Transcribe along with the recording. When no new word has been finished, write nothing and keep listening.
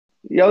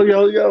Yo,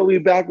 yo, yo, we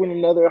back with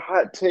another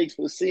hot takes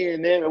for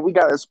CNN, and we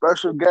got a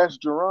special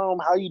guest, Jerome.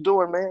 How you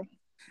doing, man?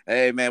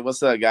 Hey man,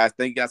 what's up, guys?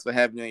 Thank you guys for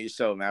having me on your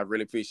show, man. I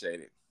really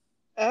appreciate it.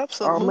 Oh man,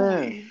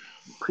 Absolutely.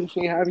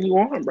 appreciate having you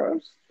on, bro.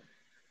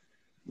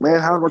 Man,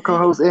 how's my Thank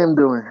co-host M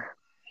doing?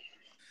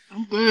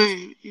 I'm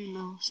good.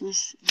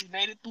 Just we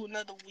made it through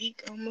another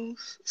week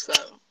almost. So,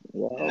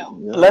 Yo,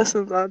 yo.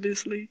 blessings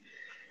obviously.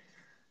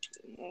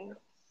 You know.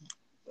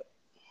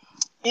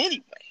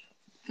 Anyway,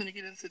 gonna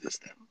get into this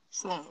now.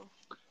 So,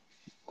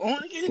 I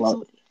want to get Like,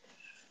 into it.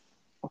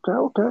 okay,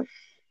 okay.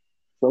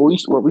 So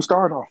we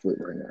start off with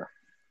right now.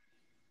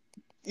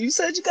 You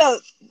said you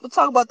got. We'll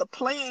talk about the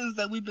plans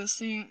that we've been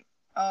seeing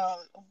over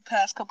the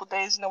past couple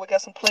days. We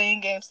got some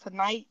playing games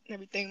tonight and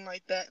everything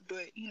like that.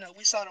 But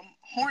we saw the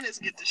Hornets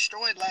get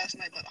destroyed last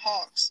night by the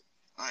Hawks.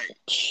 Like,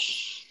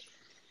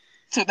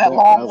 took that That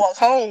long that, walk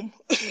home.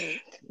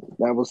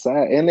 that was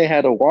sad, and they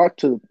had to walk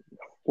to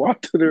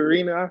the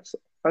arena.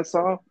 I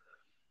saw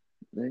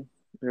they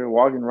they're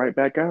walking right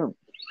back out.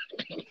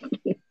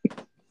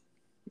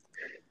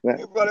 That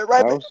You brought it that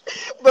right back, was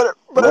but it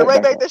right right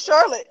back back out. to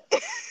Charlotte.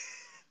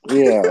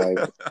 Yeah, like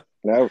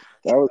that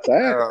was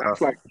sad. I Uh,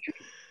 was like,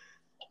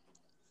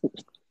 that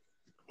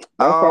was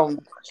probably um,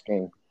 the first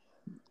game.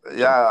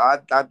 yeah,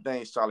 I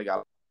think Charlie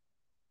got.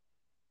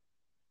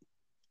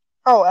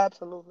 Oh,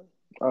 absolutely,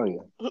 Oh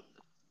yeah.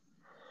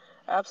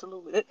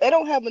 absolutely. They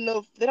don't have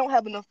enough. They don't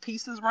have enough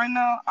pieces right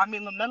now. I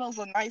mean, Lamelo's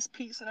a nice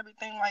piece and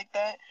everything like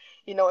that.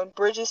 And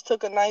Bridges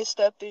took a nice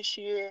step this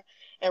year,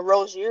 and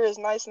Rozier is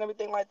nice and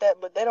everything like that.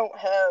 But they don't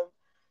have.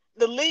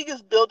 The league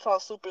is built on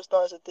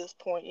superstars at this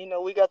point.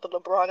 We got the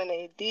LeBron and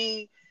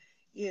AD.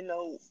 You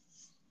know,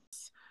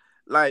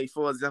 Like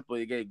for example,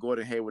 you gave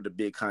Gordon Hayward a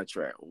big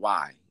contract.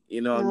 Why?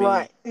 You know what I mean?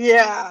 right?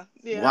 Yeah,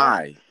 yeah,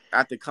 Why?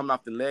 After coming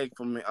off the leg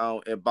from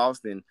at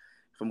Boston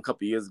from a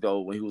couple years ago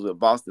when he was with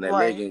Boston, that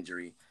leg right.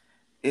 injury.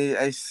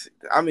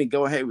 I mean,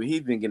 Gordon Hayward,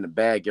 he's been getting the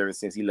bag ever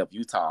since he left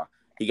Utah.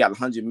 He got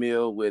 100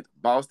 mil with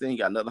Boston. He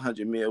got another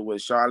 100 mil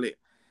with Charlotte.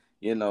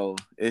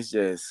 It's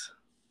just.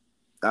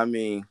 I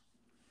mean,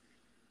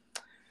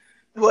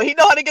 Well, he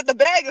know how to get the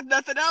bag if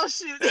nothing else.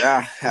 Shoot.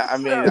 I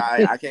mean, So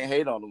I can't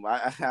hate on him. I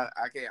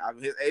can't. I'm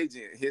his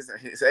agent.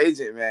 His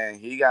agent, man.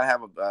 He gotta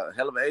have a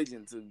hell of an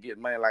agent to get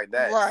money like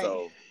that. right.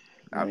 So,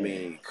 I Man.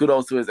 mean,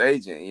 kudos to his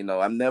agent.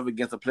 I'm never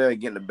against a player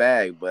getting the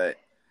bag, but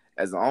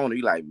as an owner,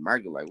 you like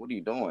Michael. Like, what are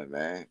you doing,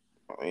 man?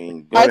 I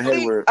mean, I Gordon think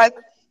Hayward. I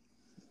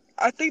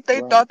I think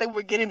they Right. thought they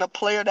were getting a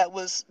player that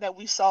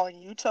we saw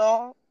in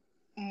Utah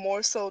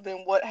more so than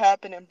what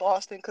happened in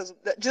Boston because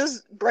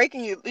just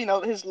breaking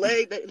his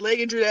leg, that leg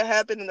injury that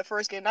happened in the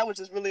first game, that was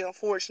just really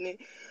unfortunate.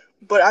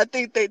 But I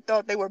think they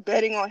thought they were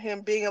betting on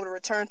him being able to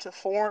return to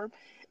form,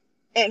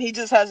 and he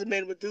just hasn't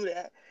been able to do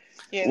that.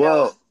 You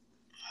know.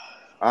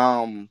 Well,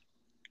 um,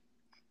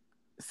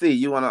 see,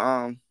 you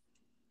wanna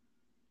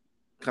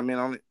come in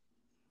on it?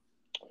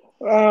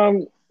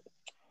 Um.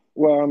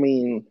 Well, I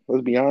mean,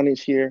 let's be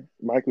honest here.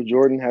 Michael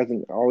Jordan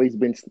hasn't always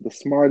been the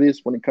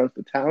smartest when it comes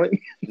to talent.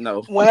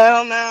 No.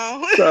 Well,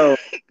 now. So,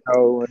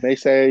 when they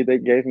say they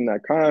gave him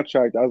that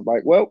contract, I was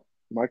like, well,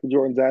 Michael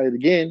Jordan's at it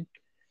again.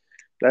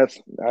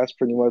 That's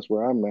pretty much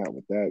where I'm at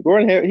with that.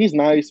 Gordon Hayward, he's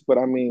nice, but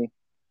I mean,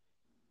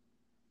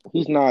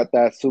 he's not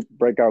that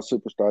breakout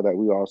superstar that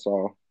we all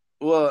saw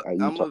Well, at I'm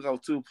Utah. gonna go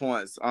 2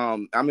 points. I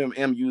remember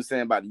MU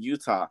saying about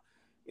Utah.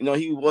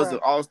 He was an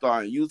Right. all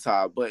star in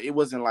Utah, but it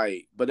wasn't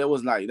like, but it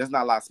was like, there's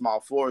not a lot of small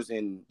forwards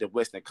in the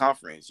Western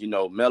Conference.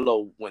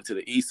 Melo went to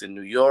the East in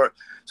New York,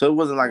 so it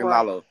wasn't like a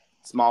lot Right. of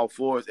small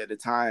forwards at the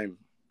time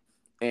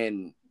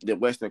in the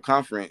Western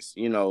Conference.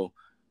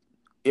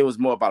 It was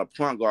more about a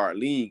point guard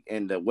league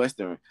in the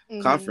Western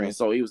Mhm. Conference,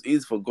 so it was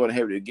easy for Gordon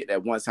Hayward to get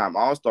that one time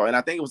all star, and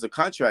I think it was a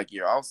contract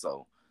year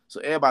also.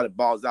 So everybody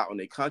balls out on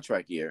their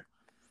contract year,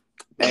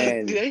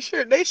 and They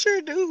sure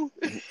do.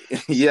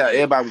 yeah, Shit.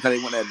 everybody because they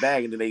want that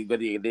bag, and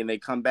then they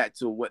come back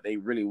to what they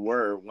really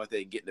were once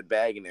they get the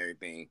bag and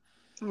everything.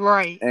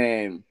 Right.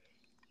 And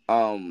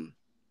um,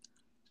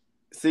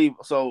 see,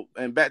 so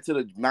and back to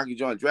the Michael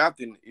Jordan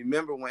drafting. You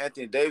remember when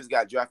Anthony Davis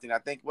got drafted? I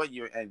think what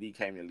year Andy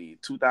came in the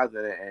league?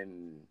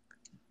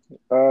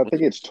 2012. I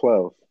think it's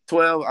 12.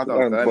 I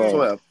thought it was 2012. Mm.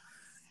 12.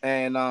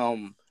 And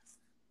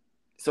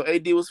so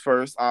AD was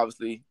first,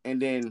 obviously,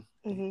 and then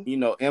Mhm.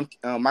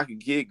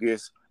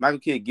 Michael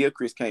Kidd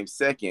Gilchrist came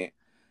second,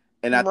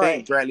 and I think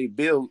Right. Bradley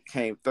Bill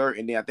came third,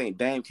 and then I think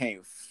Dame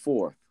came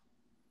fourth.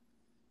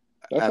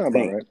 That's I not about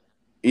think. right.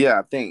 Yeah,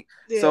 I think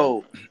Yeah.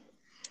 so.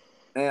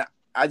 And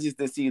I just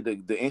didn't see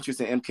the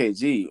interest in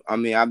MKG. I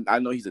mean, I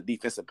know he's a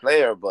defensive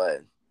player,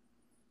 but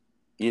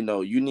you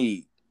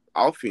need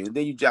offense.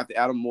 Then you drafted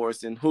Adam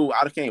Morrison, who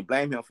I can't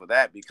blame him for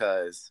that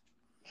because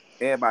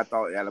everybody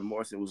thought Adam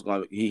Morrison was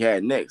he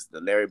had next,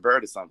 the Larry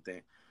Bird or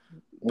something.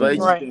 But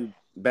it's Hmm. just Right. been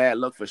bad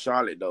luck for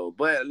Charlotte though.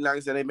 But like I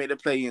said, they made a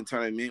play-in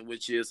tournament,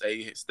 which is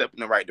a step in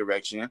the right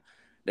direction.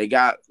 They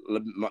got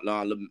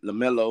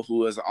Lamelo,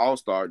 who is an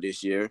All-Star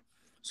this year,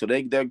 so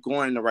they're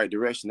going in the right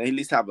direction. They at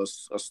least have a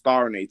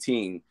star in their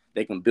team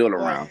they can build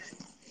Right. around.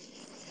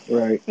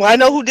 Right. Well, I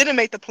know who didn't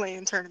make the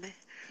play-in tournament.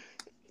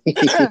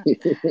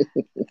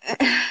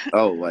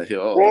 Oh, what here?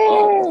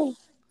 Oh,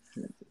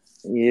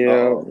 Yeah,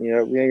 oh.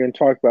 yeah, we ain't gonna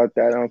talk about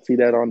that. I don't see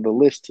that on the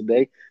list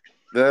today.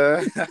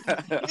 Because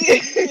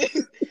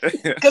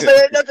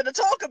there ain't nothing to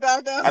talk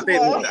about. That's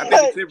why. I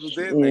think the Clippers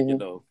did make it Hmm.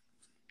 though.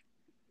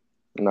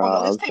 Oh no,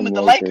 Nah, his it's team them is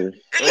the Lakers.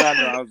 Lakers. Yeah, I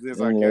know. I was being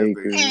Them sarcastic.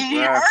 Lakers. He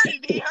heard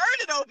it. He heard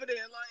it over there.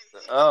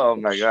 Oh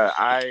my god,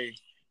 I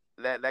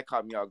that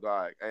caught me off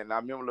guard. And I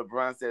remember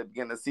LeBron said at the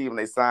beginning of the season when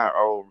they signed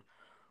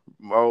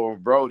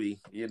Brody,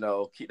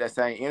 keep that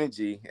same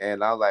energy.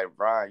 And I was like,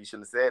 Brian, you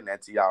shouldn't have said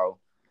that to y'all.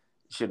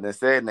 You shouldn't have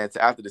said that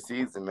to after the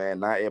season, man.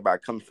 Not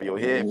everybody coming for your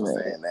head for Man.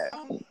 saying that,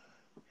 Like,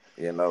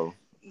 you know.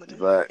 but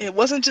But it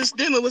wasn't just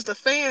them; it was the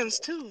fans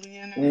too.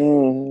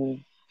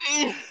 Mm,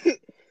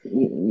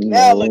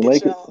 Now when look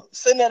at y'all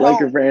sitting at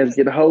Laker home. fans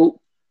get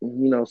hope,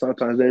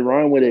 sometimes they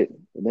run with it.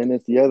 And then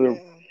it's Yeah.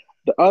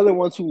 the other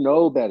ones who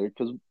know better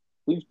because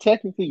we've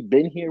technically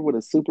been here with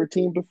a super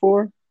team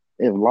before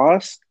and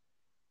lost,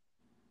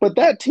 but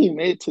that team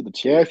made it to the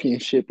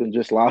championship and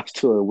just lost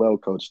to a well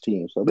coached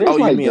team. So oh, there's you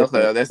like mean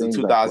different okay? That's the things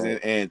at play.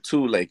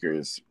 2002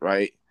 Lakers,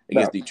 right?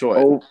 Against That Detroit.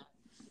 oh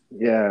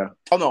yeah,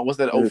 Oh no, what's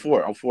that? Oh it's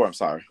four. Oh four. I'm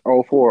sorry.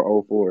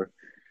 04.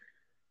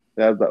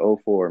 That was the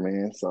 04,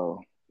 man.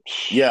 So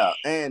Yeah,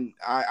 and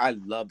I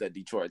love that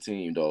Detroit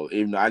team though.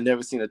 Even though I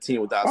never seen a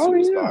team without a oh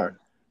yeah, superstar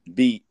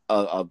beat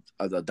a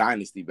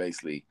dynasty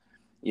basically,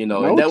 and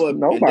no,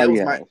 nobody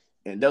has.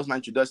 that was my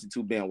introduction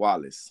to Ben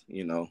Wallace.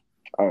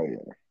 Oh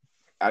yeah,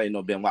 I didn't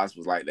know Ben Wallace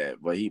was like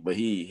that, but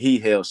he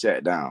held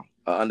Shaq down,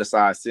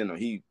 undersized center.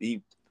 He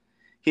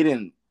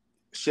didn't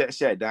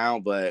shut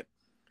down, but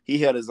he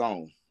held his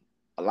own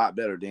a lot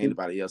better than he,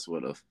 anybody else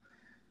would have.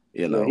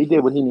 yeah, he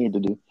did what he needed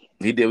to do.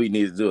 He did what he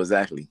needed to do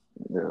exactly.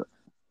 Yeah.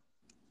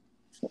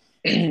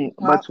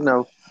 Wow.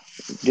 But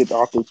get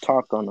off this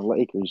talk on the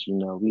Lakers.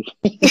 We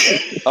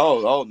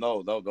Oh no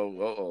no no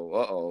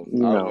uh oh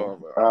you I was know,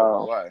 going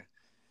oh boy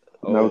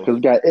oh because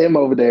we got M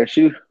over there.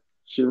 She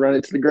run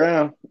it to the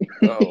ground.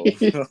 oh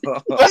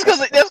That's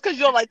because you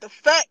don't like the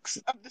facts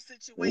of the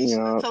situation.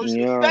 I Yeah, told you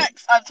the yeah.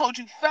 facts. I told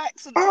you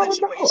facts of the I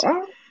don't know.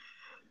 situation.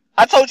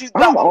 I told you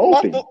I'm about a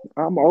month. open.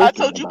 I'm I open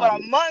told you about about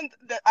a it. month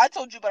that I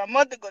told you about a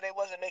month ago they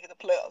wasn't making the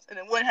playoffs, and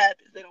then what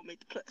happens? They don't make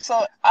the playoffs.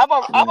 So I've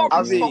Yeah, I already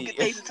yeah. mean spoken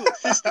things into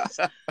existence.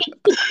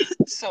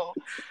 So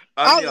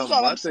a that's all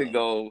I'm month saying.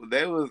 ago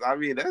there was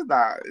that's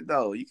not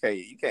no you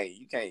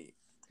can't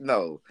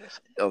no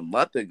a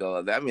month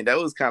ago I mean that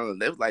was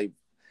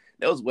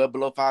well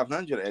below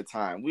 500 at that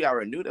time. We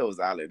already knew that was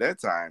out at that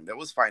time. That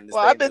was fighting to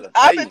Well, stay I've into been the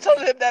I've been play-in.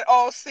 telling him that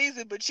all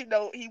season, but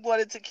he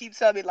wanted to keep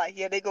telling me like,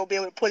 yeah, they gonna be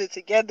able to put it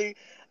together.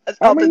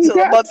 I Up mean, you until a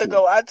got month to.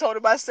 ago, I told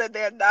him I said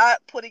they're not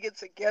putting it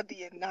together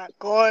and not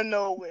going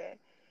nowhere.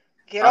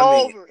 Get I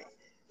mean, over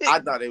I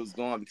it. thought it was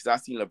going because I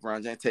seen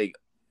LeBron James take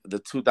the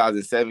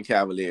 2007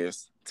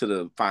 Cavaliers to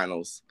the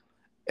finals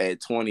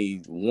at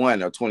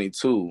 21 or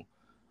 22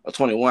 or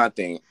 21, I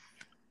think.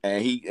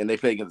 And they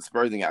played against the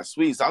Spurs and got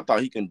sweet. So I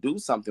thought he can do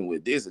something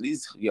with this, at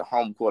least get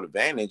home court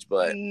advantage.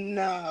 But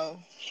No.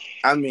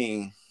 I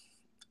mean,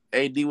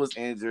 AD was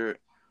injured.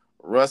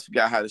 Russ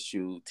forgot how to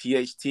shoot.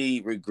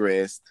 THT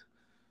regressed.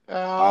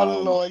 Oh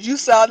Um, Lord, you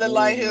sounded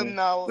like Mhm. him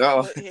now.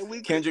 no, But here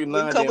Kendrick we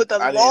Nunn come didn't. with a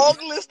I didn't.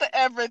 long list of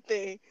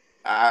everything.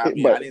 I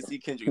mean, But I didn't see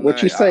Kendrick what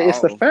Nunn you at say, it's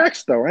the all.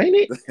 facts, though, ain't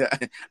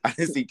it? I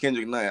didn't see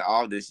Kendrick Nunn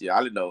all this year.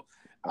 I didn't know.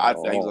 I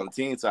thought he was on Oh the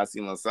team, so I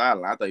seen him on the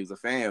sideline. I thought he was a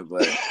fan,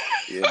 but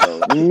you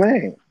know,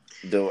 man,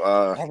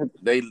 the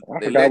they I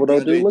they forgot let what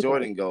old dude DeAndre looked like.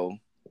 Jordan go.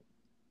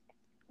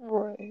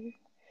 Right.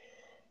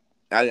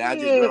 I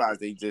just Yeah. realized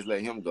they just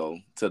let him go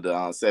to the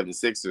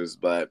 76ers,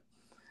 but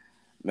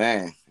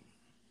man,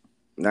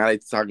 now they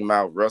talking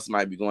about Russ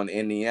might be going to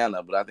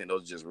Indiana, but I think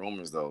those are just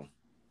rumors, though.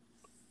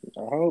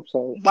 I hope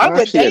so. Why would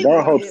Actually, I they don't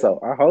want hope him? so.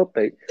 I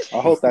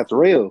hope that's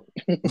real.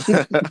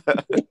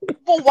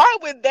 Well, why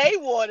would they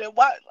want him?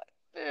 Why?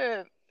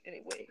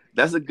 Anyway.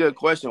 That's a good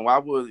question. Why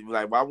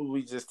would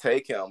we just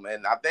take him?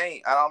 And I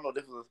don't know.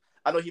 This was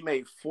I know he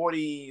made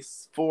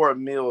 44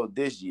 mil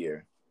this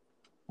year.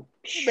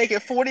 You make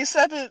it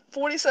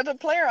 47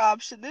 player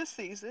option this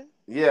season.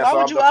 Yeah, Why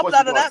so would you of opt course he's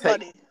out of gonna that take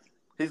money?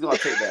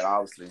 that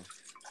obviously.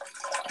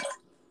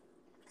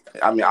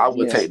 I mean, I Oh,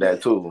 would Yeah, take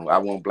that too. I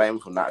won't blame him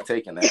for not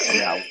taking that. I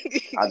mean,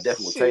 I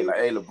definitely would take shit. like,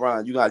 hey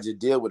LeBron, you gotta just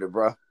deal with it,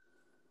 bro.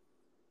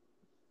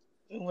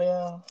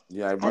 Well,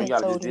 Yeah, I LeBron, you didn't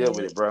gotta just told him deal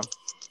with it, bro.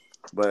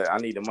 But I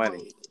need the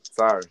money.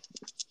 Sorry.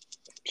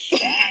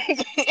 that.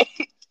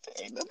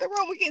 Ain't nothing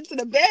wrong with getting to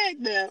the bag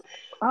now.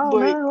 oh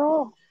But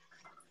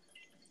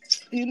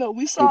no,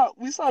 we saw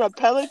the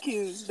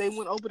Pelicans. They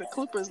went over the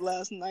Clippers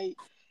last night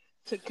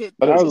to get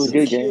Oh, that to was a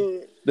good game.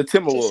 secure the to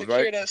Timberwolves,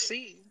 right? secure that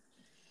seed.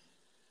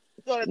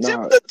 So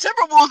Nah, the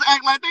Timberwolves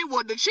act like they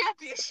won the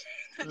championship.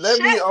 The Let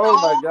me. champ, the Oh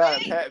my whole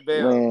God, Pat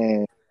Bell.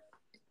 man,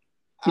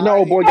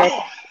 old I boy got.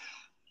 thing.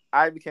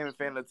 I became a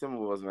fan of the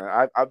Timberwolves,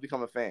 man. I've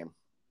become a fan.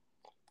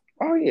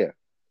 Oh yeah,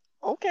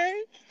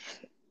 Okay.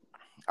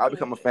 I've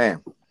become a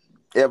fan.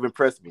 It have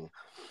impressed me.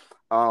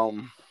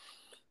 Um,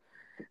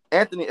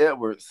 Anthony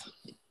Edwards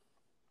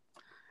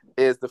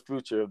is the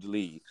future of the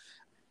league.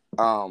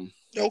 Um,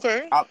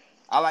 Okay. I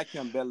I like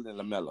him better than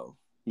LaMelo.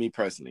 Me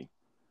personally.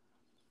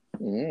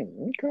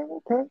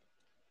 Okay.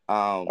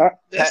 Um, That's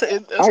Pat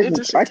that's an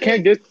interesting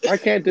take. I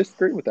can't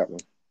disagree with that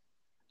one.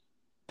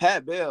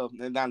 Pat Bell,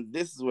 and now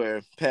this is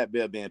where Pat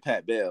Bell being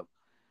Pat Bell,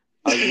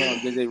 went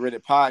on JJ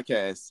Reddit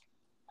podcast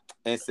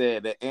and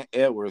said that Ant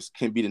Edwards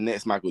can be the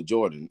next Michael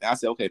Jordan. I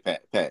said, okay,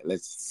 Pat,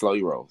 let's slow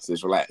your roll.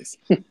 Just relax,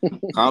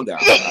 calm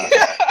down.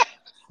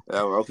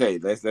 Okay,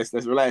 let's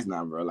relax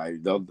now, bro.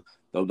 Like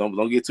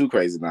don't get too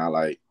crazy now.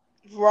 Like,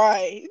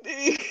 Right.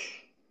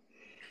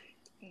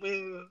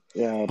 Well,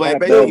 Yeah, but Pat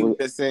basically Bev he was was.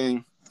 just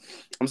saying.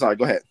 I'm sorry.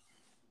 Go ahead.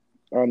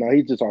 Oh no,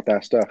 he's just off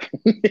that stuff.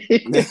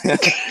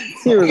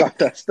 He was off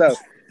that stuff.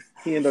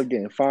 He ended up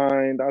getting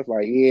fined. I was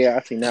like, yeah,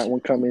 I seen that one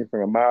coming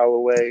from a mile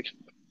away.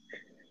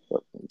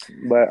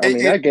 But I it,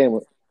 mean, it, that game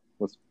was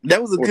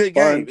that was a was good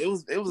game. fun. It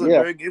was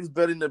Yeah. it was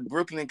better than the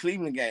Brooklyn and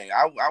Cleveland game.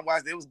 I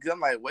watched. It was good. I'm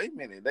like, wait a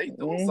minute, they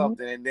doing hmm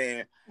something, and then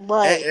Ant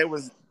right.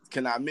 Edwards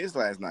cannot miss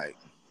last night.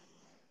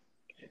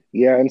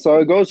 Yeah, and so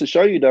it goes to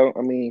show you, though.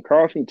 I mean,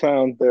 Carlton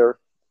Towns, their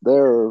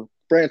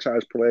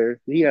franchise player,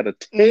 he had a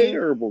Hmm.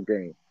 terrible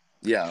game.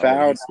 Yeah. Oh, he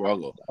Fouled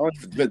struggled, out.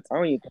 but I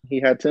don't even think he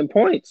had 10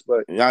 points,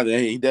 but yeah,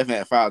 he definitely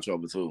had foul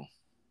trouble too.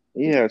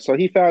 yeah. So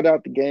he fouled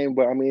out the game.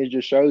 But I mean, it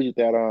just shows you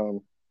that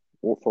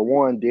well, for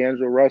one,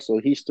 D'Angelo Russell,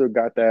 he still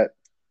got that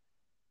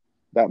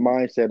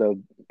mindset of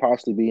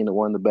possibly being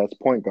one of the best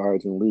point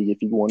guards in the league if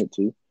he wanted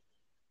to.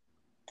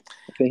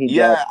 I think he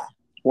dropped Yeah,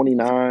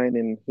 29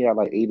 and he had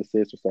like 8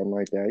 assists or something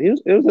like that.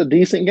 It was a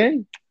decent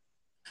game.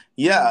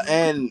 yeah,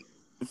 and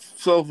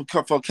so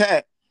for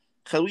Cat,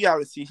 because we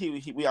already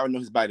see we already know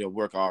his body of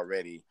work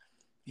already.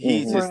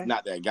 He's hmm just Right.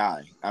 not that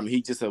guy. I mean,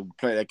 he's just a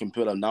player that can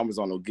put up numbers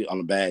on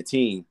a bad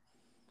team,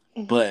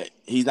 Hmm. but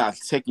he's not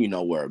taking you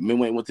nowhere.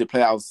 Remember when he went to the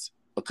playoffs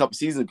a couple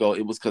seasons ago?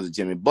 It was because of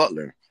Jimmy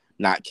Butler,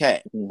 not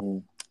Cat. hmm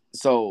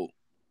So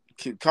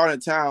Carter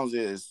Towns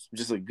is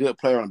just a good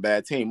player on a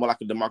bad team, more like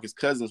a DeMarcus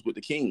Cousins with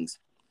the Kings,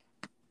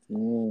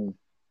 mm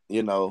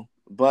you know.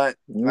 But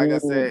like I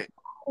mm said,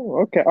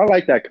 Okay, I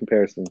like that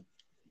comparison.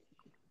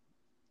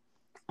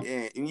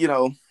 and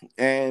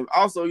and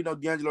also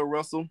D'Angelo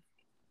Russell,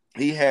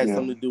 he had Yeah,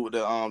 something to do with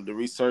the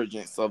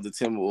resurgence of the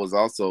Timberwolves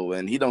also,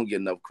 and he don't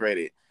get enough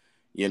credit,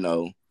 you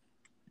know,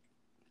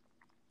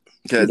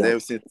 he because don't. ever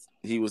since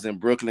he was in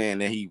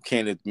Brooklyn and he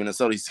came to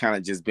Minnesota, he's kind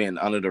of just been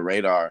under the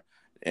radar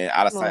and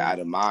out of sight, Right. out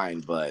of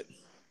mind. But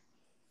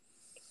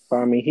But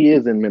I mean, he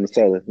is in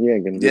Minnesota. He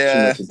ain't gonna get too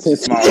yeah, much it's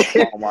just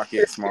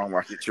attention. small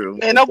market, true.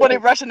 Ain't nobody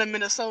rushing to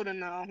Minnesota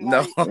now.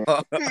 No,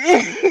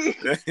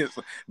 Like,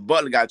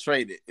 Butler got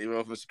traded,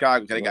 from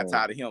Chicago because they got Mm.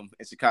 tired of him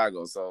in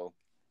Chicago. So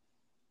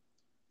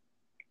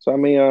So I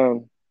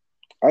mean,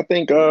 I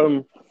think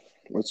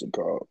what's it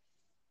called?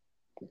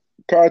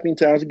 Carlton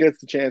Towns gets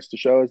the chance to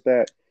show us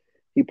that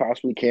he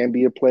possibly can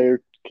be a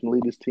player, can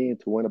lead his team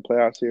to win a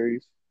playoff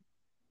series.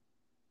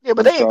 yeah,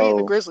 but And they ain't beating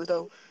the so Grizzlies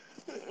though.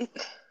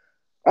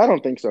 I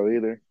don't think so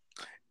either.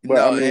 But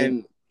I no, mean,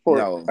 and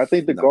no, I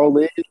think the no. goal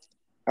is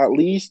at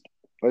least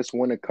let's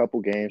win a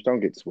couple games. Don't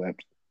get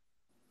swept.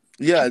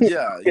 Yeah,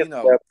 yeah, Get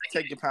swept.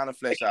 take your pound of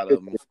flesh out Good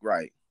of them, series.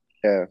 right?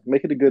 Yeah,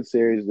 make it a good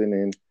series, and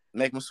then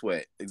Make them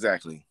sweat,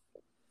 exactly.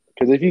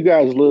 because if you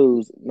guys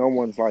lose, no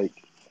one's like,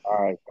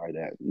 all right, like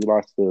that. You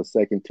lost to the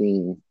second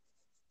team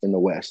in the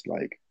West.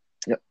 Like,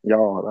 yep,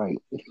 y'all all right.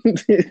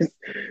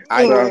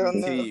 I So, Hell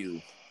guarantee no.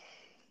 you,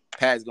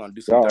 Pat's gonna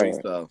do some y'all dirty all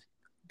right. stuff.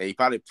 And he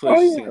probably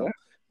Oh,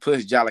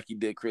 push Ja like he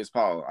did Chris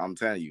Paul. I'm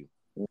telling you.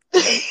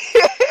 It's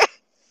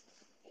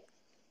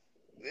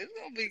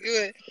gonna be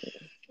good.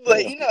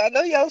 But yeah. I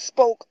know y'all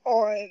spoke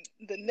on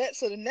the Nets.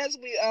 So the Nets,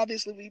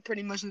 we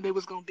pretty much knew they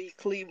was gonna beat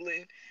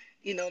Cleveland.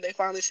 They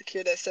finally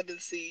secured that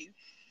seventh seed.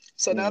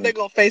 So now Mm, they're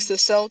gonna face the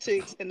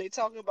Celtics, and they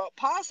talking about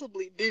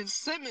possibly Ben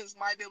Simmons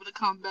might be able to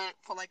come back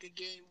for like a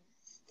game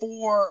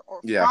 4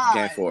 or 5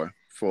 Game 4,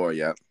 4.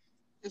 Yep.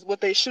 is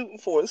what they shooting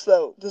for.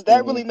 So does that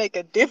mm-hmm. really make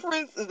a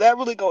difference? Is that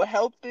really gonna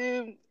help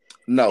them if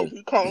No.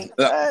 he comes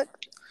Uh, back?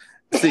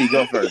 See,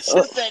 go She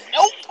first. said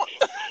nope.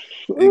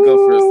 You go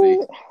first. See.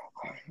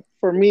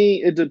 For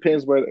me, it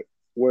depends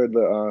where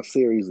the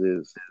series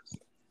is.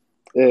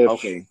 If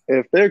Okay.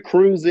 if they're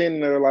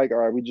cruising, they're like, all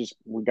right,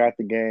 we got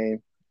the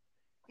game.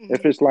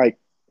 If Mhm. it's like,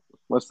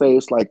 let's say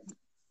it's like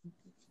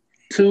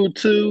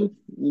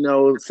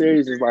 2-2,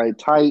 series is like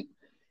tight,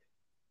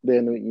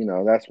 then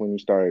that's when you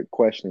start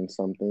questioning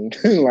something.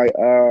 Like,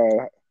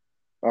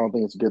 I don't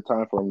think it's a good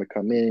time for him to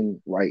come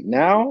in right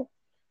now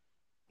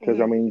because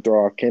I Mhm. mean, you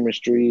throw off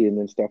chemistry and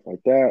then stuff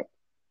like that.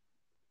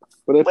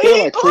 But if But he they're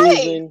ain't like played.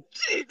 cruising,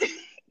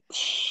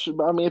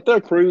 I mean, if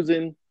they're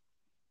cruising,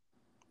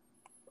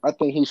 I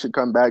think he should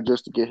come back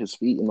just to get his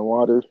feet in the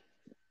water.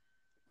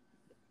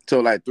 So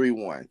like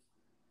 3-1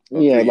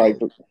 or Yeah, 3-0. like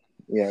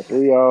yeah,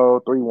 3-0,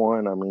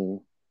 3-1. I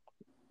mean,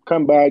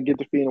 come back, get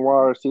the feet in the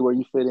water, see where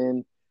you fit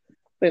in.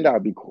 Then that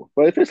would be cool.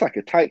 But if it's like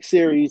a tight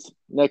series,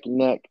 neck and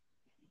neck,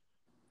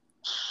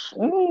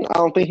 I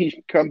don't think he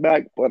should come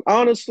back. But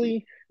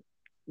honestly,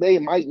 they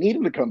might need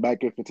him to come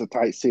back if it's a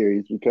tight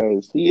series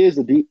because he is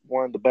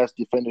one of the best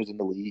defenders in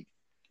the league.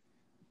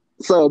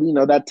 So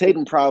that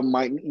Tatum problem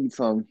might need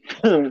some.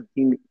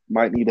 He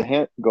might need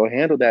to go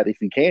handle that if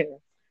he can.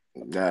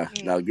 Yeah,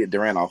 Mm. no, get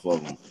Durant off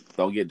of him.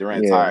 Don't get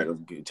Durant Yeah. tired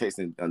of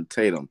chasing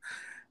Tatum.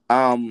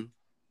 Um,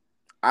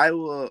 I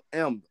will.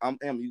 I'm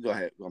M. You go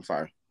ahead. I'm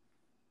sorry.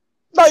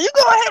 No, you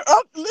go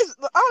ahead. Listen,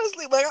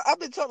 honestly, I've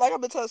been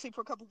telling C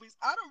for a couple weeks.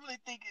 I don't really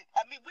think it.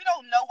 I mean, we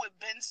don't know what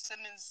Ben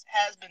Simmons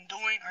has been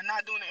doing or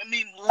not doing. I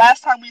mean,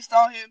 last time we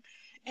saw him,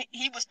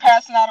 he was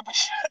passing out of a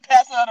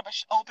passing out of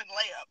a open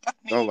layup.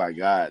 I Oh mean, my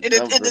God, and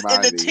that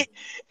remind me.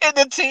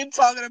 the team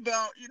talking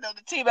about,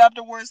 the team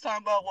afterwards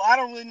talking about, well, I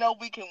don't really know if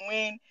we can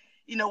win.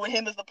 With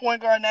him as the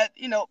point guard,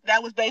 and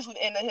that was basically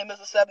the end of him as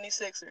a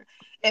 76er.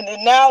 And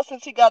then now,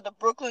 since he got to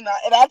Brooklyn,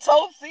 and I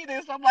told C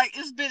this, I'm like,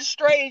 it's been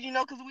strange,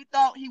 because we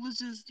thought he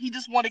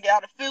just wanted to get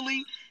out of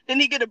Philly. Then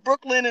he get to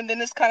Brooklyn, and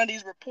then it's kind of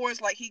these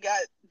reports like he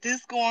got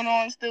this going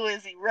on still.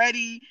 Is he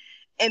ready?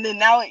 And then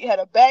now he had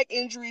a back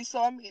injury.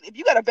 So, I mean, if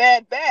you got a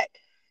bad back,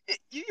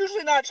 you're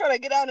usually not trying to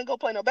get out and go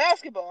play no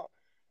basketball.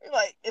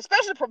 Like,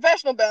 especially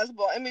professional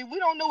basketball. I mean, we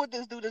don't know what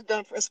this dude has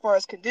done as far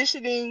as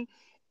conditioning,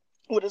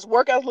 what his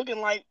workouts looking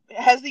like.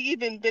 Has he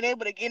even been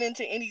able to get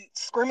into any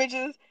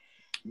scrimmages?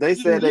 They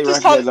said He they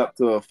just wrapping talks. it up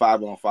to a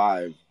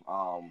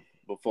 5-on-5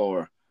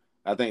 before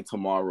I think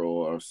tomorrow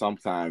or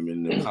sometime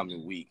in the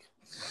coming week.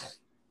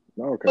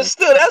 Okay. But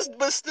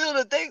still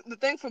the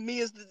thing for me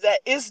is that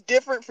it's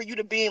different for you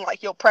to be in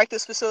like your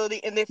practice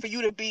facility and then for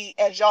you to be,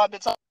 as y'all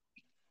been talking,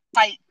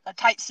 a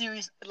tight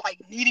series,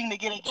 like needing to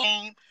get a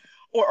game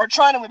or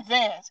trying to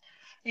advance,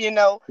 you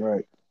know.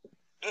 Right.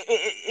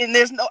 And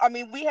there's no, I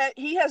mean,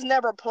 he has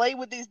never played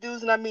with these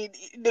dudes, and I mean,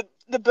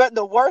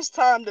 the worst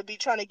time to be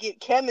trying to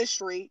get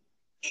chemistry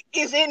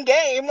is in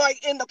game,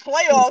 like in the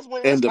playoffs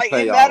when In it's the like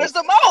it matters the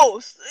playoffs,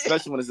 most.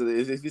 especially when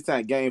if it's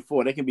at game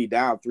 4, they can be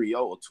down 3-0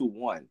 or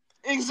 2-1.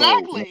 So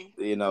Exactly.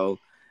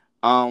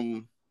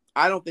 um,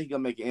 I don't think he'll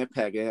make an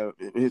impact.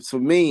 For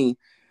me,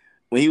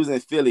 when he was in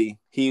Philly,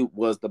 he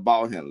was the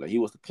ball handler. He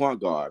was the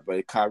point guard,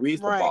 but Kyrie's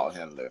the Right. ball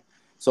handler.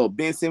 So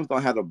Ben Simmons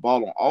don't have the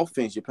ball on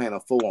offense. You're playing a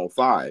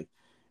 4-on-5.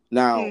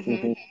 Now,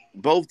 Mhm.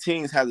 both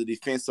teams have the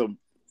defensive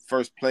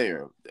first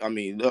player. I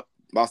mean, look,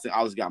 Boston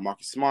always got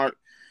Marcus Smart,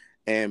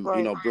 and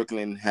Right.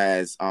 Brooklyn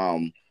has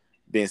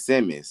Ben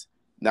Simmons.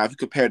 Now, if you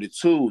compare the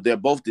two, they're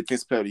both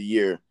defensive player of the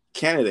year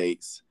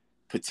candidates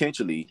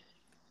potentially,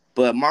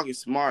 but Marcus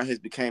Smart has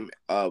become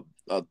a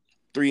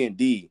 3 and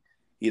D.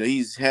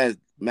 He's has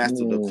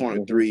mastered the corner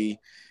Mm-hmm. three,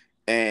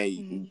 and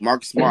Mhm.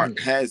 Marcus Smart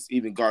has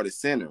even guarded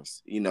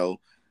centers.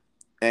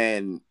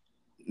 And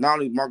not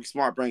only Marcus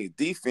Smart brings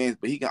defense,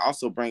 but he can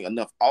also bring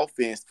enough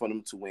offense for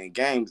them to win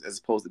games, as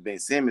opposed to Ben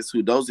Simmons,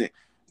 who doesn't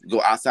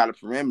go outside the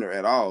perimeter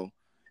at all.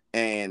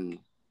 And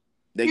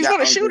they He's got not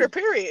a Andre. shooter.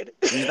 Period.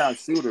 He's not a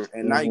shooter,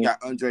 and now you Mm-hmm.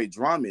 got Andre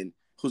Drummond,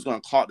 who's going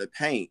to clog the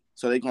paint.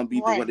 So they're going to be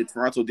the what Right. the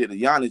Toronto did to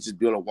Giannis, just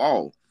build a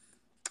wall.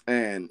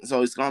 And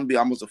so it's going to be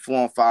almost a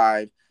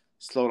 4-on-5,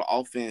 slow the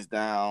offense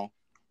down.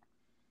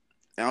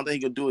 I don't think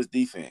he can do his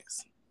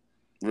defense,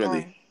 really,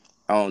 Right.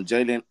 on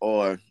Jalen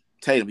or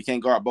Tatum. He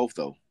can't guard both,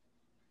 though.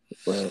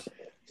 Right.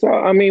 So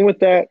I mean, with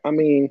that, I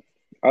mean,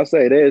 I'll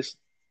say this: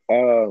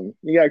 you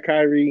got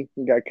Kyrie,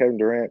 you got Kevin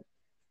Durant.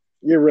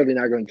 You're really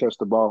not going to touch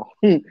the ball,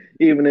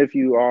 even if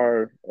you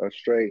are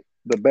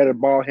the better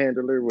ball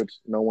handler, which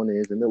no one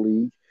is in the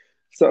league.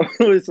 So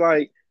it's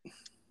like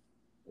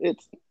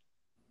it's.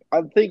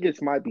 I think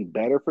it might be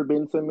better for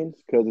Ben Simmons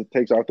because it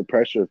takes off the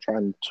pressure of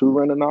trying to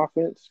run an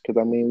offense. Because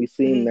I mean, we've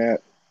seen Mhm.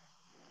 that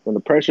when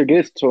the pressure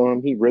gets to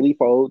him, he really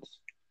folds.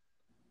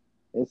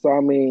 And so, I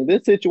mean,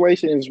 this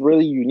situation is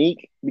really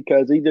unique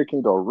because either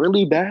can go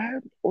really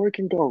bad or it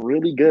can go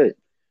really good.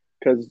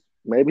 Because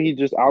maybe he's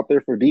just out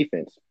there for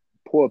defense.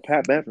 Poor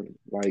Pat Beverly.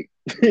 Like,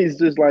 he's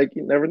just like,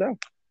 you never know.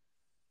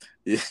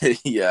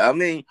 Yeah, I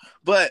mean,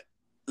 but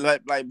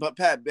but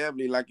Pat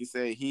Beverly, like you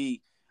said,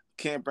 he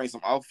can bring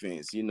some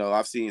offense.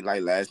 I've seen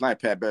like last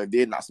night, Pat Beverly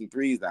did knock some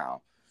threes down.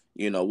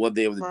 Whether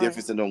there was a Right.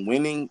 difference in them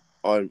winning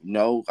or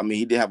no. I mean,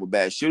 he did have a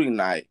bad shooting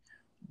night,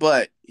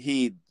 but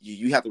you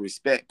have to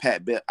respect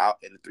Pat Bev out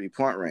in the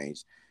 3-point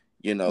range.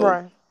 You know,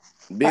 Right.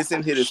 I,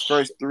 Benson hit his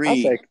first I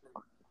three. say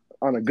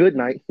on a good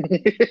night,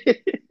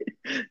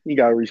 you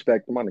got to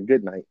respect him on a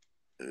good night.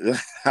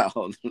 I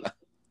don't know.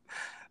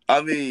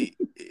 I mean,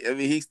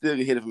 he still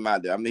can hit it from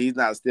out there. I mean, he's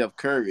not a Steph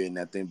Curry or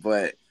nothing,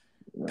 but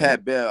Right.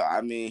 Pat Bell, I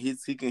mean,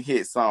 he can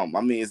hit some.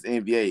 I mean, it's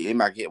NBA. He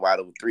might get wide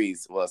open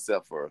threes, well,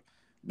 except for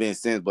Ben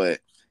Simmons, but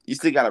you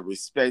still gotta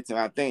respect him.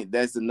 I think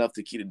that's enough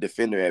to keep the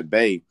defender at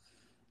bay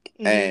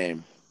mhm.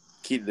 and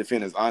keep the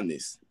defenders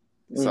honest.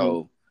 Mm-hmm.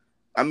 So,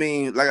 I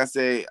mean, like I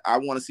said, I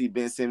want to see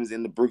Ben Simmons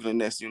in the Brooklyn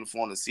Nets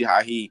uniform to see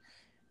how he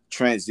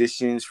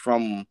transitions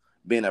from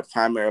being a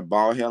primary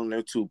ball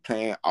handler to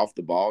playing off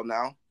the ball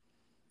now.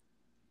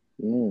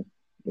 Mm.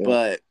 Yeah.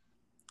 But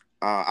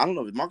I don't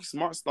know. Is Marcus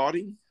Smart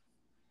starting?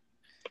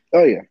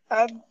 Oh, yeah.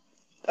 I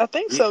I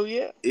think so.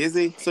 Yeah. Is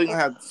he? So you're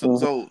gonna have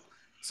Mm-hmm.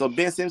 so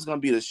Ben Simmons is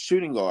gonna be the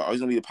shooting guard, or he's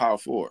gonna be the power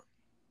forward.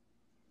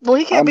 Well,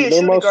 he can't be a They're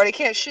shooting most. guard. He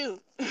can't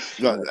shoot.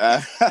 No,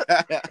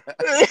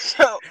 Right.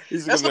 So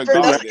he's that's gonna be the a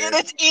first. guard That's then.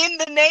 that's in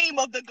the name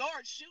of the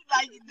guard. Shoot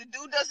like the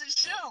dude doesn't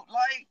shoot.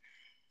 Like,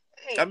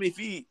 I hey,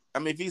 mean,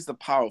 if he's the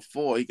power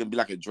four, he can be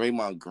like a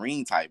Draymond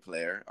Green type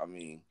player. I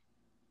mean,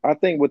 I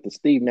think with the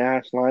Steve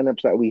Nash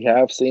lineups that we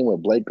have seen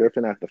with Blake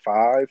Griffin at the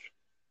five,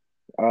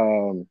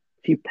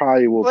 he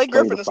probably will Blake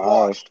play Griffin the is five.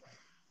 washed.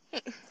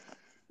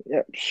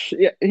 Yeah,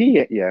 he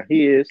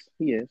is.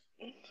 He is.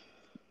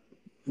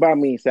 But I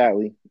mean,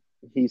 sadly,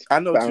 he's I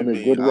know what you found a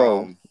mean. good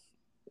role.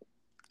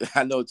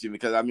 I know what you mean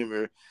because I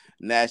remember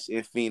Nash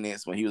in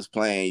Phoenix when he was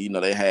playing. You know,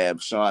 they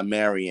had Sean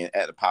Marion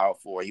at the power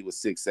four. He was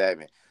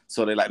 6'7",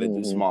 so they like to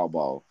do Hmm. small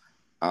ball.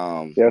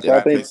 Yeah, They so I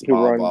like to play think he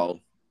small run. ball,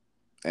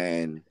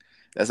 and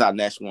that's how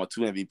Nash won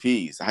 2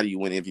 MVPs. How do you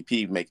win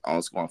MVP? Make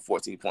on scoring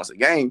 14 points a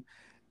game.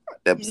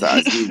 That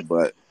besides me,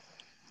 but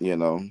you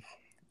know,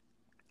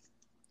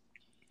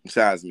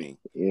 besides me.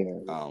 Yeah,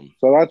 Um,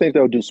 so I think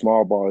they'll do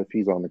small ball if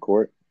he's on the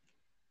court.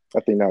 I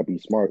think that would be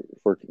smart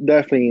for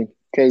definitely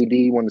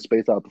KD want to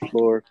space out the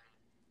floor.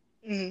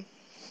 Mm.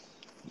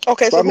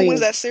 Okay, But so I who wins mean,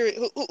 that series?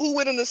 Who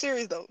win in the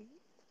series though?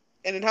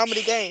 And in how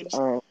many games?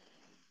 uh,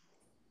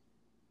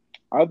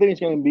 I think it's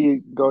going to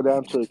be go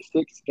down to a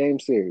 6 game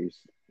series.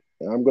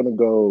 And I'm going to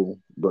go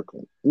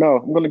Brooklyn. No,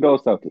 I'm going to go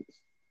Celtics.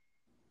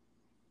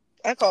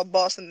 I call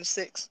Boston the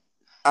six.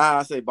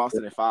 I say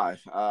Boston at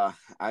 5. I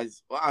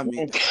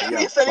mean, yeah,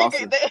 he said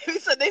Boston. he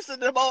said they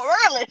sent them all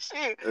early.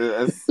 Shit.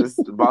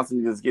 It's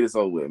Boston. Just get it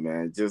over with,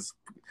 man. Just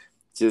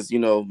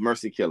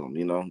mercy kill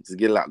them. Just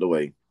get it out the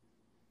way.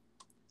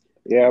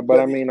 Yeah, but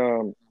I But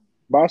mean,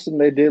 Boston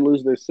they did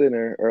lose their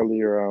center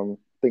earlier. I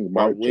think Robert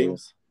March.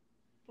 Williams,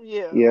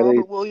 Yeah, Yeah, they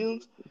Robert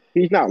Williams.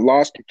 he's not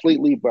lost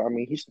completely, but I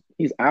mean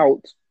he's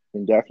out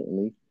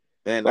indefinitely.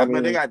 and So I I mean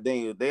they mean, got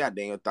Daniel. They got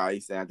Daniel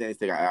Theis, and I think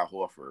they got Al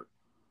Horford.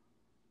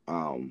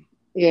 Um,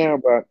 yeah,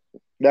 but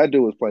that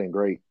dude was playing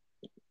great.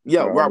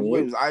 yeah, So I Robert mean,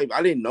 Williams.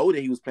 I didn't know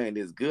that he was playing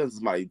this good.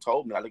 Somebody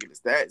told me. I look at the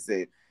stats,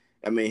 and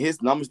I mean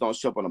his numbers don't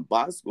show up on the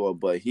box score,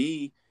 but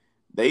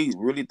they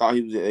really thought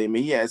he was. I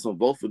mean, he had some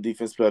vote for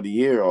Defense Player of the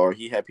Year, or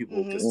he had people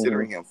Hmm. hmm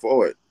considering him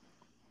for it.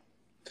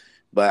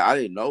 But I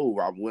didn't know who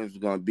Robert Williams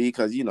was going to be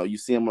because you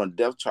see him on the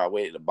depth chart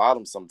way at the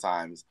bottom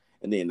sometimes,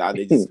 and then now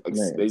they man,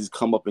 just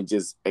come up and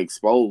just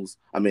expose.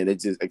 I mean, they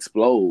just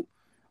explode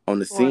on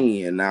the Right.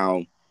 scene, and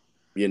now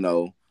you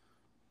know.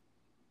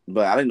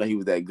 But I didn't know he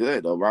was that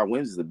good though. Robert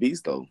Williams is a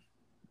beast though.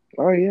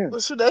 oh yeah, Well,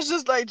 shoot, that's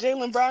just like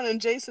Jaylen Brown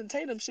and Jason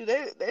Tatum. Shoot,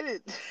 they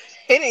did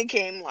they didn't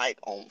came like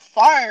on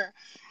fire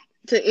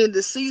to end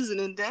the season,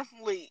 and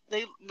definitely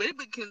they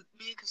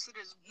being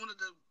considered as one of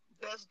the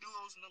best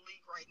duos in the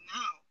league right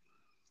now.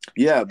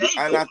 Yeah, They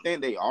and do I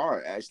think they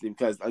are actually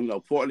because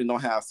Portland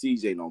don't have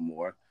CJ no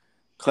more.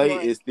 Clay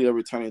right. is still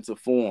returning to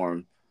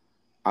form.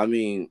 I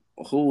mean,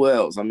 who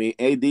else? I mean,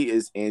 AD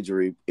is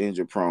injury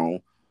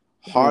prone.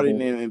 hmm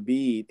Harden and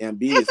Embiid is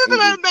Isn't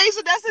injury. it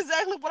amazing? That's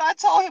exactly what I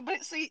told him.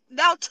 But see,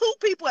 now two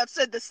people have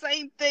said the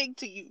same thing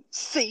to you.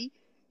 See,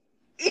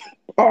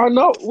 Oh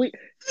no,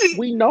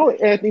 we know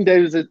Anthony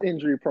Davis is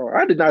injury prone.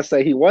 I did not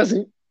say he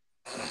wasn't.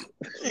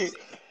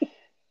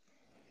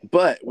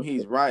 But when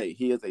he's right,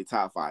 he is a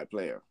top 5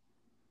 player.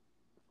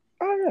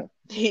 Oh yeah.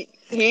 he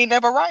ain't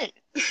never right.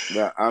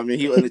 But I mean,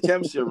 he in the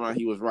championship run,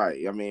 he was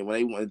right. I mean, when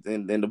they went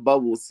in the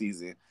bubble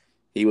season,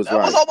 he was That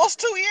was right. almost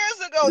 2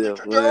 years ago, Yeah,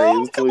 well, it Jerome.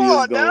 was Come 2 years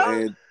on ago, now.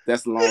 and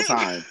that's a long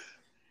time.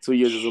 2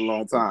 years is a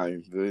long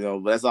time,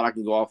 but that's all I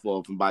can go off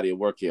of from body of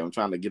work here. I'm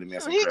trying to get him in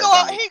some He credit.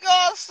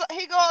 go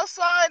he go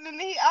outside and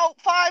he out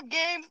 5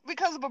 games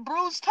because of a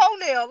bruised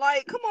toenail.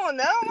 Like, come on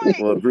now,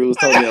 Well, bruised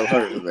toenail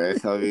hurts, man.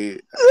 I mean,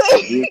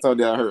 bruised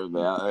toenail hurts,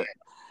 man.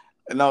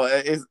 No,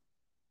 it's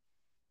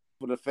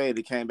for the fade.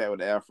 He came back with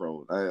the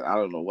afro. I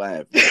don't know what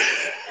happened.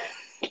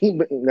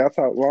 That's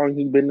how long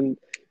he been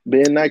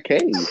in that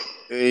cave.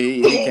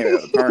 He came out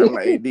with the perm. I'm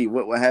like, AD,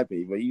 what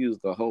happened? But you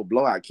used the whole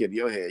blowout kit in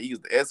your head. He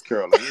used the S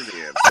curl on his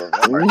head. So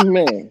I'm like,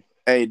 Man,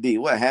 AD,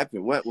 what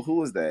happened? Who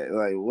was that?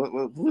 Like,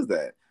 who was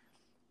that?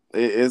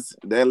 It's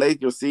that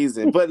late your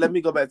season. But let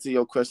me go back to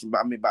your question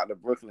about the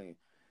Brooklyn.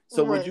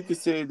 So would you right.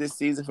 consider this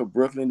season for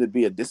Brooklyn to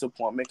be a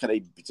disappointment? Because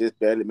they just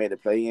barely made a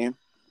play in?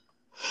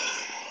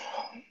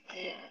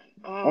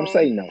 I'm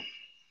saying no.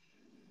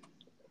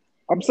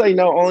 I'm saying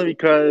no only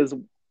because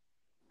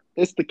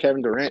it's the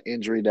Kevin Durant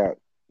injury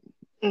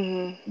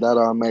mhm.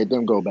 that made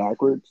them go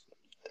backwards.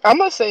 I'm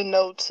gonna say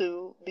no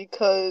too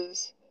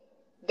because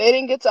they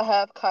didn't get to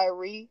have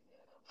Kyrie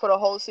for the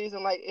whole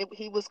season. Like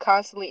he was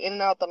constantly in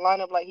and out the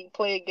lineup. Like he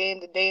played a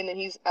game today and then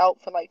he's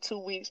out for like 2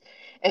 weeks.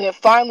 And then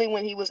finally,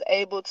 when he was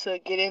able to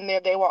get in there,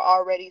 they were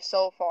already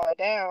so far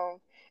down.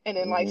 And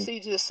then, like Hmm. C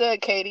just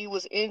said, KD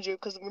was injured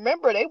because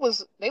remember they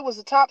was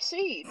the top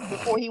seed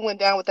before he went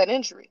down with that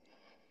injury.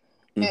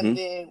 And Mm-hmm.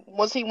 then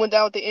once he went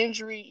down with the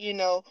injury,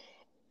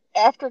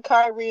 after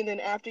Kyrie and then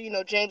after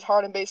James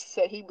Harden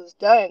basically said he was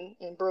done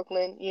in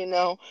Brooklyn.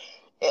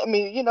 I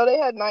mean, they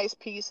had nice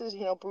pieces,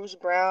 Bruce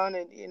Brown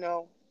and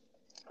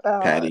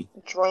Patty.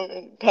 Drone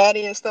and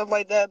Patty and stuff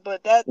like that.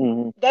 But that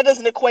Hmm. that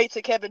doesn't equate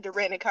to Kevin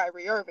Durant and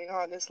Kyrie Irving,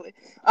 honestly,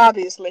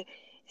 obviously.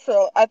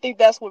 So I think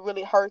that's what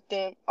really hurt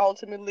them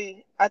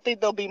ultimately. I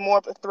think they'll be more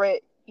of a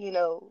threat,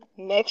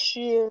 next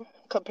year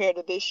compared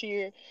to this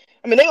year.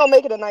 I mean, they're gonna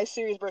make it a nice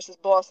series versus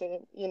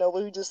Boston.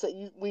 We just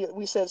said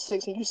we said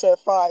 6 and you said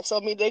 5. So I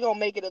mean, they're gonna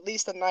make it at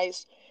least a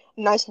nice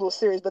little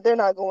series. But they're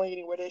not going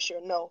anywhere this year.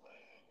 No.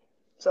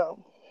 So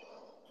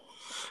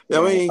I Yeah,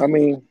 I mean,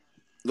 mean,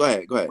 go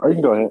ahead, go ahead. or you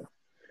can go ahead.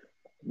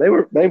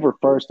 They were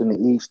first in the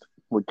East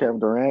with Kevin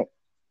Durant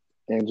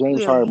and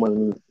James yeah,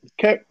 Harden.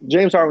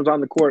 James Harden was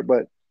on the court,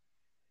 but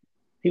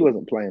he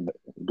wasn't playing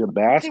good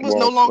he was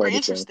no basketball longer by the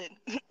time. interested.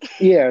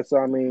 Yeah, so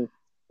I mean,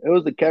 it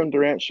was the Kevin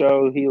Durant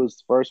show. He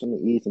was first in the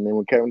East, and then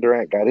when Kevin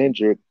Durant got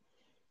injured,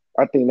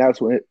 I think that's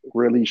when it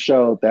really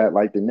showed that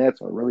like the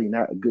Nets are really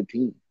not a good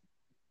team.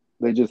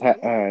 They just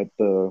had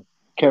the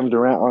Kevin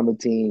Durant on the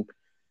team.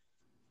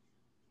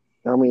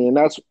 I mean,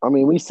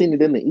 we've seen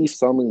it in the East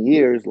so many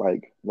years.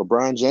 Like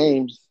LeBron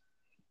James,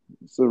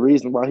 it's the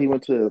reason why he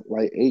went to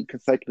like 8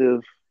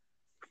 consecutive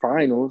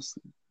finals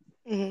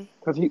hmm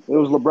because it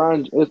was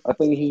LeBron. I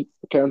think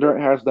Kevin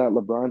Durant has that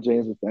LeBron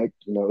James effect.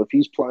 If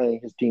he's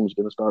playing, his team is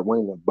going to start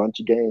winning a bunch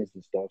of games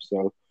and stuff.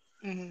 So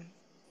hmm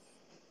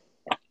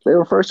they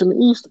were first in the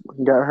East.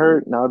 He got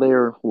hurt. Now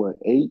they're what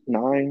 8,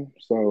 9.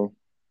 So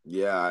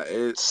Yeah,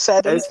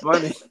 Seven. it's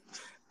funny.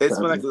 It's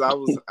funny seven.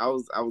 because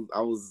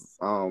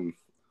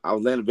I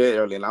was laying in bed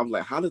early and I was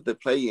like, how does the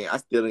play in? I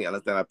still didn't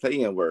understand how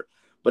play in work.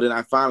 But then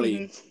I finally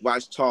hmm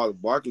watched Charles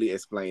Barkley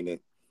explain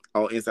it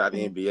on Inside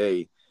the hmm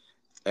NBA,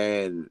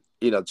 and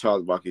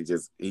Charles Barkley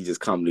just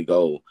calmly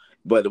go.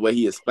 But the way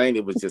he explained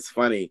it was just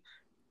funny,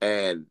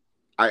 and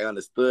I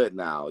understood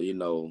now.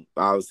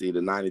 Obviously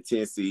the 9 and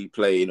 10 seed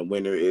play, and the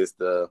winner is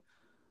I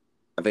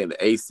think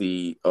the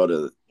AC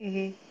or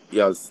hmm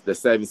the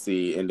 7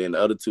 seed, and then the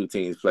other two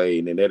teams play,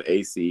 and then that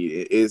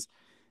AC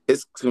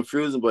it's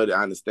confusing, but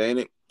I understand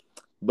it.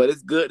 But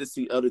it's good to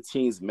see other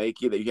teams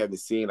make it that you haven't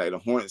seen. Like the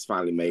Hornets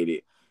finally made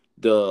it.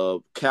 The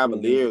Mm-hmm.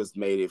 Cavaliers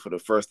made it for the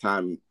first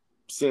time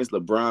since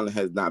LeBron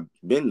has not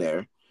been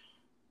there.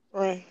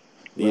 Right.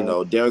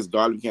 Right. Darius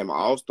Garland became an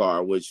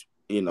All-Star, which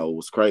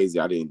was crazy.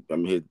 I didn't.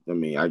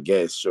 I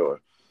guess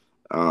sure.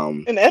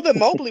 Um, And Evan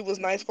Mobley was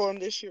nice for him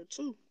this year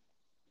too.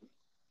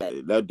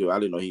 that dude, I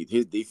didn't know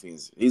his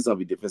defense. He's gonna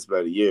be defensive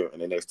player of the year in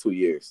the next 2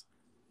 years.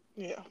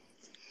 Yeah.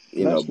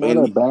 That's not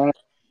a And bad.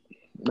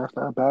 That's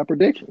not a bad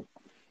prediction.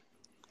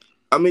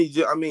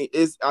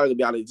 it's out to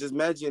be honest. Just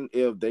imagine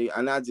if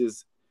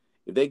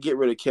they get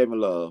rid of Kevin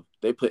Love,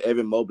 they put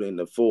Evan Mobley in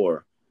the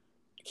 4.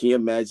 Can you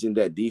imagine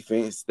that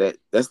defense? That's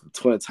the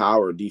twin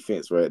tower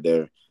defense right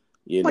there.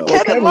 You But know, Well,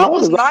 Kevin Kevin Love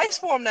Love was is nice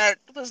for him. That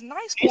was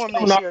nice he's for him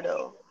coming this off. year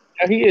though.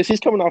 Yeah, he is. He's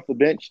coming off the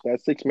bench.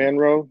 That 6-man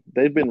row.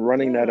 They've been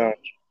running that Yeah.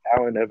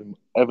 Allen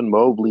Evan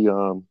Mobley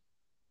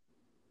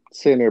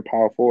center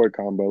power forward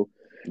combo.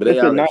 but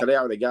It's been nice. they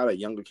already got a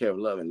younger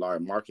Kevin Love in Larry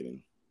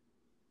marketing.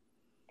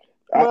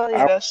 Well,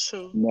 yeah, I that's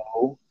true.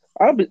 no.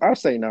 I'll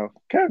say no.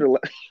 Kevin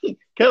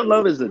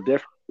Love is a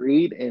different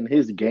breed, and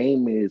his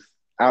game is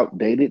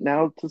outdated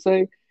now. To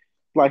say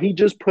like he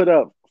just put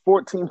up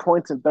 14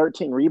 points and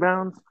 13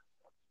 rebounds.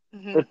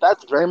 hmm If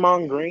that's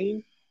Draymond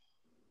Green,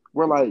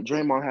 we're like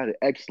Draymond had an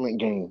excellent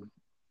game.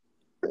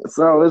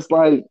 So it's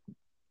like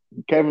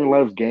Kevin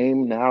Love's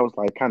game now is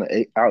like kind of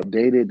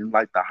outdated, and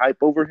like the hype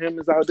over him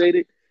is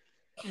outdated.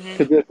 hmm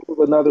Because if it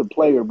was another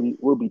player,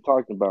 we'll be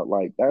talking about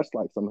like that's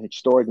like some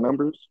historic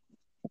numbers.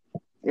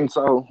 And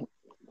so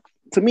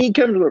to me,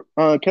 Kevin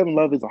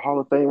Love is a Hall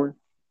of Famer.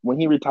 When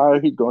he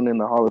retired, he's going in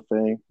the Hall of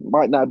Fame.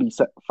 Might not be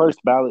first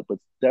ballot, but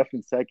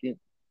definitely second.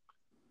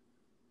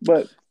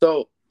 But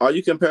So, are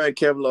you comparing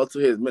Kevin Love to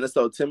his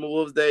Minnesota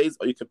Timberwolves days,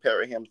 or are you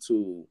comparing him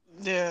to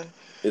Yeah.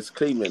 his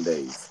Cleveland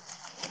days?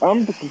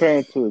 I'm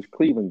comparing to his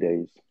Cleveland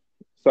days.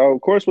 So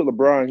of course with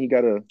LeBron, he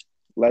got to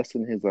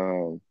lessen his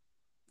how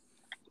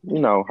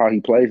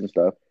he plays and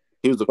stuff.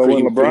 But He was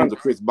a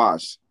Chris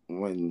Bosh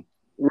when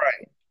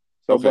right.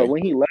 So but okay,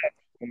 when he left,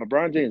 when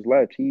LeBron James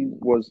left,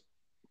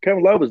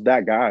 Kevin Love was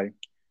that guy.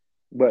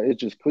 But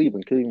it's just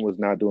Cleveland. Cleveland was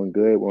not doing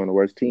good. One of the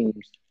worst teams.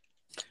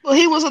 Well,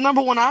 he was a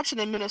number one option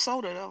in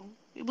Minnesota though.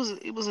 It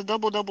was a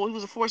double double. He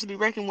was a force to be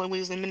reckoned when he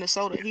was in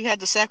Minnesota. He had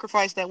to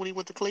sacrifice that when he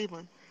went to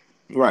Cleveland.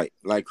 right,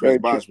 like Chris Very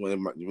true. Bosh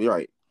when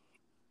right,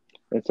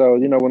 And so,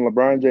 when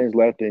LeBron James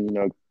left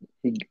and,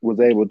 he was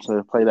able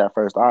to play that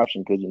first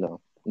option because,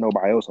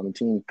 nobody else on the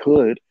team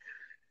could,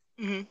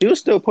 hmm he was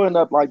still putting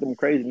up like them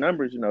crazy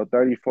numbers,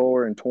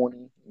 34 and 20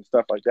 and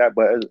stuff like that.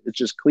 But it's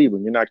just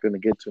Cleveland. You're not going to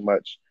get too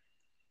much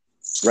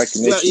yeah,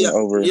 recognition yeah,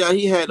 over yeah.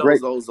 He had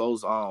great. those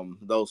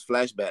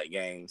flashback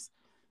games,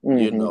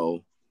 you Hmm.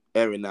 know,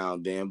 every now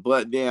and then.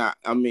 But then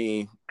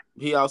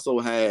he also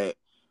had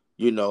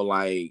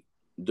like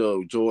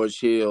the George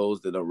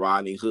Hills, the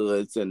Rodney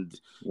Hoods, and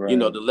Right.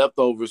 the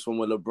leftovers from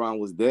when LeBron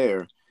was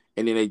there,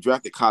 and then they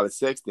drafted Colin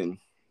Sexton,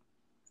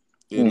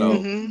 you Hmm. know,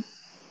 hmm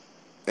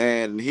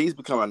and he's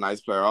become a nice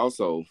player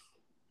also.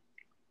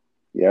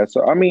 Yeah.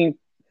 So, I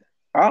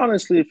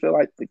honestly feel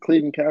like the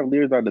Cleveland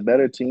Cavaliers are the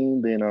better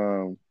team than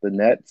the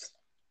Nets.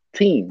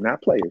 Team,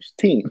 not players.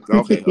 Team.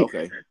 Okay,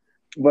 okay.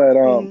 But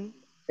hmm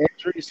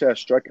injuries have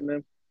struck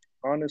them.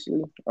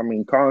 honestly. I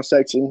mean, Colin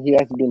Sexton, he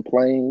hasn't been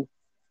playing,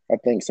 I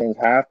think, since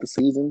half the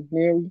season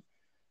nearly.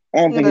 I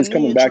don't He had think a he's knee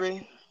coming back.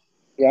 injury.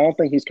 Yeah, I don't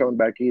think he's coming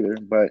back either.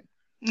 But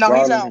No,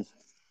 he's Garland out. has,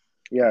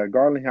 yeah,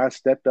 Garland has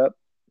stepped up.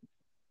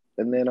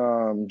 And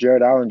then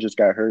Jared Allen just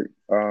got hurt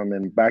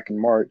and back in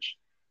March.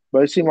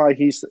 But it seemed like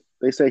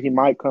they say he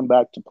might come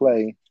back to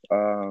play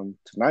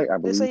tonight, I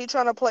They say believe. he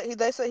trying to play.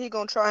 They say he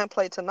gonna try and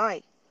play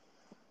tonight.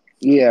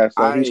 Yeah,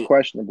 so he's I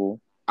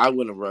questionable. I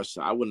wouldn't rush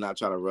him. I would not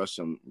try to rush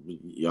him,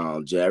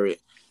 Jared.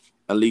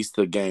 At least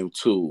to game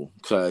two,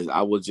 because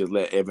I would just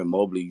let Evan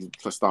Mobley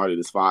start at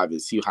his five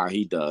and see how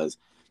he does.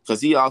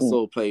 Because he Mm,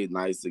 also played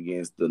nice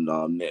against the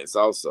Nets.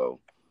 Also,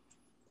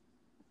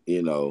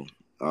 you know,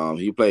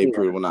 he played yeah.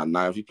 pretty well, not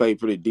nice. He played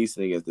pretty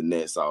decent against the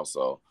Nets.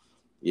 Also,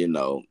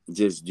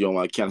 just you don't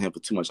want to count him for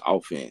too much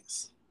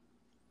offense.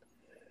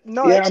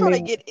 No, Yeah, I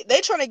mean,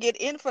 they trying to get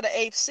in for the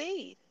eighth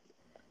seed.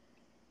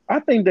 I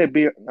think they'd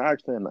be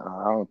actually no,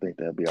 I don't think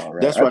they'll be all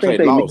right. That's I right. think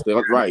They they need lost. They,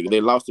 right. They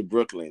lost to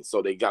Brooklyn,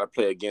 so they got to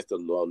play against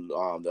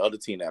the other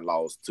team that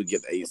lost to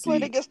get the They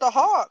played AC. against the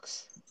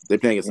Hawks. They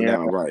playing against them yeah.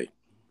 now, right?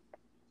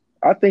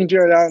 I think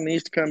Jared Allen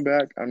needs to come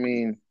back. I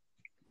mean,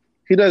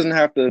 he doesn't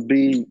have to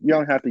be you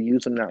don't have to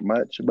use him that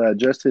much, but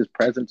just his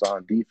presence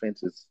on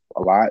defense is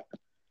a lot.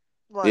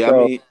 Yeah, Right. I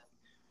So mean,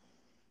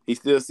 he's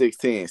still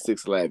 6'10",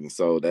 6'11",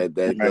 so that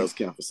right, does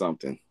count for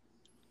something.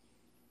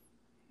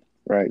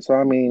 right. So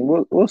I mean,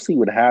 we'll see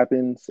what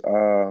happens.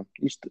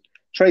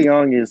 Trey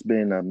Young has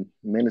been a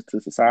menace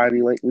to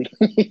society lately.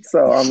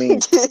 So I mean,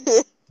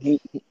 he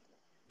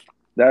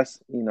that's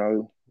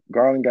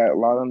Garland got a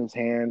lot on his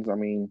hands. I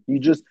mean,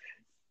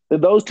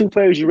 those two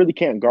players you really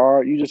can't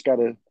guard. You just got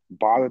to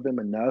bother them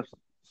enough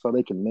so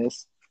they can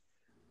miss.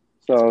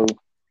 So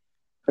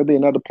it'll be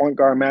another point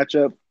guard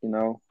matchup.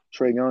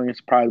 Trey Young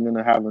is probably going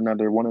to have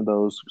another one of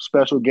those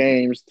special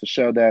games to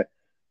show that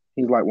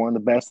he's like one of the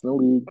best in the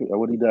league at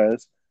what he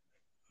does.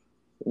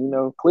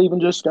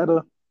 Cleveland just got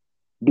to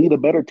be the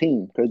better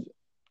team because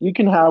you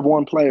can have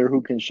one player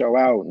who can show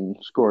out and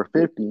score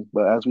 50,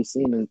 but as we've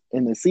seen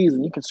in the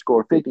season, you can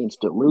score 50 and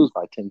still lose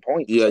by 10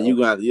 points. Yeah, you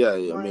So, got I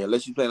mean, Right.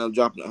 unless you plan on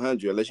dropping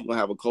 100, unless you're gonna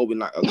have a Kobe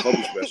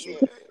special,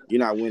 you're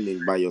not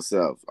winning by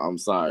yourself. I'm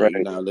sorry,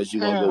 right. unless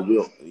you're gonna go Yeah.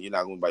 wilt, you're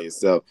not going by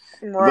yourself.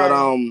 But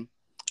Right.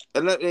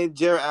 and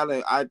Jared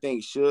Allen, I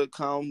think should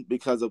come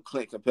because of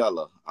Clint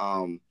Capella.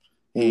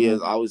 He Mm-hmm.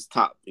 is always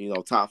top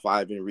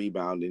five in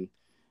rebounding,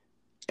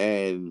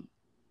 and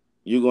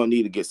you're gonna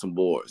need to get some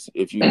boards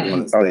if you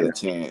want to Oh, stand a yeah.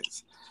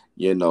 chance.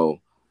 You know,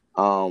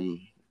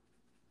 um,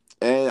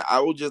 and I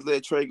will just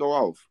let Trey go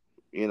off.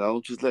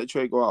 Just let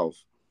Trey go off.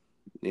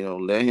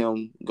 Let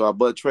him go out.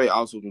 But Trey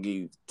also can give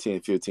you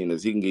 10, 15.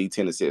 He can give you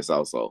 10 assists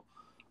also,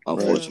 Right. Yeah.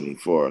 unfortunately,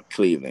 for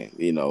Cleveland.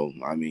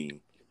 I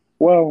mean,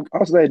 Well,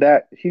 I'll say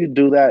that he'd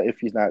do that if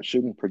he's not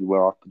shooting pretty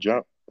well off the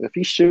jump. If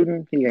he's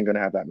shooting, he ain't going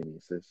to have that many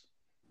assists.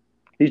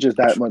 He's just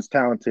that much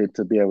talented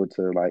to be able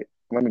to, like,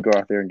 let me go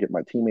out there and get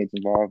my teammates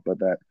involved. But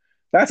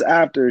that's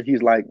after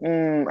he's like,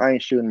 I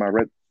ain't shooting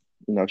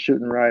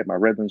shooting right. My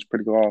rhythm's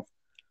pretty off.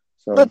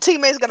 But So,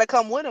 teammates gotta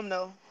come with him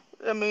though.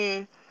 I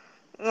mean,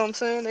 you know what I'm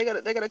saying? They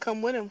gotta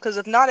come with him because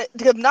if not,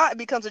 it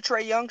becomes a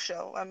Trey Young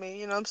show. I mean,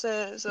 you know what I'm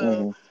saying? So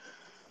mhm.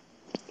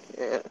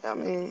 yeah, I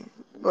mean,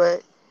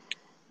 but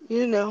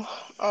you know,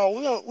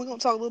 we gonna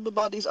talk a little bit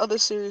about these other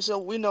series. So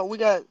we know we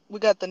got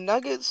the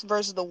Nuggets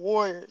versus the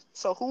Warriors.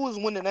 So who is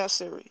winning that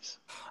series?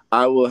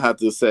 I will have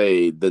to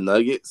say the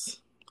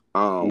Nuggets.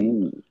 Um,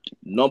 Ooh.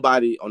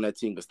 Nobody on that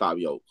team can stop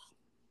Yoke.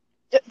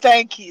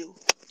 Thank you,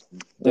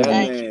 That Mhm.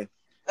 thank you. man,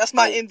 That's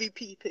my like,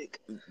 MVP pick.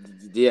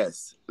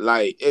 yes,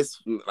 like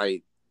it's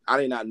like I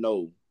did not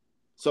know.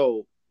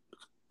 So,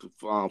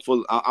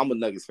 I'm a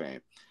Nuggets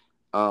fan.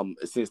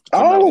 Since the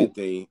Carmelo Oh,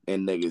 Anthony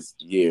and Nuggets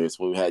years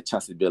when we had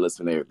Chauncey Billups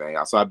and everything.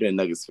 So I've been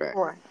a Nuggets fan,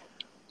 Right.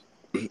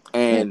 mm,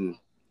 and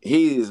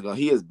he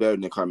is better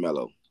than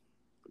Carmelo,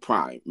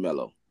 prime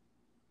Melo.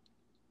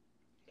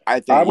 I I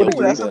think would Yoke Ooh, is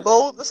agree. that's a better.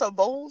 bold. That's a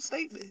bold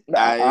statement.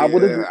 I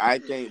would agree. I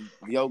think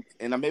Yoke,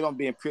 and maybe I'm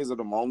being prisoner of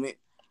the moment,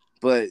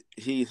 but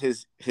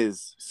his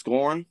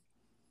scoring,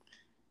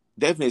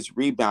 definitely his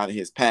rebounding,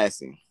 his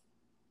passing,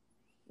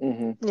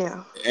 Hmm.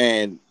 Yeah.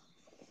 and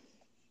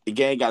the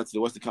game got to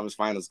the Western Conference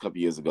Finals a couple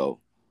years ago.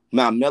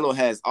 Now Melo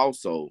has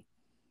also,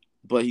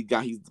 but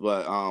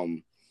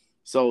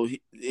so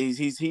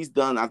he's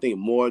done I think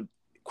more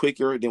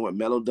quicker than what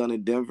Melo done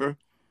in Denver,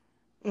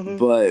 Mhm.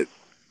 but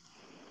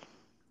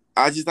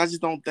I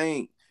just don't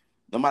think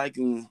nobody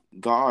can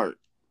guard,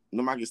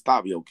 nobody can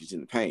stop Jokic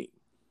in the paint.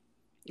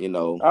 You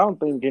know, I don't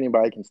think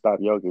anybody can stop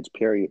Jokic,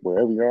 period,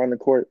 wherever you're on the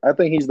court. I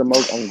think he's the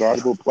most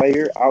unguardable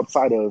player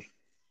outside of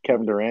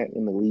Kevin Durant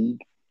in the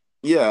league.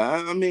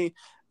 yeah, I mean,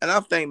 and I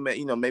think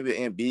maybe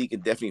Embiid can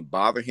definitely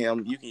bother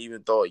him. You can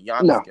even throw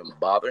Giannis No, can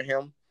bother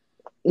him,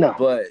 no.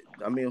 but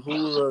I mean, who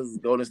does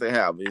Golden State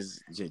have?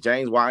 Is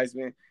James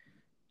Wiseman?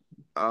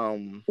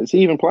 Um, Is he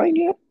even playing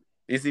yet?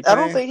 is he I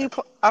don't playing? think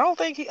he. I don't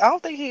think he. I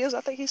don't think he is.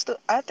 I think he's still.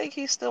 I think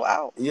he's still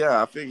out.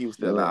 Yeah, I think he was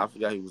still Yeah. out. I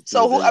forgot he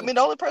So was who? I in. mean,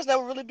 the only person that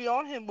would really be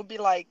on him would be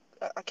like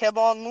a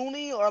Kevon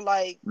Looney or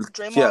like Yeah,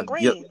 Draymond yeah,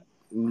 Green.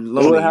 It would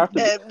Looney, have to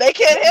be. And they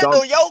can't don't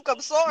handle Yoke. I'm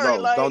sorry.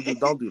 no, Like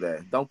don't do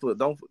that. Don't put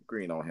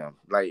Green on him.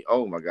 Like,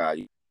 oh my god,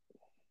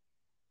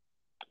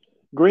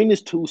 Green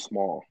is too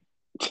small.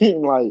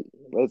 Like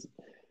let's.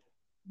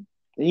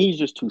 He's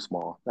just too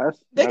small. they gotta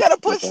That's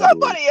put what that is.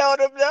 somebody on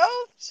him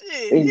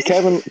though. And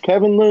Shit.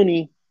 Kevin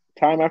Looney,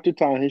 time after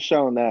time, has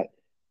shown that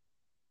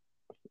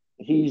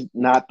he's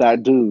not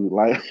that dude.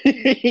 Like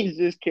he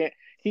just can't.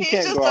 He He's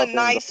can't just go a out there and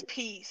go. nice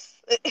piece.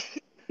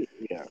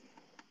 Yeah.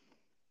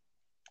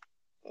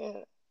 Yeah.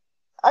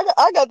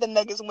 I got the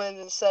Nuggets winning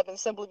in 7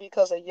 simply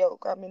because of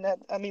Yoke. I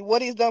mean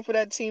what he's done for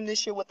that team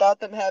this year without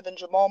them having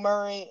Jamal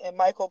Murray and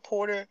Michael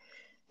Porter.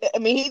 I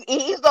mean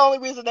he's the only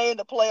reason they're in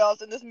the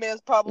playoffs, and this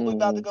man's probably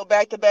about to Hmm. go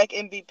back to back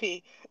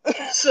MVP.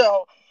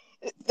 So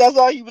that's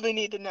all you really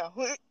need to know.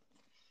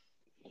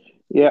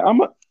 Yeah.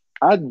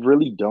 I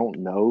really don't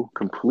know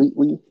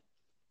completely.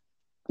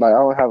 Like I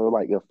don't have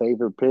a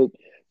favorite pick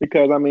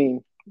because I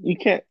mean you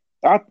can't.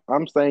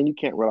 I'm saying you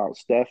can't rule out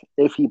Steph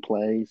if he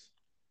plays.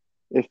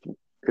 If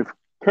if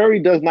Curry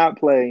does not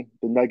play,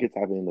 the Nuggets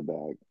have it in the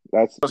bag.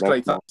 trust That's Clay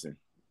my. Thompson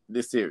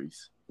this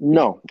series.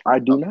 No, I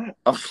do Oh, not.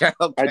 okay,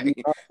 I do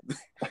okay.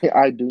 not.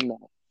 I do not.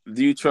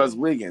 Do you trust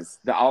Wiggins,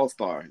 the All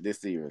Star this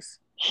series?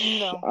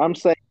 No, I'm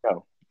saying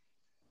no.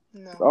 The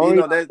no. You only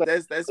reason know I'm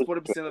that's saying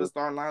 40% of the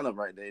starting lineup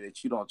right there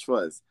that you don't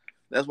trust.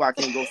 That's why I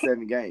can't go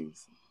 7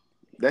 games.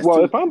 That's well,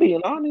 too. if I'm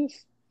being honest,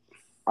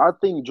 I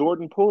think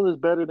Jordan Poole is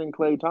better than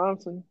Klay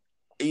Thompson.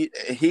 He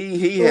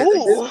has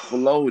Ooh.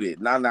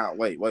 exploded. Now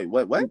wait,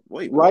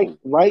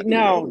 Right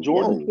now,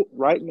 Jordan whoa, Poole,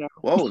 right now,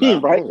 whoa now,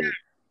 right whoa.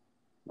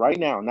 right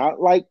now,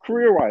 not like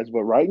career wise,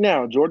 but right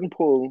now, Jordan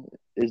Poole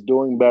is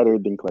doing better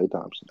than Klay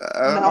Thompson.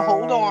 Now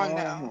hold on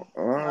now.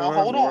 Now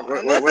hold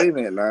on. Wait a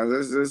minute now.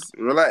 Let's just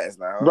relax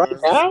now. Right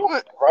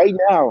now, right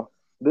now,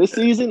 this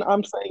season,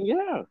 I'm saying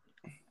yeah.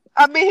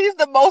 I mean, he's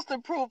the most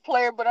improved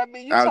player, but I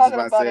mean, you I was just talking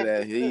about to about say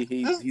it.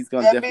 that This, he's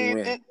gonna I definitely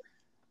mean, win.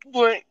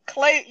 but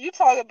Clay, you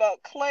talk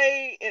about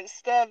Clay and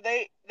Steph.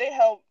 They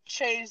help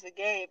change the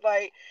game.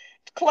 Like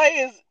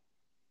Clay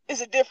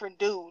is a different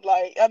dude.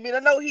 Like I mean, I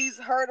know he's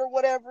hurt or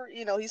whatever.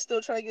 He's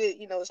still trying to get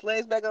his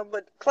legs back on.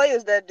 But Clay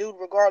is that dude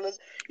regardless.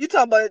 You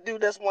talking about a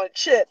dude that's won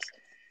chips.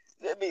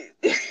 I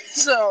mean,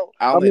 so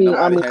I I don't think mean,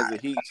 I nobody mean, has a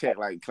heat check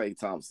like Klay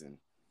Thompson.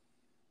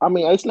 I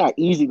mean, it's not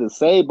easy to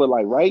say, but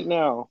like right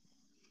now,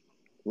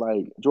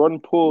 like Jordan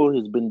Poole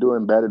has been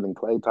doing better than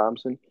Klay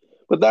Thompson.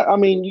 But that, I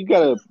mean, you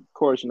gotta, of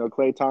course,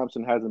 Klay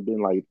Thompson hasn't been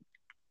like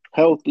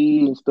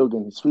healthy and still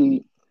getting his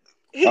feet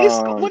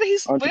what under did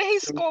he him.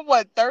 score?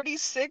 What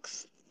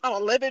 36 on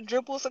 11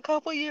 dribbles a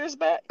couple years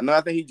back? I know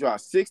I think he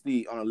dropped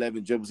 60 on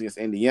 11 dribbles against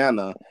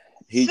Indiana.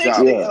 He dropped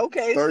 60. Yeah,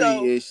 Okay, so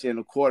 30-ish in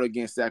a quarter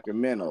against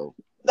Sacramento.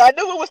 I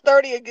knew it was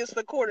 30 against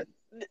the quarter.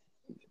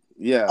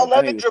 Yeah, I think he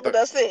 11 was dribble.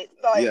 That's it.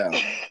 Like yeah.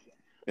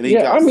 And he yeah.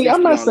 I dropped mean, 60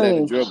 on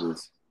 11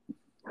 dribbles.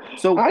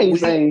 So I ain't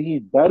would you saying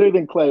he's better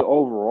than Clay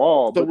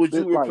overall, so but would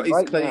you like replace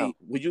right now, Clay?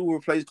 Would you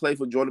replace Clay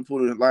for Jordan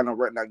Poole to line up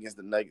right now against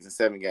the Nuggets in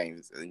 7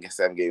 games against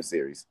 7 game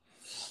series?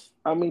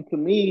 I mean, to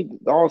me,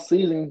 all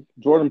season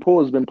Jordan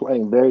Poole has been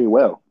playing very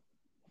well,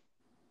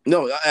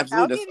 No, I'll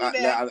absolutely. give you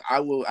that. I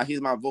will.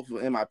 He's my vote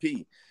for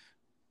MIP.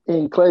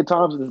 and Clay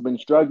Thompson has been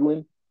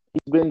struggling.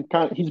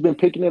 He's been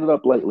picking it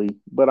up lately,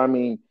 but I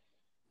mean,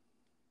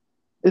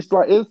 it's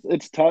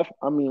tough.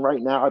 I mean, right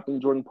now, I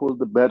think Jordan Poole is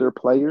the better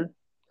player.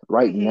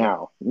 Right Hmm.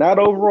 now, not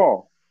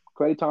overall.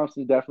 Clay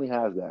Thompson definitely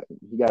has that.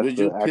 He got Would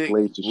the you pick?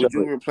 accolades to show Would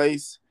you it.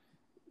 replace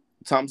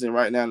Thompson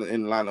right now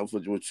in the lineup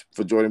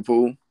for Jordan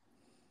Poole?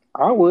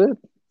 I would.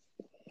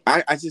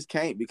 I just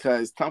can't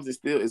because Thompson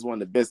still is one of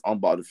the best on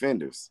ball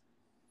defenders.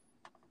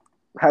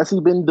 Has he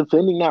been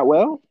defending that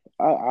well?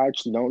 I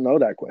actually don't know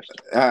that question.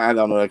 I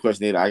don't know that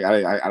question either.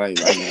 I didn't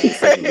do a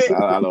second.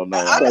 I don't know.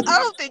 I Question.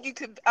 don't think you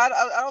could. I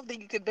don't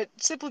think you could, but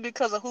simply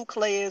because of who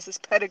Clay is, his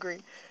pedigree.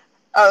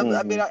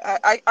 I mean,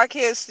 Hmm. I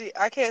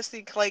can't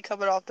see Clay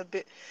coming off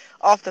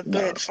the No.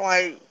 bench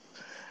like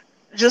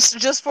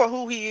just for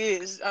who he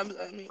is. I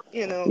mean,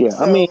 Yeah,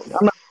 I mean,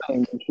 so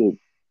saying he should.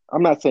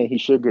 I'm not saying he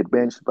should get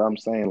benched, but I'm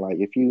saying like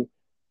if you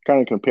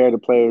kind of compare the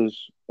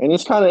players, and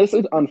it's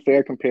an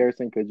unfair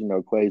comparison because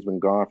Clay's been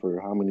gone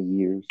for how many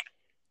years?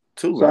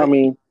 Two, So I right?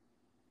 mean,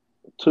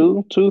 Is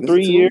it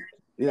 3 years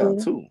two? Yeah,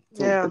 two.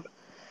 yeah.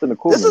 it's been a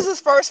cool minute.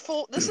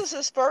 This is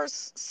his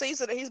first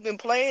season that he's been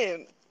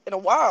playing in a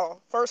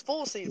while. First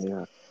full season.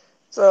 Yeah,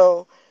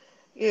 So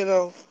you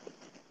know,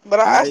 but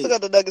I still I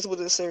got the Nuggets with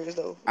this series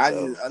though. I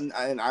So just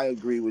and I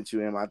agree with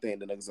you, Em. I think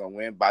the Nuggets gonna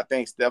win, but I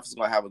think Steph's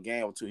gonna have a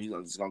game or two. He's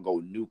just gonna go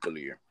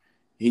nuclear.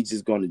 He's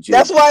just gonna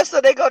that's just. why I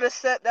said they go to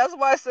set. That's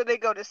why I said they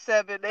go to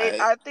 7. I,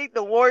 I think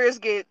the Warriors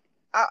get.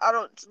 I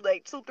don't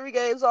like 2-3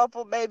 games off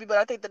of maybe, but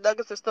I think the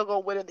Nuggets are still gonna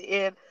win in the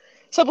end,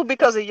 simply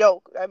because of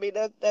Yoke. I mean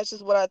that's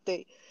just what I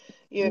think.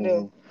 You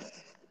know. hmm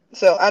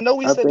So I know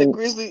we I said the think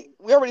Grizzlies.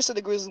 We already said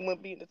the Grizzlies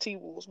wouldn't beat the T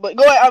Wolves, but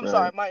go ahead. I'm right.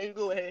 sorry, Mike.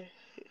 Go ahead.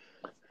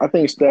 I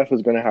think Steph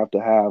is gonna have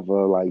to have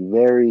a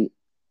very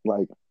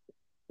like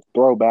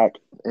throwback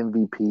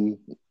MVP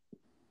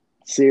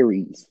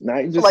series,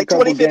 not just a Like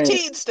couple games.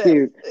 2015 Steph.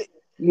 Series.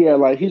 yeah,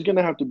 like he's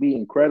gonna have to be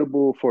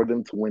incredible for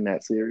them to win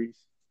that series.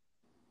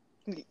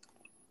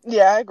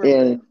 Yeah, I agree with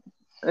that.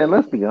 And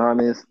let's be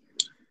honest,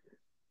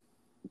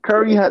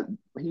 Curry had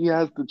he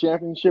has the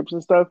championships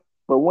and stuff,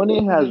 but when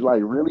it has Hmm.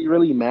 like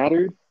really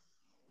mattered,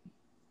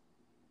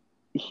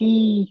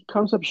 he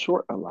comes up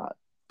short a lot.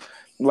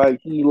 Like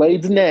he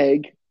lays an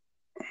egg,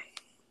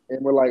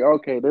 and we're like,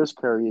 okay, there's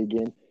Curry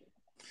again.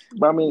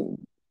 But I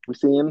mean, we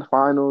see in the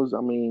finals.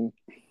 I mean,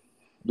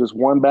 just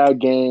one bad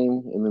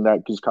game, and then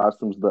that just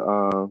cost him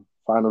the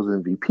finals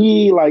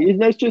MVP. Like,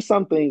 there's just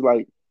some things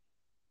like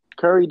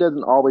Curry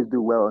doesn't always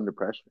do well under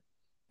pressure.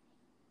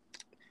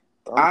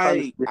 I'm trying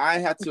I to. I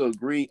have to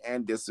agree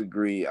and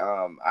disagree.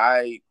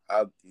 I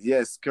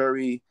yes,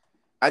 Curry.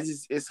 I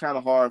just it's kind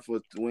of hard for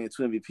to win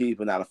two MVP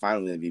but not a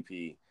Final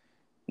MVP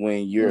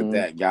when you're Mm,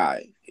 that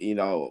guy. You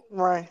know,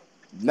 Right.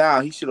 now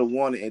he should have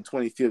won it in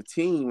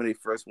 2015 when they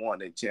first won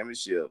the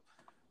championship.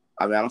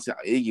 I mean, I don't see how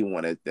Iggy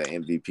won it the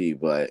MVP,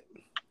 but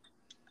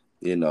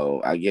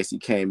I guess he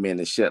came in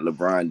and shut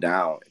LeBron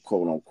down,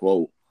 quote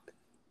unquote.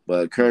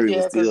 But Curry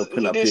was Yeah, still because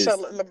putting he up did show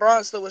his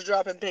LeBron still was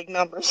dropping big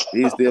numbers.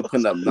 He was still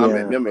putting up numbers.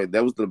 yeah. Remember,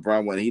 that was the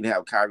LeBron when he didn't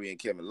have Kyrie and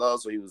Kevin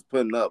Love, so he was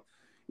putting up,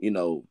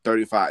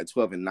 35,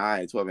 12 and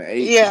 9, 12 and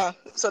 8. Yeah,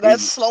 so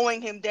that's He,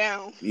 slowing him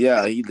down.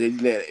 yeah, he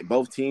led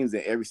both teams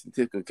in every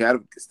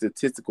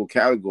statistical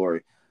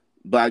category.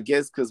 But I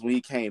guess because when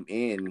he came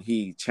in,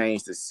 he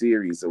changed the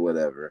series or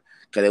whatever,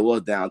 because it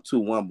was down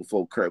 2-1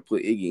 before Kurt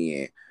put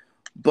Iggy in.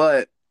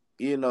 But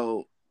you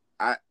know,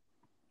 I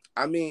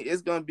I mean,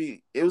 it's gonna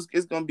be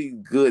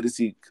good to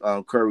see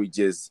Curry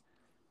just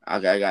I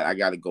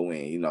got to go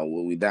in.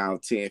 When we down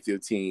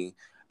 10-15,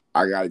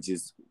 I got to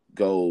just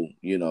go,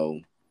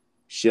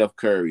 Chef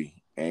Curry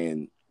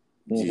and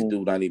just Hmm. do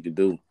what I need to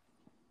do.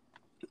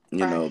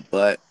 Right.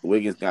 But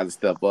Wiggins got to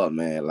step up,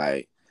 man.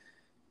 Like,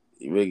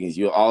 Wiggins,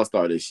 you're all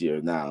star this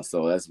year now,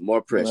 so that's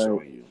more pressure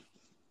Right. on you.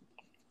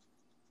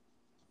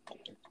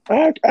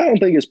 I don't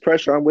think it's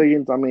pressure on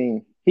Wiggins. I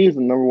mean, he's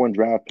the number one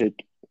draft pick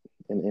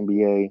in the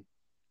NBA.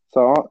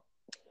 So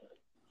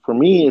for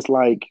me, it's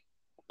like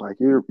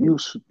you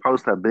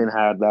supposed to have been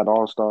had that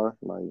All Star.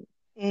 Like,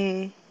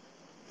 Mm.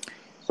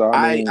 so I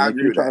I mean, if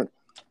agree you're with that. trying,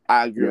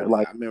 I agree yeah, with that.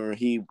 like, I remember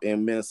he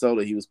in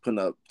Minnesota, he was putting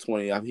up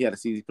 20. He had a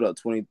season, he put up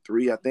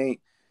 23, I think,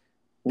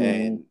 hmm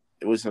and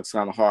it was just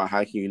kind of hard.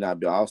 How can you not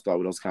be an all star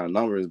with those kind of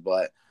numbers?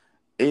 But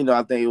I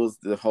think it was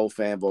the whole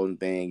fan voting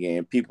thing,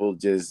 and people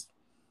just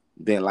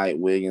didn't like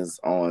Wiggins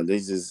on. They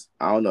just,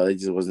 I don't know, they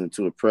just wasn't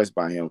too impressed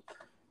by him,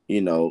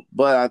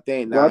 But I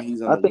think now well,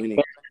 he's on I the think winning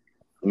it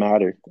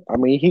matter. I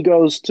mean, he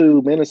goes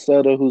to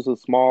Minnesota, who's a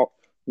small,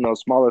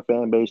 smaller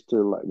fan base, to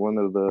like one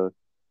of the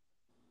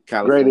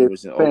California, greatest which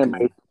is fan Oakland.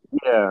 base.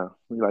 Yeah,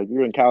 like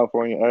you're in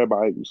California,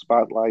 everybody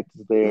spotlights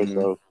is there. Hmm.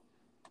 So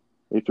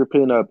if you're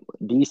putting up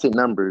decent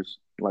numbers,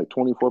 like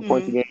 24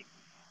 points a Mm. game,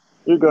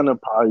 you're gonna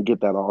probably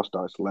get that All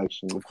Star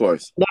selection. Of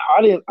course. Now,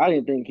 I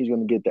didn't think he's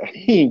gonna get that.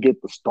 He didn't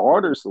get the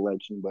starter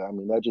selection, but I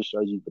mean that just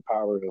shows you the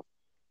power of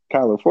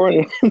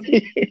California.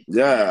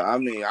 Yeah, I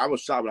mean, I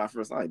was shocked when I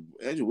first saw like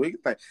Andrew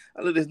Wiggins. Like,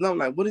 I look at this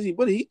number, like, what is he?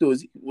 What did he do?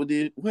 Is he? What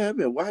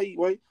happened?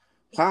 Why?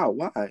 How?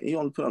 Why? He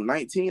only put up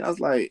 19. I was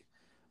like,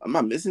 am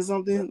I missing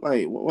something?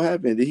 Like, what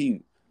happened? Did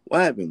he?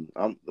 What happened?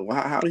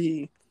 How did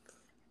he?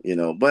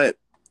 But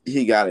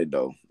he got it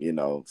though.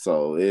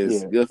 So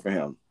it's Yeah, good for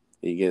him.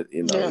 He get,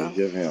 it's Yeah.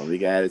 good for him. He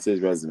can add it to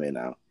his resume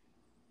now.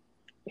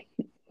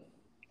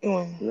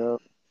 Mm. yeah.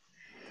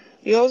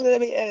 You know what's gonna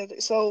be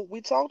added? So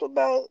we talked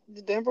about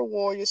the Denver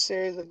Warriors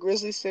series, the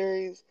Grizzlies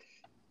series.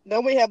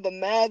 Then we have the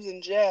Mavs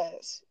and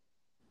Jazz.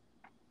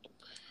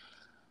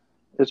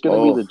 It's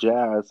gonna be Oh, the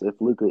Jazz if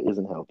Luca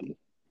isn't healthy.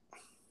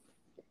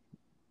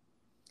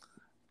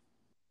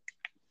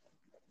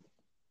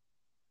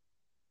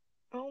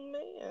 Oh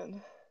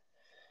man.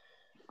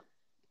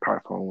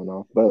 Probably phone went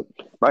off, but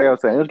like I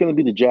was saying, it's gonna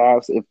be the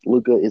Jazz if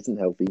Luca isn't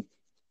healthy.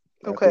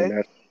 I think Okay.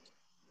 that's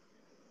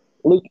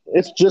Luke.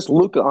 It's just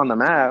Luca on the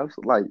Mavs.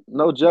 Like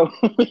no joke,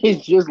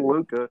 it's just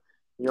Luca.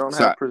 You don't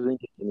sorry. have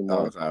Porzingis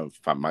anymore.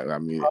 If I might, I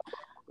muted.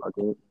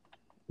 Okay.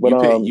 But You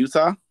pick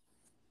Utah?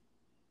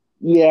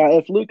 yeah,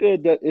 if Luca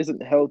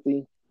isn't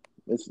healthy,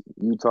 it's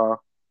Utah.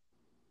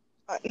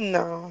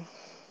 No.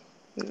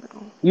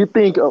 No. You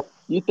think a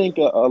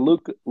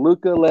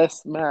Luca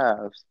less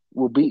Mavs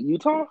will beat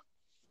Utah?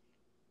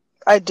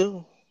 I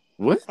do.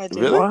 What? I do.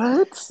 Really?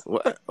 What?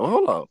 What?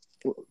 Hold up.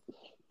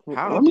 Let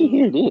How? me Mm.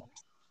 hear this.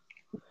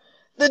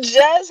 The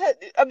Jazz had,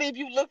 I mean, if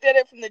you looked at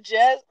it from the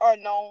Jazz are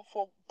known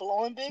for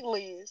blowing big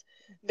leads.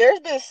 There's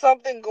been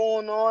something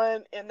going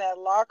on in that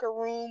locker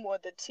room or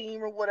the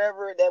team or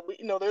whatever that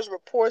there's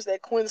reports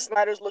that Quinn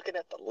Snyder's looking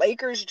at the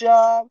Lakers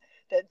job,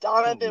 that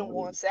Oh Donovan no.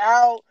 wants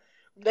out.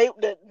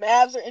 The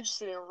Mavs are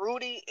interested in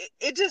Rudy.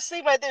 It just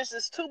seems like there's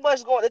just too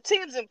much going. The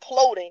team's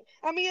imploding.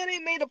 I mean, they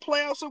made the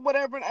playoffs or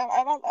whatever. And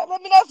I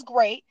mean, that's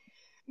great.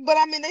 But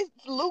I mean,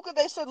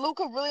 they said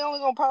Luca really only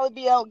gonna probably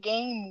be out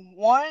game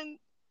one.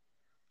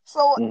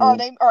 So are Hmm.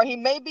 they? Or he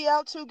may be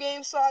out 2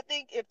 games. So I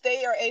think if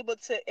they are able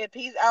to, if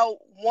he's out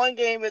one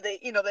game, or they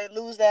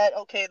lose that,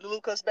 okay,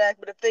 Luca's back.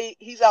 But if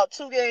he's out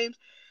 2 games,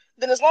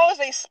 then as long as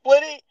they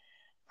split it,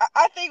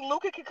 I think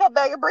Luka can come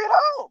back and bring it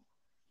home.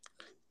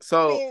 I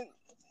So mean,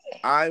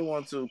 I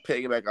want to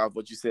piggyback off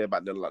what you said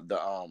about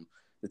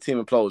the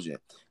team implosion.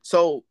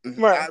 So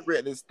right. I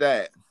read this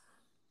stat.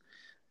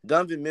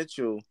 Donovan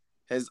Mitchell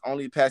has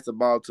only passed the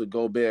ball to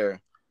Gobert,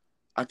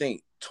 I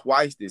think,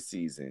 twice this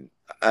season.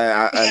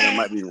 And I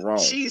might be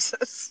wrong.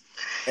 Jesus.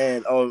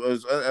 And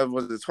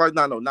was it twice?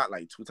 No, not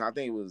like 2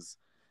 times.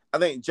 I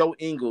think Joe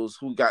Ingles,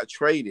 who got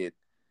traded,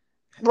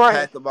 Right.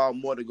 passed the ball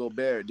more to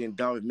Gobert than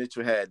Donovan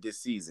Mitchell had this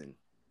season,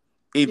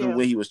 even Yeah.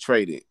 when he was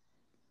traded.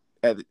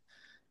 At-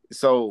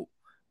 So,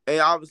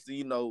 and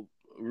obviously,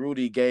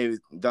 Rudy gave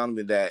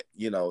Donovan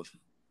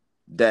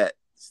that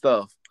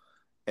stuff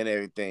and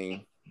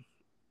everything.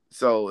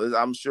 So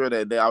I'm sure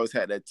that they always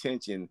had that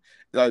tension.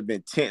 There's always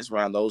been tense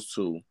around those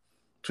two,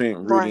 between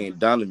Rudy Right. and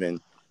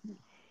Donovan.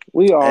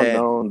 We all And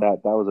known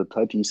that that was a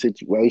touchy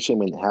situation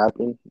when it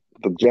happened.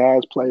 The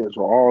Jazz players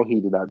were all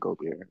heated at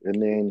Gobert,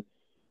 and then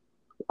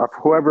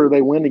whoever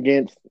they went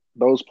against,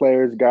 those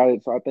players got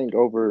it. So I think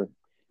the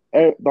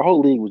whole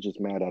league was just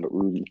mad at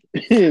Rudy,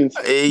 you'll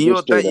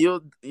just straight think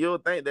up. you'll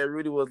think that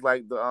Rudy was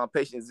like the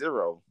patient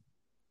zero.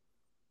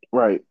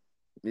 Right.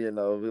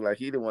 Like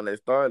he the one that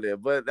started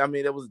it. But I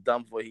mean, it was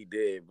dumb for what he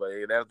did. But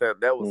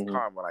that was Hmm.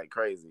 karma like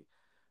crazy.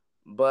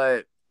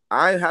 But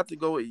I have to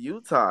go with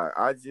Utah.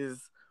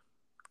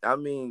 I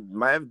mean,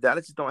 Miami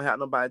Dallas just don't have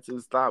nobody to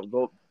stop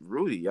go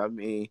Rudy. I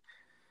mean,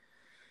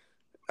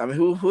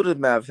 who does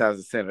Mavs have as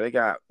a center? They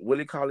got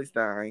Willie Cauley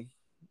Stein,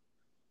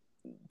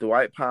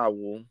 Dwight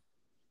Powell,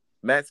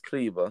 Max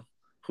Kleber,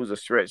 who's a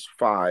stretch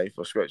 5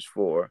 or stretch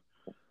 4,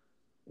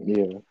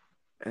 Yeah.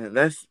 and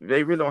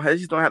they really don't. They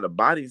just don't have the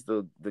bodies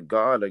to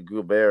guard a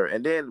Gobert.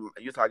 And then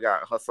Utah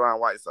got Hassan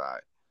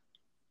Whiteside.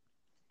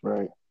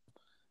 Right.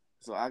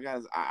 So I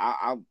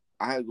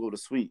had to go to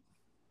Sweet.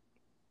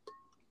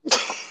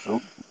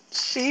 Oh,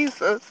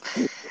 Jesus.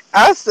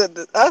 I said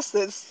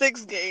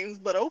 6 games,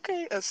 but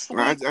okay, a I, I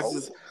sweep.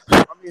 just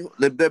Oh. I mean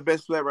the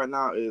best player right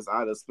now is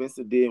either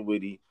Spencer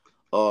Dinwiddie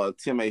or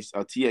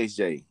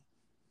THJ.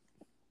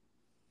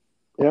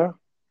 yeah.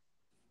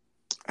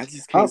 I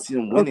just can't see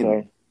them winning.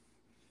 Okay.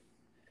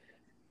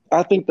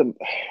 I think the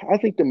I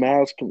think the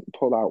Mavs can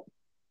pull out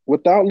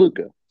without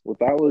Luca.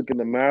 Without Luca,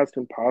 the Mavs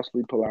can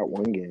possibly pull out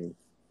one game.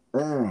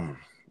 Mm,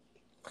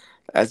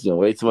 that's just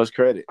way too much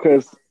credit.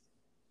 Because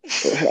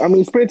I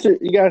mean, Spencer,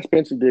 you got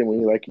Spencer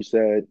Dinwiddie, like you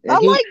said, I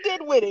and like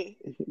Dinwiddie.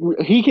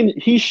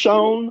 he's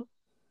shown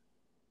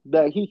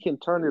that he can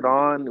turn it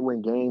on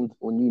when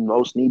you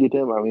most needed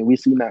him. I mean, we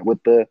seen that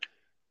with the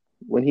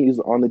when he's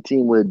on the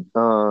team with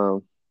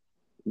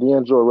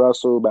D'Angelo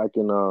Russell back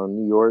in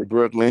New York.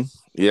 Brooklyn,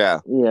 yeah.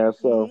 Yeah,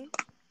 so Hmm.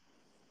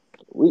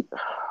 we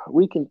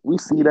we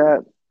see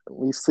that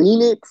we've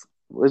seen it.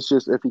 It's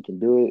just if he can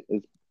do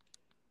it.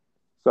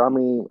 So I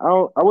mean,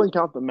 I wouldn't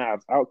count the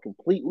Mavs out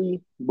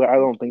completely, but I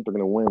don't think they're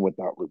gonna win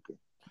without Luca. I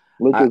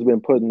Luca's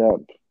been putting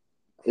up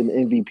an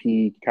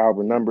MVP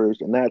caliber numbers,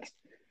 and that's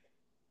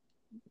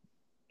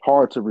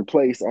hard to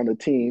replace on the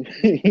team.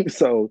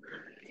 So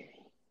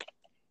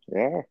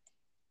yeah,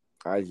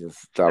 I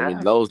mean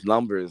those a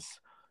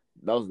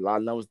lot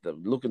of numbers. The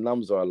Luka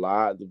numbers are a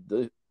lot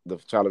to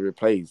try to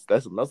replace.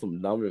 That's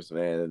some numbers,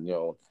 man.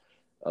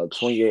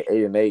 28,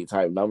 8, and 8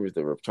 type numbers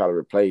to try to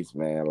replace,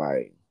 man.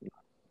 Like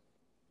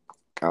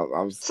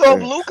I'm So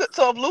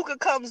if Luca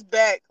comes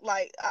back,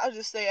 like I'll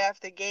just say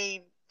after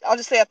game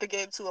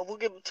 2, and we'll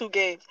give him 2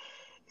 games.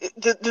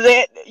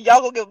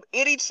 Y'all gonna give him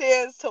any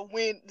chance to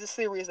win the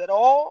series at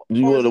all,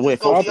 you or want is to it win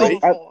just gonna four I be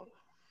think over straight. for him?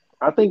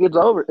 I think it's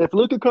over. If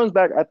Luca comes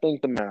back, I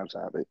think the Mavs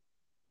have it.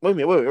 Wait a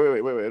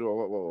minute,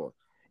 wait.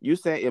 You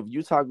saying if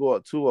Utah go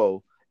up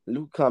 2-0,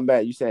 Luka come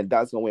back, you saying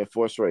Doc's gonna win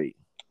 4 straight?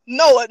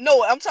 No,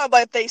 no, I'm talking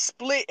about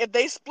if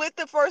they split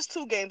the first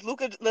 2 games,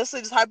 Luca, let's say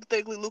just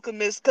hypothetically, Luca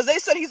missed, because they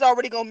said he's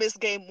already gonna miss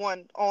game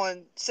 1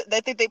 on.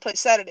 They think they play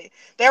Saturday.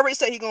 They already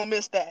said he's gonna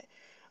miss that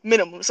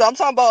minimum. So I'm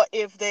talking about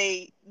if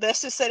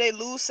let's just say they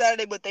lose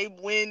Saturday, but they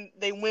win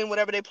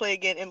whatever they play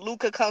again, and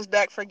Luca comes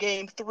back for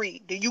game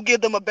 3. Do you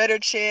give them a better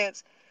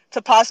chance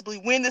to possibly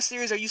win the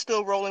series? Or are you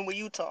still rolling with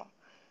Utah?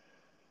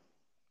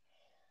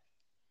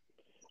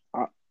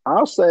 I,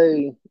 I'll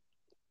say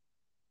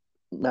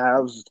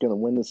Mavs is going to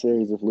win the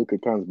series if Luca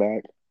comes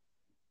back.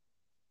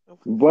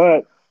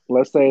 But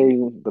let's say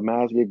the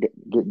Mavs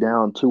get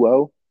down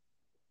 2-0.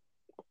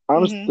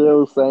 I'm Mm-hmm.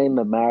 still saying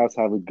the Mavs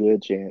have a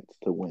good chance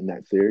to win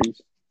that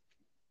series.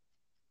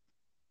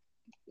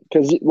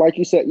 Because, like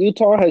you said,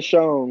 Utah has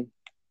shown,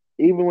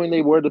 even when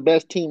they were the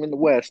best team in the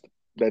West,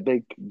 that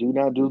they do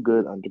not do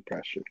good under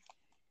pressure.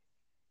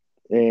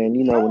 And,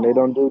 when they No.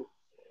 don't do,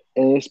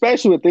 and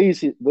especially with this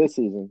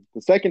season,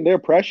 the second they're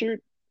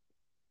pressured,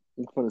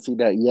 you're going to see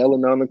that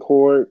yelling on the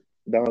court,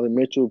 Donovan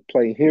Mitchell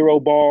playing hero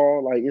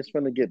ball. Like, it's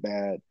going to get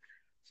bad.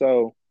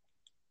 So,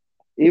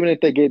 even if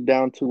they get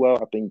down 2-0,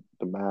 I think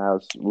the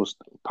Mavs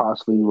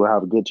will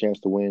have a good chance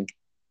to win.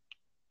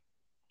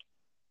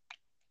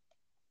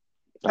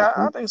 I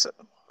I think. think so.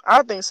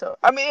 I think so.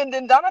 I mean, and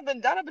then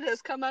Donovan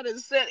has come out and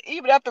said,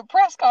 even after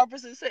press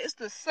conference, and said it's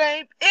the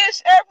same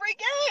ish every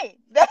game.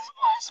 That's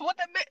what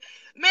the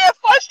man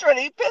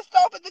frustrated. He pissed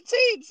off at the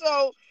team.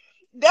 So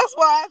that's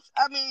why.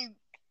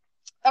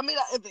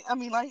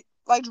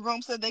 Like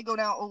Jerome said, they go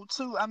down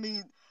 0-2. I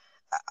mean,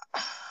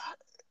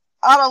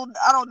 I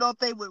don't know if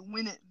they would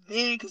win it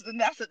then, because then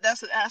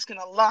that's asking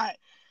a lot.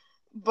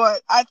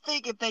 But I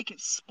think if they can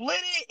split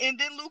it and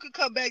then Luka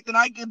come back, then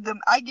I give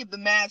the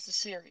Mavs the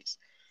series.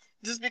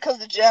 Just because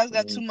the Jazz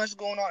got too Mm, much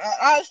going on.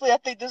 Honestly, I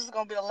think this is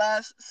gonna be the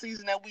last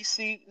season that we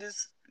see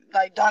this,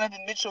 like,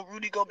 Donovan Mitchell,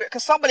 Rudy Gobert,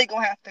 because somebody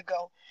gonna have to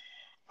go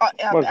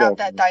most definitely.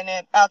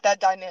 out that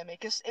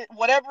dynamic.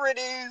 Whatever it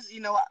is.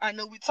 I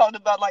know we talked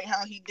about like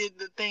how he did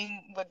the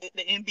thing with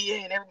the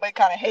NBA and everybody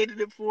kind of hated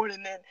him for it,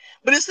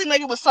 but it seemed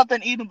like it was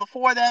something even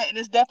before that, and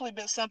it's definitely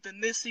been something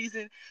this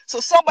season. So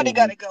somebody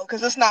got Hmm. to go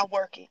because it's not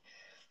working.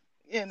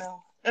 It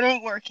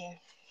ain't working.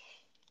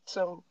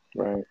 So,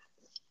 Right.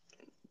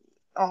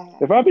 um,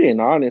 If I'm being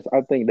honest,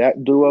 I think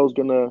that duo's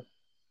gonna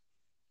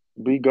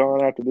be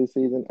gone after this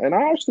season, and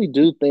I actually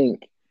do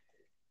think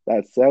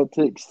that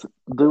Celtics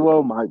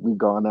duo might be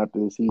gone after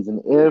the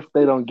season if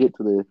they don't get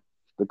to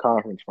the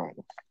conference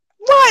finals.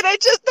 why they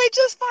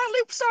just finally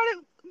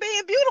started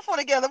being beautiful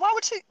together. Why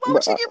would you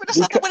But get rid of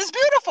something because when it's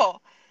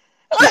beautiful?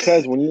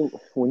 because when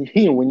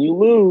you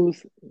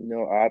lose,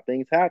 odd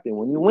things happen.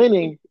 When you're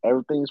winning,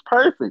 everything's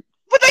perfect.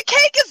 But the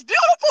cake is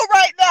beautiful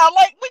right now.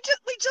 Like, we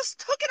just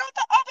took it out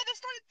the oven and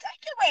started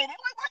decorating.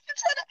 Like,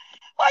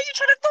 why are you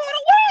trying to throw it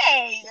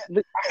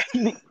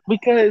away?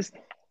 Because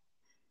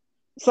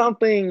some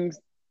things,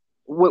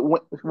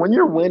 when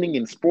you're winning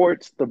in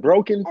sports, the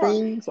broken Right.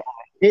 things are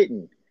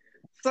hidden.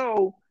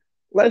 So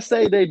let's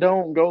say they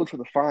don't go to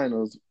the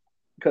finals,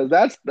 because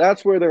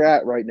that's where they're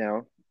at right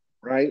now,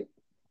 right?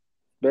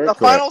 They're The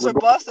correct. finals are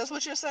bust. That's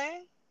what you're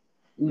saying.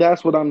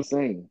 That's what I'm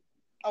saying.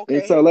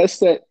 And so Okay. let's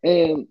say,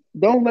 and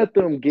don't let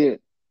them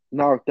get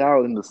knocked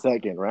out in the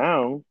second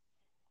round.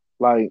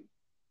 Like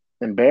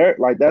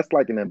like that's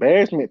like an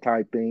embarrassment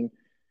type thing.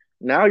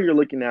 Now you're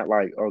looking at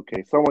like,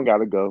 okay, someone got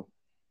to go,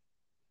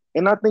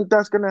 and I think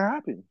that's gonna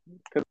happen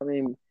because I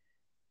mean,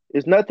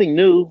 it's nothing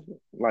new.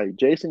 Like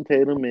Jason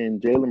Tatum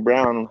and Jalen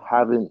Brown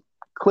haven't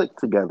clicked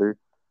together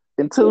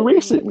until Mm.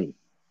 recently.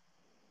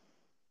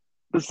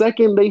 The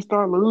second they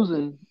start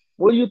losing,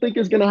 what do you think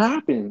is gonna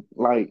happen?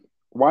 Like,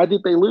 why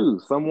did they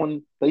lose?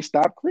 They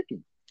stopped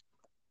clicking.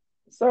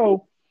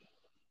 So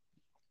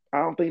I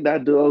don't think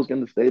that duo is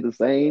going to stay the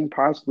same,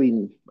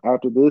 possibly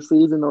after this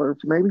season or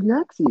maybe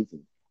next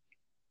season.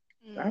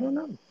 I don't Mm.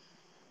 know.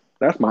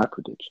 That's my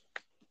prediction.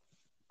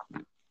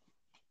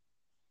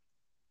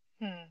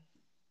 Hmm.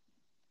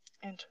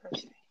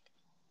 Interesting.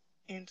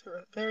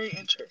 Very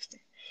interesting.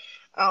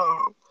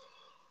 Um.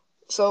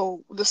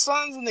 So the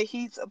Suns and the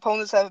Heat's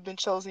opponents haven't been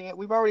chosen yet.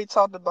 We've already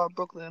talked about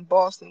Brooklyn and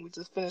Boston. We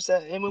just finished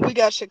that, and when we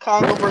got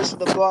Chicago versus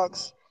the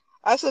Bucks,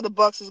 I said the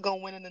Bucks is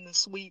gonna win it in the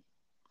sweep,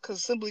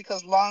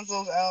 because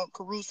Lonzo's out,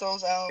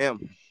 Caruso's out. M.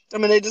 I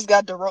mean, they just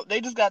got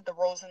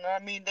DeRozan. I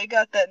mean, they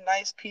got that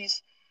nice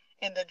piece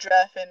in the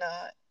draft, and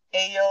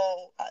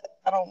Ao.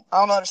 I don't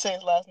know how to say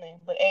his last name,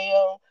 but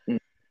Ao. Mm.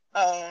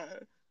 Uh,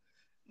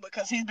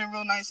 because he's been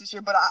real nice this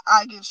year. But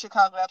I give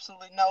Chicago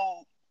absolutely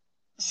no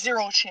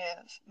zero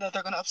chance that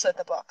they're gonna upset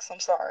the Bucks. I'm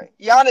sorry.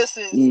 Giannis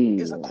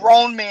is a Yeah.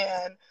 grown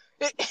man.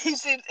 He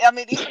seems. I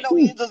mean, even though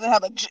he doesn't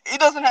have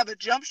a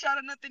jump shot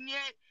or nothing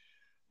yet,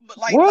 but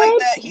like What?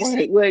 that,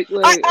 Wait, wait,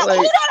 I wait,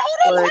 wait, hold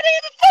on. wait. Let me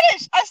even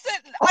finish. I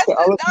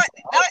Okay,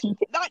 said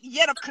not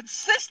yet of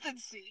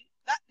consistency.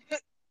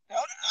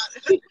 Hold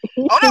on,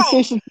 he's hold on.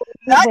 consistent from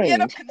the mid Not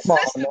yet of range. Come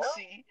on now,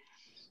 consistency,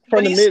 but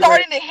from the he's mid range.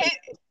 starting to hit.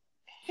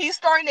 He's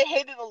starting to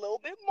hit it a little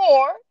bit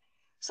more.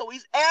 So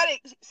he's adding.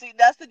 See,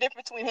 that's the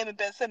difference between him and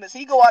Ben Simmons.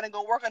 He go out and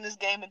go work on this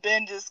game, and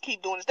Ben just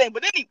keep doing his thing.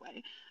 But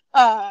anyway,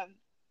 um,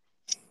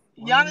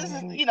 Wait, Giannis wait,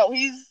 is,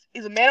 wait.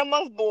 he's a man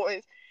amongst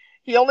boys.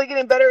 He only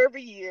getting better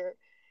every year.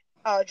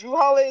 Drew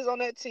Holiday is on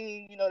that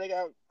team. They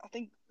got, I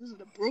think, this is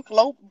the Brooke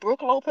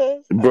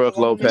Lopez. I Brooke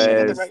want to make sure I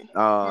got the Lopez.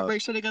 right.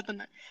 Make sure they got the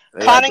name.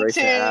 They got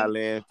Grayson Connington,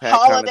 Allen,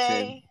 Pat Connaughton.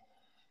 Holiday.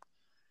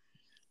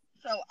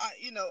 So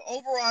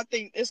overall, I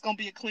think it's gonna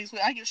be a clean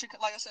sweep. Like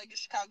I said, I give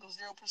Chicago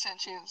 0%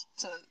 chance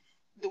to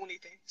do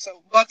anything.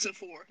 So Bucks and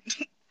 4.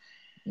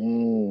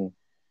 Mm,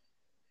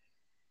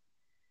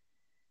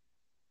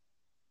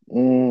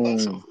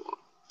 Bucks and mm. 4.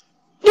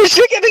 Is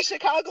you giving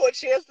Chicago a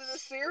chance to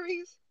this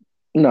series?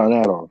 No,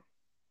 not at all.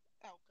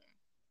 Okay.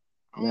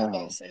 I was Not at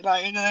about to all. say,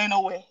 like, ain't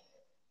no way.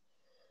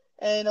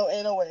 Ain't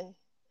no way.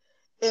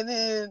 And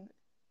then,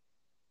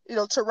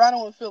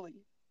 Toronto and Philly.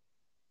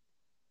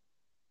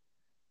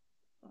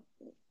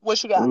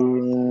 What you got?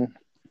 Mm,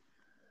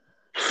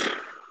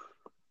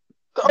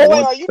 I Oh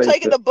wait, want are to you say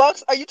taking the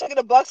Bucks? Are you taking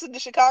the Bucks in the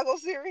Chicago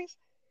series?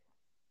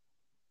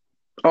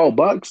 oh,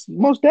 Bucks,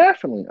 most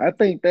definitely. I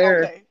think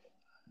Okay.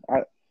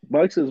 I,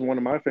 Bucks is one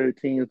of my favorite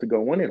teams to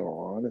go win it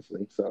all,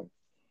 honestly. So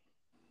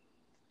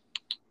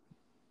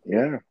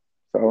yeah.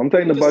 So I'm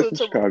taking the Okay, Bucks so in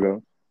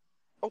Chicago.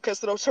 okay,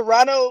 so the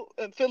Toronto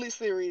and Philly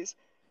series.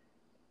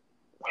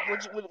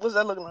 What's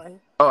that looking like?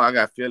 Oh, I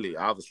got Philly,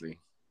 obviously.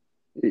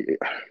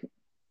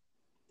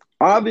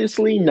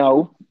 Obviously,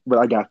 no, but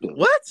I got Philly.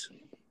 What?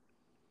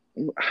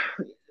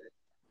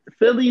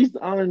 Philly's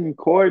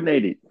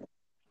uncoordinated.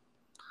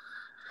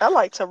 I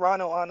like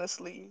Toronto,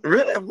 honestly.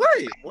 Really?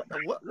 Wait, wait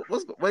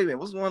a minute,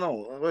 what's going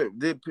on? Wait,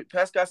 did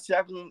Pascal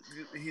Siakam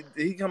did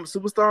he become a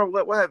superstar?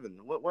 What happened?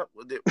 What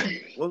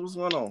was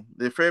going on?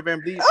 Did Fred Van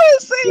I Vliet?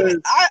 was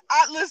saying,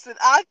 I listen.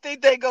 I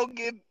think they gonna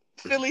give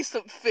Philly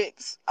some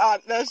fits. Yeah,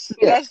 That's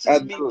I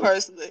just me do.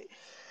 personally.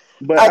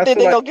 But I I think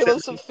feel they like gonna give them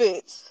some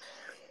fits.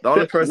 The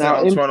only person now,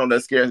 on Toronto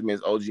that scares me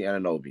is OG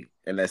Ananobi,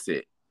 and that's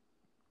it.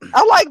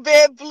 I like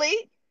Van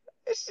Vliet.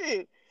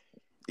 Shit,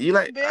 You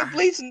like? Van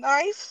Vliet's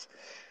nice.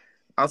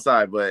 I'm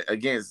sorry, but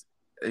against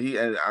he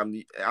and I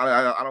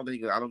don't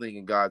think he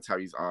can guard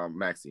Tyrese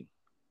Maxey.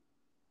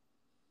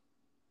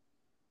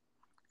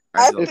 I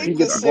I just don't if think he think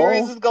he can the gets the guard him.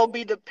 series ball, is gonna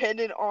be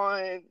dependent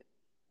on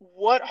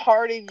what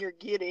Harden you're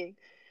getting.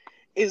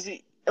 Is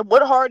he,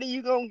 what Harden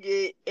you gonna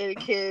get, and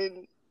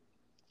can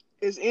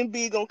is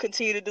Embiid gonna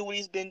continue to do what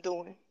he's been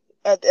doing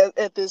at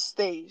this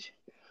stage?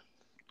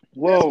 That's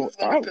well, what's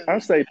gonna depend I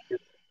on. say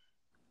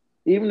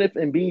even if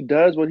Embiid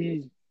does what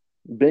he's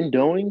been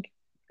doing,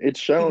 it's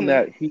shown Hmm.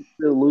 that he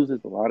still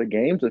loses a lot of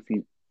games if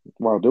he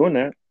while doing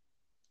that.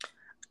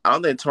 I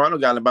don't think Toronto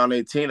got about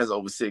 18 that's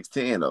over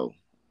 6'10" though.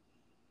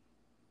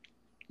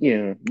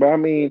 Yeah, but I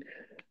mean,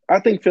 I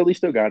think Philly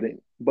still got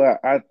it, but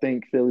I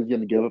think Philly's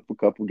going to give up a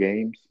couple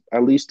games,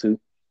 at least two.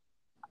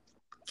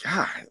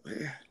 God,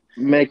 man.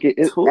 Make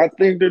Two? I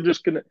think they're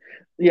just gonna.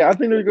 Yeah, I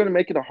think they're going to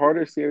make it a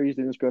harder series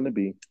than it's going to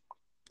be.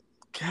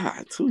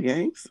 God, 2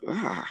 games?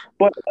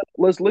 But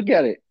let's look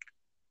at it.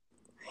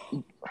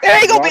 It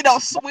ain't gonna be Doc, no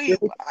sweep.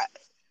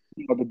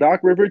 the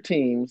Doc River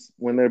teams,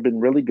 when they've been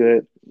really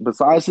good,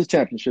 besides his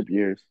championship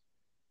years.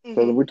 So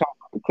Hmm. we're talking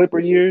about the Clipper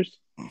years.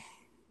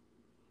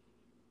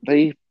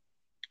 They've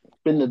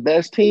been the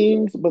best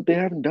teams, but they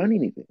haven't done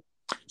anything.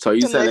 So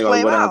you And saying they they're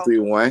gonna flame go down out.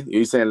 3-1?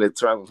 You saying that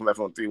Toronto come back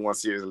from 3-1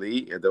 series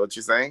lead? Is that what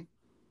you're saying?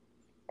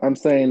 I'm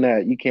saying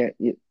that you can't.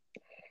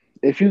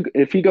 If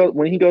he goes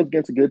when he goes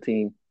against a good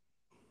team,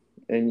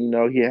 and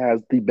he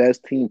has the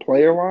best team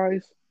player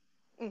wise,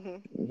 Hmm.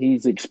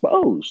 he's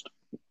exposed.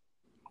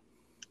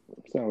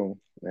 So,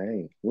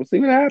 hey, we'll see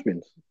what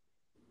happens.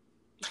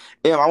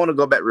 Yeah, I want to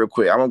go back real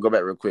quick. I want to go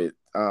back real quick.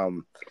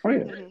 Oh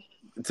yeah,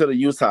 Hmm. To the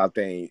Utah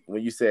thing,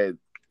 when you said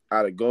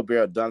out of Gobert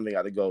or Donovan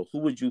got to go, who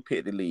would you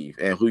pick to leave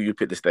and who you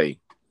pick to stay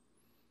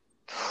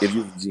if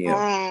you was GM?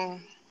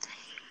 Um,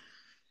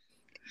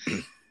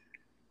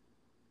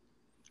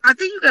 I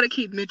think you got to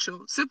keep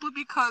Mitchell simply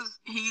because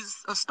he's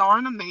a star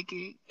in the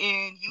making,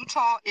 and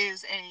Utah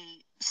is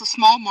it's a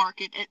small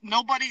market.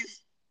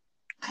 Nobody's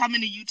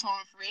coming to Utah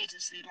in free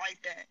agency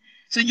like that,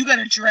 so you got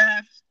to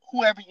draft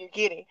whoever you're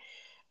getting.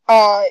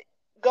 Uh,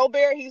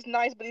 Gobert, he's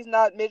nice, but he's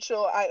not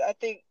Mitchell. I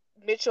think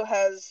Mitchell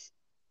has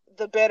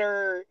the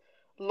better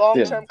long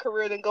Yeah. term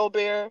career than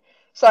Gobert,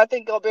 so I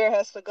think Gobert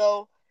has to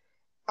go.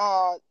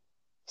 Uh,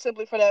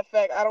 Simply for that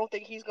fact, I don't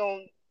think he's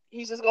going.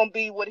 He's just gonna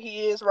be what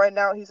he is right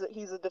now. He's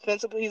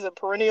a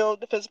perennial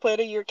defensive player of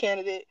the year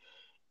candidate.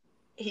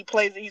 He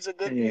plays. yeah, He's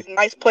a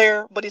nice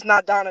player, but he's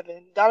not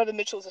Donovan. Donovan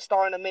Mitchell is a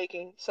star in the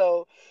making.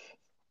 So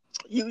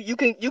you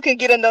can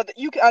get another.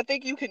 I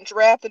think you can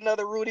draft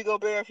another Rudy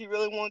Gobert if you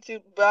really want to,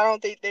 but I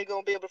don't think they're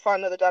gonna be able to find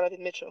another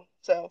Donovan Mitchell.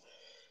 So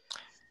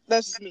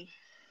that's just me.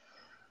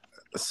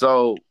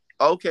 So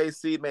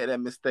OKC made that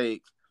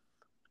mistake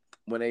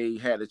when they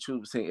had to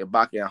choose between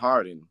Ibaka and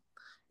Harden,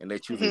 and they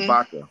choose Hmm.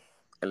 Ibaka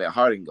and let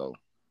Harden go.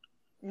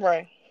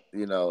 Right.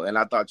 And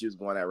I thought you was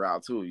going that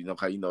route too.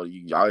 Cause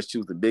you always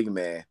choose the big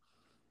man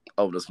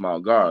over the small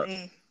guard.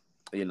 Hmm.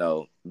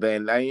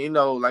 Then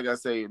like I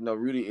say,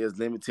 Rudy is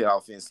limited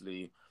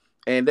offensively,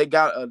 and they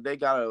got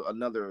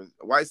another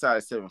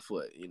Whiteside 7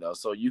 foot.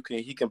 So he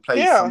can play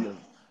Yeah. some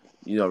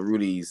of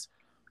Rudy's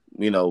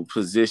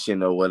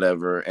position or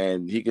whatever,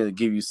 and he can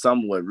give you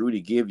some what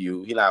Rudy give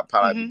you. He not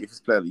probably the Hmm.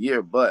 defensive player of the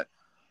year, but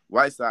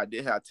Whiteside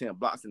did have 10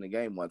 blocks in the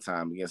game one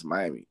time against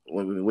Miami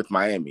with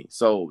Miami.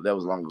 So that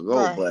was long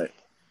ago, Right. but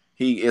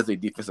he is a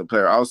defensive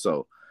player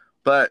also.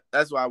 But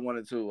that's why I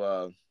wanted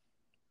to,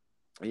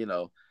 you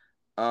know,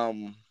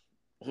 um,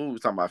 who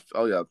was talking about?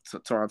 Oh yeah,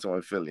 Toronto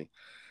and Philly.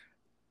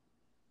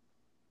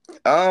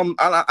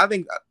 I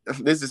think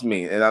this is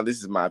me, and this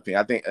is my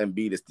opinion. I think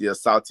Embiid is still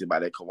salty by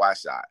that Kawhi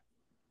shot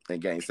in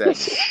Game 7.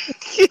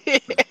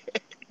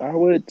 I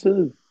would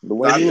too. The So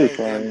way I he was think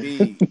playing,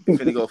 Embiid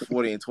finna go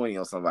 40 and 20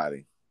 on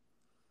somebody.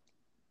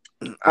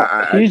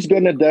 I he's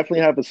gonna definitely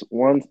have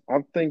one.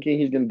 I'm thinking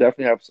he's gonna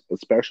definitely have a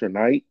special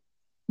night,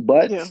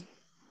 but Yeah.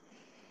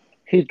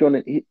 he's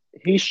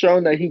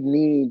shown that he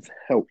needs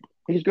help.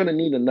 He's gonna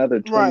need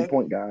another 20 Right.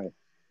 point guy,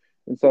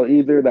 and so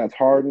either that's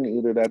Harden,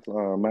 either that's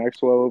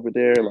Maxwell over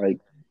there, like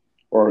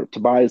or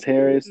Tobias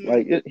Harris. Mm.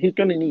 Like he's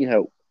gonna need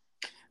help,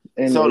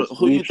 and so it's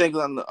who you we've think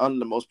is under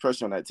the most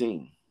pressure on that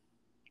team?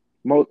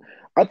 most.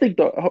 I think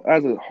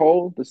as a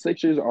whole, the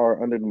Sixers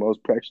are under the most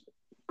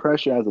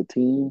pressure as a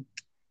team.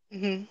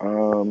 Hmm.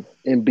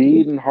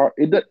 Embiid and Hart.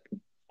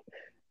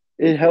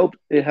 It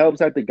helps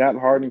that they got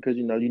Harden because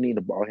you need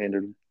a ball handler,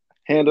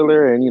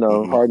 and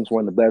Mm-hmm. Harden's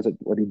one of the best at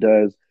what he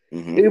does.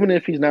 Mm-hmm. Even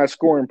if he's not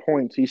scoring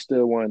points, he's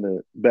still one of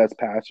the best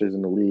passers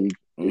in the league,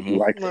 if you Mm-hmm.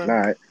 like it or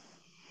Right. not.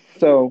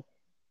 So,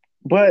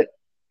 but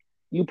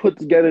you put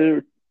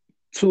together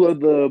two of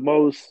the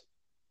most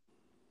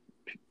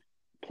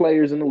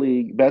players in the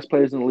league, best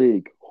players in the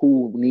league,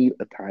 who need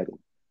a title.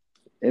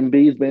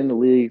 Embiid's been in the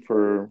league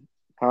for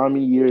how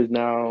many years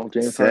now?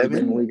 James Harden's been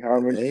in the 7, league how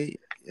many? 8,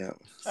 yeah.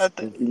 I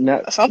think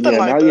Not, something yeah,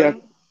 like now you have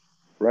that.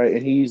 right,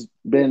 and he's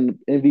been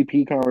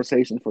MVP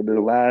conversation for the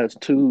last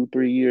 2,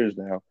 3 years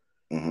now.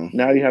 Mm-hmm.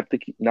 Now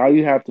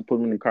you have to put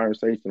him in the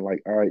conversation.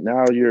 Like, all right,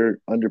 now you're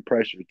under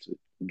pressure to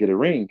get a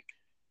ring.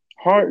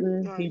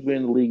 Harden, Right. he's been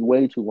in the league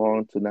way too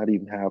long to not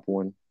even have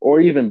one,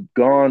 or even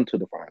gone to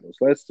the finals.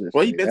 Let's just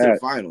Well, he say been to the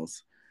that.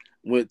 finals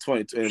with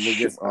 20 and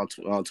against Sure.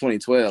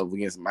 2012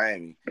 against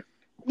Miami.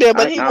 Yeah,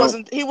 but I, he I don't.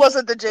 wasn't. He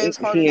wasn't the James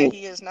Harden He that ain't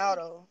he is now,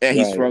 though. And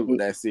he right. struggled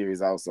that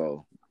series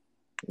also.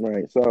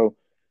 Right. So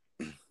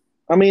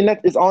I mean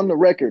that it's on the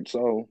record.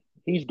 So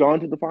he's gone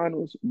to the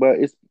finals, but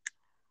it's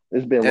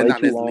been That's way not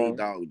too as lead long.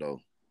 dog though.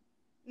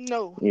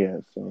 No. Yeah.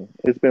 So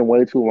it's been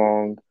way too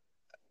long.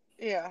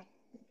 Yeah.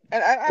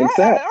 And I, And I,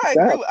 sad, I I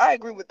agree sad. with I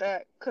agree with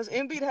that because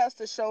Embiid has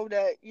to show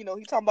that he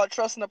talking about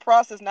trusting the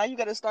process. Now you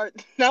got to start.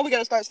 Now we got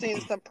to start seeing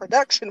some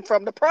production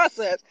from the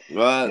process.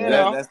 Well, You Right.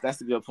 know.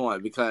 that's a good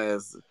point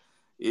because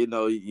I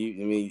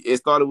mean it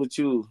started with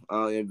you,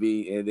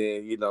 MB, and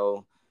then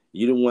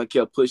you the one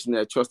kept pushing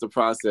that trust the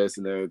process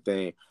and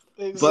everything.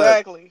 But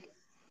Exactly.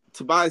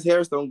 Tobias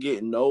Harris don't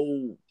get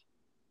no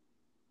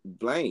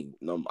blame.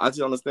 No, I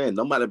just understand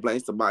nobody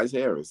blames Tobias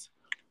Harris.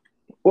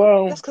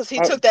 Well, That's because he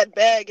I, took that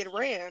bag and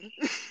ran.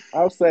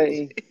 I'll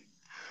say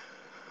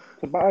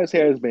Tobias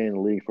Harris been in the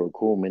league for a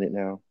cool minute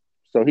now.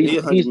 So He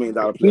 $100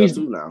 million player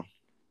too now.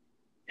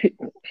 he,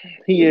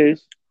 he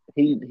is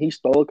he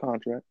stole a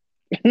contract.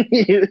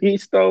 He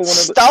stole one of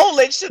the Stole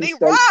it. Should he he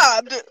stole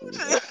robbed?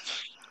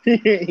 he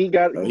He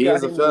got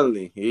is a him one.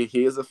 felony.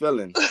 He is a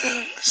felon.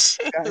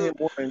 Got him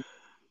one.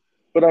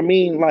 But I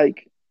mean,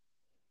 like,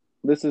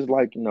 this is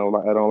like,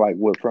 like I don't like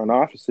what front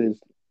offices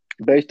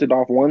based it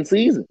off one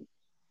season.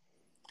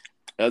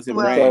 Elton And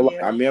Well, so Brand. like I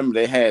yeah. remember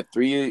they had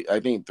I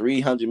think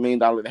 $300 million.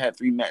 They had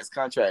three max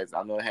contracts.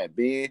 I know they had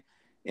Ben,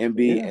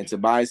 MB, yeah. and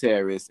Tobias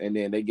Harris, and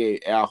then they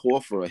gave Al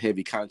Horford a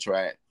heavy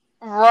contract.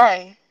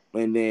 Right.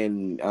 And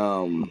then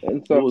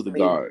And so who was the I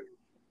mean, guard?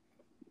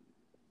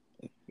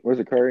 where's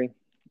it Curry?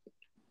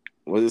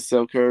 Was it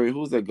Seth Curry? Who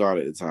was that guard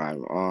at the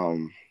time?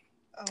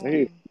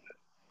 Hey,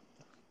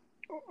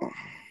 Um,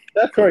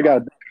 Steph Curry got a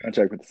big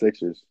contract with the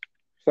Sixers.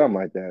 Something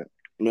like that.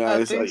 yeah, I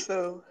it's think like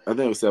so. I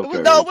think it was Seth No, Curry.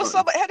 it was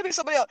somebody. It had to be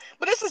somebody else.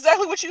 But it's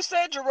exactly what you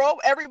said, Jerome.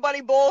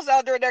 Everybody balls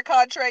out during their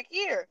contract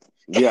year.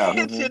 Yeah. Hmm.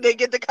 Until they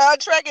get the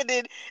contract and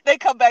then they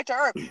come back to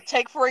earth.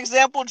 Take for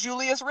example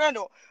Julius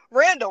Randle.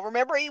 Randle,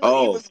 remember he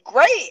Oh, was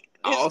great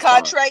his All Star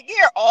contract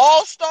year,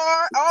 all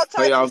star, all types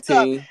of playoff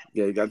stuff. team.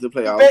 Yeah, you got the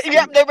playoffs.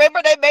 Yeah, they remember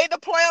they made the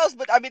playoffs,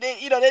 but I mean, they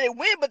didn't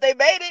win, but they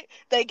made it.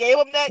 They gave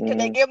him that. They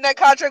Hmm. gave him that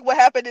contract. What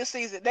happened this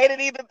season? They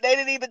didn't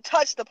even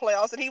touch the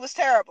playoffs, and he was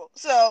terrible.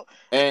 So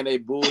And they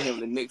booed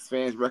him. The Knicks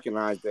fans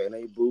recognized that, and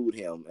they booed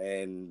him.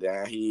 And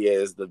he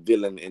is the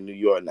villain in New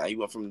York now. He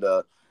went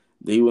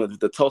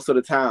the toast of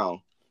the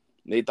town.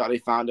 They thought they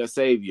found their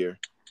savior.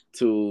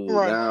 To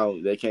right, now,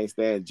 they can't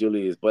stand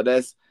Julius. But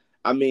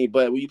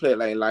but when you play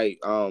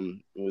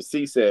what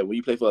C said, when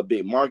you play for a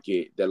big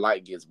market, the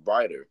light gets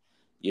brighter.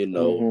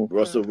 Hmm.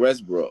 Russell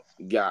Westbrook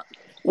got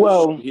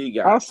Well, he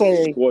I'll got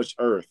say scorched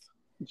earth.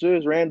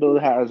 Julius Randle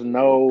has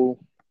no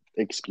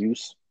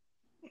excuse.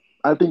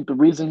 I think the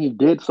reason he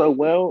did so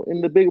well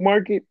in the big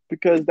market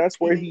because that's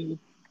where mm-hmm.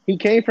 he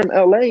came from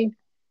LA.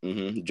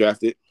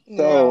 Drafted. Yeah,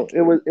 So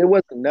it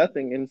wasn't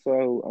nothing. And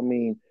so I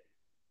mean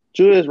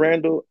Julius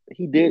Randle,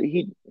 he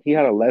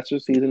had a lesser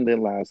season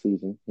than last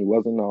season. He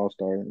wasn't an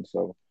all-star, and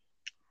so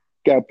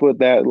got put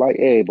that like,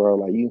 hey, bro,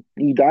 like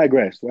you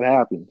digress. What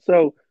happened?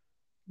 So,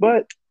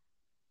 but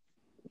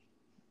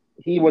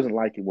he wasn't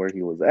liking where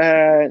he was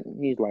at.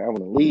 He's like, I want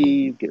to mm-hmm.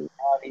 leave, get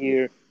out of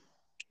here.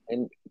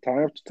 And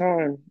time after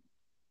time,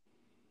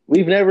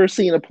 we've never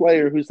seen a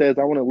player who says,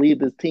 I want to leave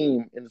this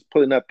team and is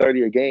putting up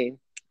 30 a game.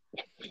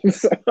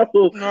 So,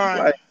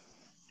 Right.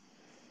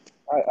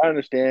 like, I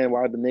understand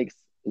why the Knicks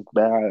is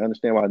bad. I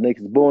understand why the Knicks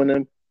is booing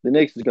them. The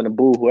Knicks is going to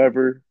boo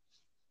whoever.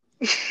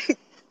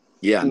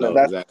 Yeah, I know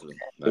That's exactly.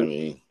 I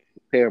mean,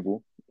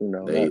 terrible.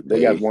 they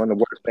They got they one of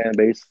the worst fan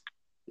base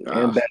and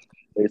ah best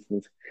fan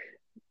bases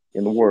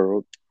in the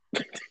world.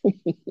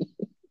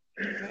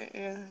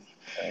 Yeah.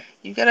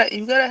 You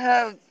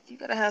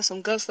gotta have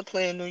some guts to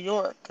play in New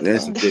York,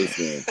 that's cause some Knicks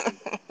man.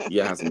 You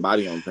gotta have some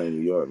body on playing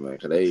New York, man,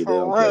 because they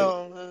don't for play.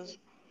 real, 'cause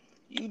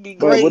you'd be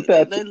But with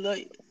great. They love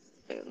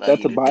that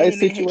you today Tobias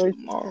and they hate you situation,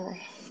 tomorrow.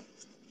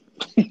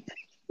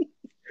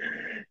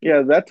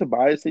 yeah, that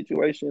Tobias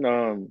situation,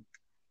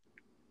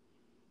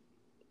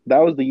 that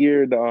was the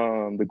year the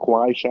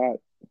Kawhi shot,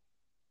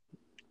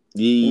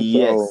 and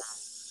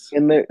Yes.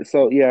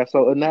 so yeah,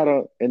 so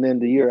and then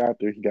the year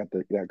after he got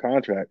that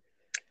contract,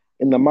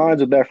 in the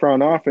minds of that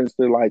front office,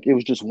 they're like, it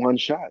was just one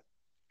shot.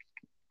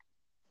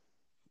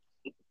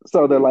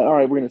 So they're like, all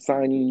right, we're going to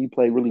sign you. You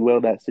played really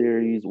well that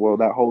series, well,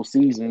 that whole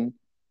season.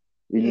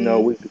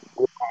 Mm. We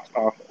lost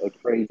off a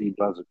crazy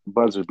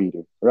buzzer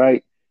beater,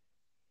 right?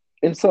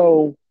 And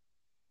so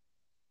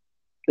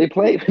they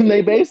played, and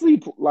they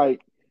basically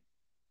like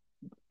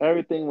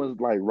everything was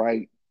like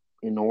right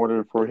in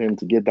order for him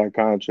to get that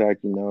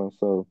contract.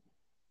 So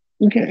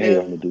you can't hate Yeah.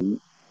 on the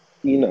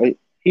dude.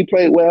 He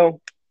played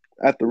well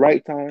at the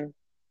right time.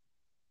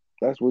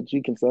 That's what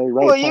you can say.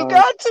 Well, Right you time,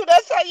 got to.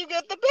 That's how you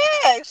get the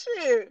bag.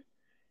 Shit.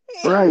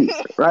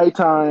 right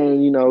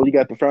time. You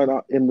got the front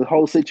in the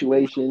whole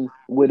situation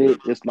with it.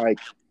 It's like,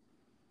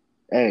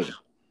 hey,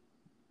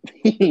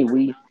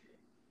 we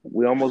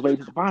we almost made it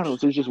to the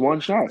finals. It's just one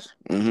shot.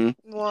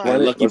 Mm-hmm. Right.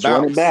 And lucky Let's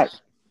run it bounce. back.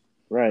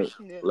 Right.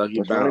 Yeah. Lucky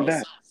Let's run it bounce.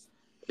 back.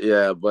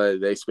 Yeah,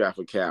 but they scrapped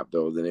for Cap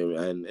though.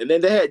 And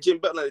then they had Jim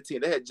Butler on the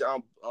team. They had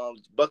John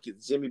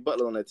Buckets, Jimmy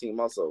Butler on that team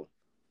also.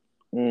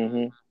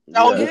 Mm-hmm.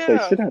 Oh Yeah. Which they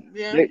yeah. should have.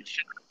 Yeah. They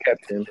should have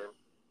kept him.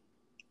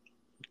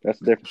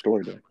 That's a different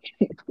story,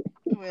 though.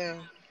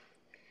 Yeah.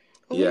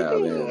 We Yeah,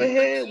 gonna go man.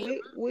 ahead.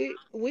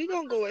 We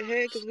gonna go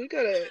ahead because we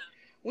gotta.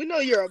 We know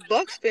you're a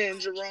Bucks fan,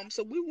 Jerome.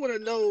 So we want to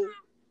know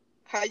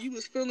how you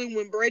was feeling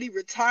when Brady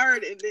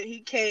retired and then he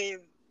came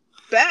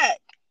back.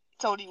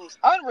 Told he was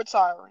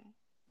unretiring.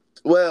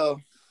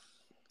 Well,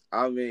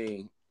 I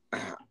mean,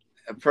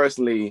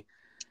 personally,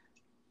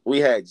 we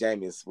had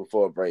Jameis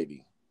before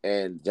Brady,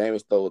 and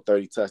Jameis threw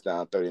 30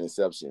 touchdowns, 30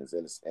 interceptions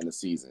in the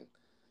season.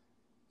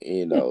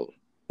 You know,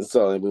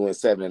 so we went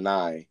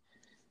 7-9.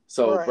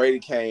 So Right. Brady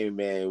came,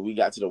 man. We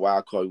got to the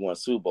wild card. We won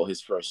Super Bowl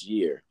his first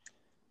year,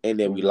 and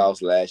then we Mm-hmm.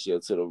 lost last year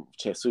to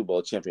the Super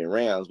Bowl champion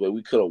Rams, where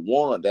we could have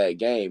won that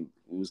game.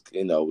 It was,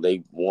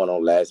 they won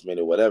on last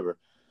minute, whatever.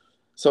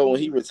 So when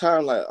he Mm-hmm. retired,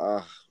 I'm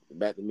like,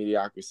 back to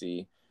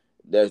mediocrity.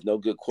 There's no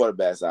good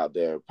quarterbacks out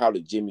there.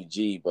 Probably Jimmy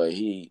G, but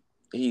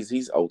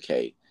he's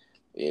okay.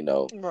 You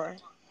know.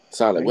 Right.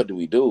 So I'm like, Right. what do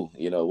we do?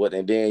 What?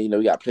 And then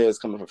we got players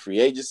coming from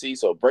free agency.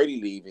 So Brady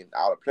leaving,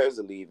 all the players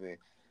are leaving,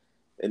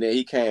 and then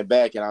he came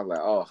back, and I'm like,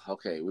 oh,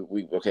 okay,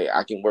 we okay,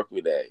 I can work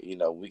with that.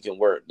 We can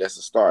work. That's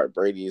a start.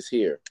 Brady is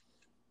here.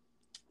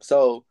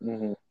 So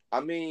Mm-hmm. I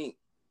mean,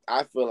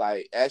 I feel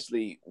like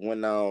actually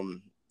when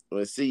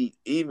C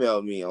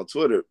emailed me on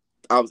Twitter,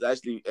 I was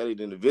actually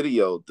editing the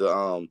video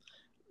to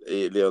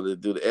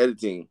do the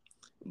editing,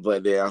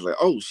 but then I was like,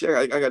 oh shit,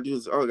 I gotta do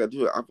this. Oh, I gotta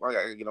do it. I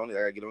gotta get on it. I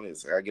gotta get on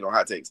this. I gotta get on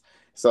hot takes.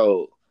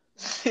 So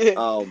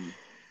um,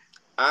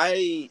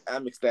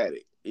 I'm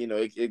ecstatic.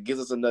 It gives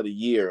us another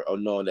year of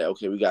knowing that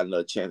okay, we got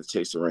another chance to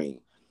chase the ring.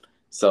 Right.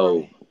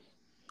 So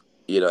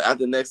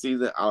after next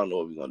season, I don't know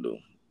what we're gonna do.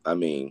 I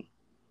mean,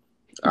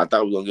 I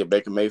thought we were gonna get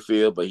Baker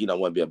Mayfield, but he don't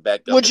want to be a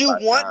backup. Would And you by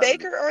the want time,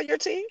 Baker on your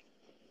team?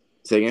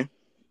 say again,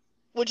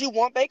 Would you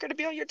want Baker to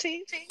be on your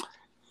team?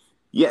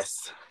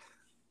 yes,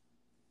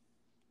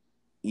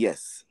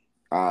 yes.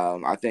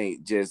 I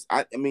think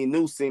I mean,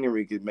 new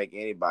scenery could make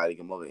anybody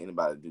come over,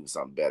 anybody do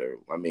something better.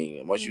 I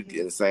mean, once you get Mm-hmm.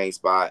 in the same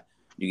spot,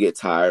 you get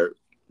tired,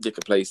 you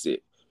can place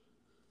it.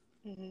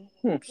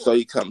 Mm-hmm. Hmm. So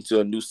you come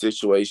to a new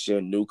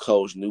situation, new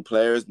coach, new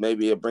players.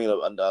 Maybe it'll bring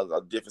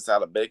a different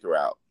side of Baker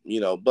out.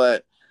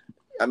 But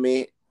I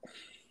mean,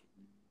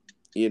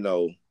 you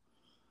know,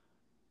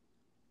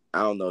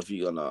 I don't know if he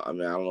gonna. I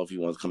mean, I don't know if he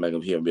wants to come back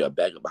up here and be a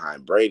backup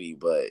behind Brady,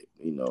 but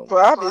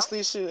Well,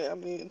 obviously, shoot. I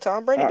mean,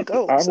 Tom Brady I to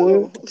go. I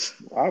would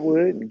So. I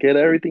would get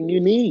everything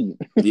you need.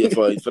 yeah,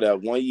 for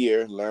that 1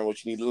 year, learn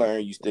what you need to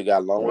learn. You still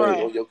got a long way to go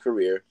Right. in your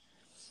career,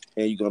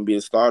 and you're gonna be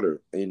a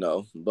starter.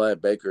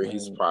 But Baker,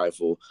 he's Mm.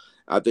 prideful.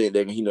 I think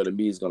that the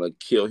media is gonna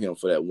kill him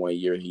for that 1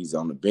 year. He's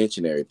on the bench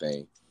and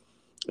everything.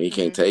 And he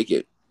can't Mm-hmm. take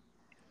it.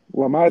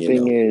 Well, my You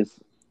thing know. is,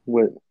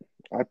 what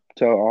I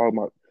tell all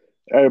my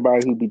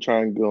everybody who be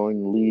trying to go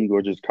in the league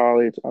or just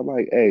college, I'm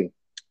like, hey,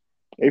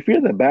 if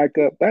you're the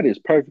backup, that is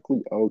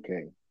perfectly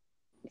okay.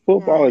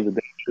 Football Right. is a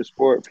dangerous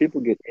sport.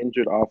 People get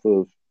injured off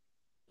of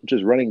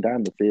just running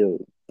down the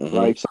field, Hmm.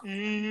 right? So,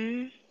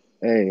 Mm-hmm.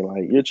 hey,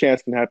 like your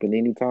chance can happen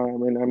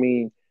anytime, and I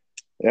mean,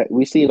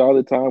 we see it all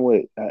the time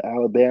with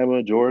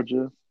Alabama,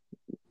 Georgia.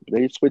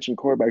 They switching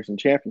quarterbacks in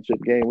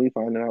championship game. We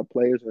finding out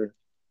players are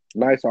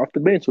nice off the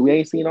bench who we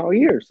ain't seen all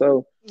year.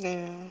 So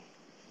Yeah.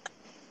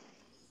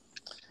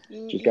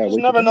 You just you gotta just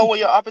wait your never know turn. where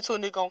your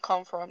opportunity gonna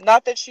come from.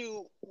 Not that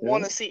you Yeah.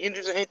 want to see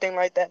injuries or anything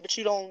like that, but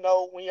you don't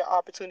know when your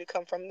opportunity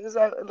come from.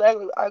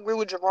 I agree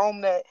with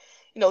Jerome that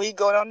he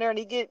go down there and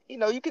he get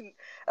you can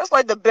that's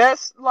like the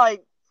best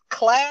like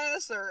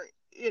class or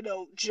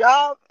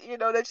job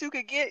that you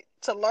could get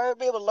to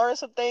be able to learn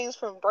some things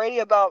from Brady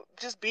about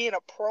just being a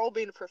pro,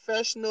 being a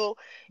professional.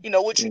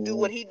 What you do, Hmm.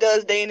 what he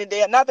does day in and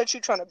day out. Not that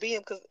you're trying to be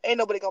him because ain't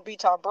nobody gonna be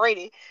Tom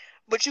Brady,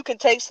 but you can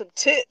take some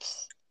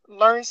tips,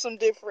 learn some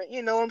different,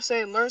 what I'm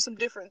saying, learn some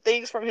different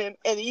things from him,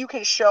 and you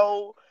can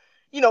show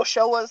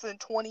us in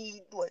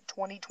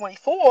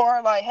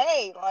 2024, like,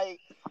 hey, like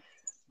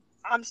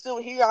I'm still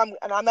here,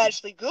 I'm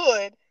actually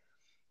good.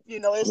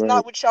 It's Right.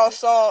 not what y'all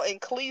saw in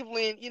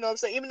Cleveland. What I'm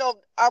saying, even though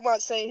I'm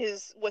not saying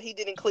what he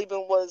did in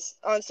Cleveland was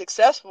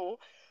unsuccessful,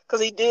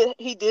 because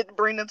he did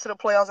bring them to the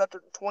playoffs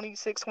after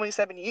 26,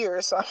 27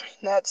 years. So I mean,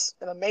 that's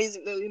an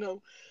amazing.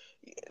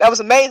 That was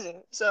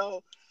amazing.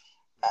 So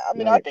I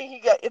mean, Right. I think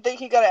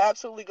he got to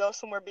absolutely go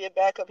somewhere, be a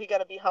backup. He got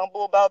to be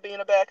humble about being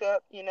a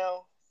backup. You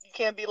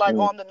can't be like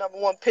Mm. on the number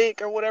one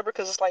pick or whatever,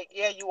 because it's like,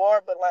 yeah, you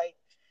are, but like,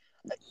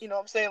 what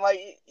I'm saying, like,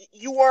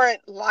 you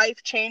weren't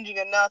life changing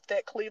enough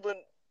that Cleveland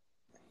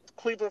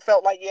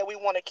felt like, yeah, we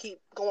want to keep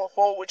going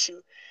forward with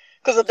you.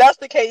 Because if that's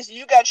the case,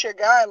 you got your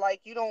guy.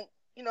 Like, you don't,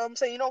 what I'm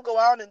saying, you don't go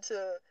out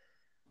into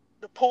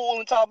the pool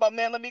and talk about,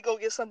 man, let me go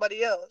get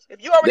somebody else.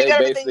 If you already They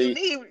got everything you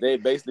basically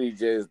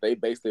need. they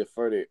basically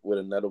flirted with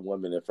another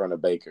woman in front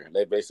of Baker.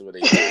 They basically what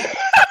they did.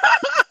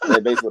 They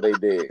basically what they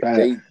did.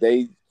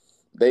 Fact.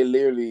 They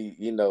literally,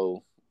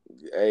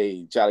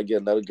 hey, try to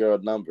get another girl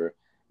number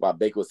while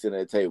Baker was sitting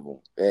at the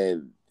table.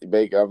 And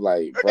Baker, I'm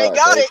like, They bro,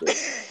 got Baker,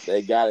 it.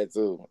 they got it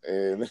too.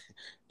 And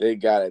they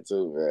got it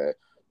too, man.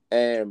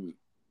 And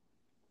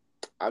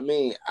I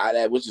mean,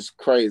 which is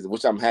crazy,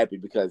 which I'm happy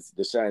because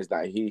Deshaun's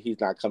not he's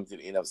not coming to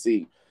the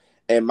NFC.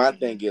 And my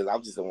thing Mhm. is,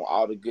 I'm just want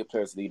all the good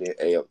players to lead the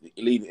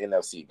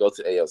NFC, go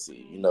to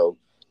AFC.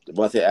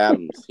 Devontae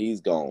Adams,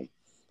 he's gone.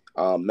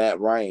 Matt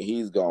Ryan,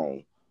 he's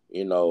gone.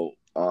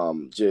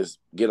 Just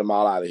get them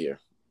all out of here,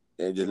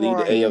 and just leave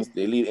the Right. AFC.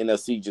 They leave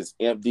NFC just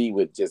empty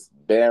with just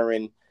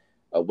barren,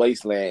 a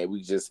wasteland.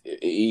 We just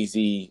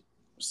easy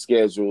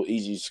schedule,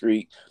 easy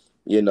streak,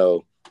 you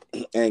know,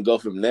 and go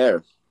from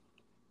there.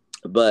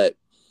 But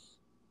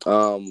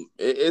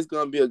it's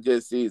gonna be a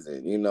good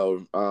season.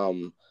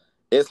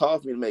 It's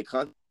hard for me to make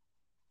content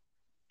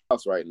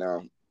right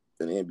now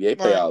in the NBA Right.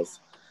 playoffs.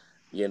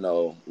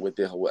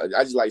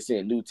 I just like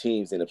seeing new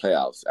teams in the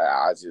playoffs.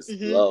 I just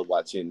Mhm. love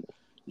watching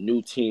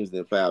new teams in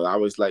the playoffs. I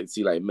always like to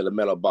see like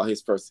Melo ball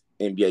his first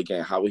NBA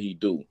game. How would he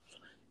do?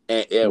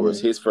 And Edwards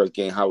Mm. Mhm. his first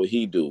game. How would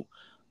he do?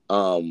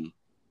 Um,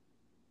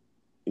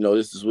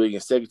 this is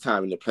Wiggins' second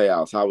time in the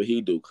playoffs. How would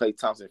he do? Klay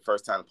Thompson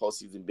first time in the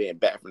postseason being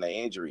back from that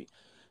injury.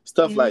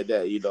 Stuff Mhm. like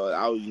that.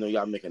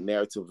 Y'all make a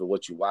narrative of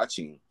what you're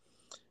watching,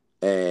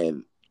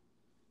 and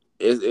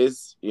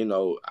it's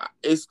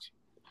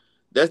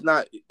that's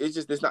not it's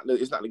just it's not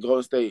the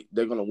Golden State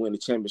they're gonna win the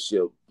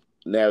championship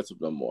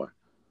narrative no more.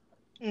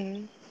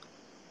 Mhm.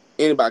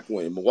 Anybody can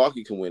win it.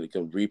 Milwaukee can win it,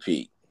 can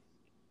repeat.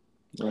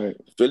 Right.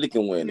 Philly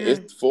can win it. Yeah.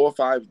 It's 4 or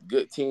 5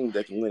 good teams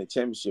that can win a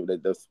championship.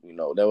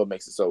 That what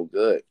makes it so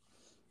good.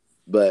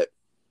 But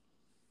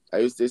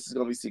this is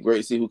gonna be great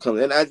to see who comes.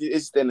 And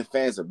it's then the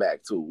fans are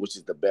back too, which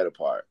is the better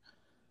part.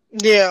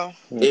 Yeah.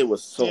 Mm. It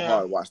was so Yeah.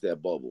 hard to watch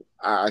that bubble.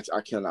 I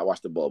cannot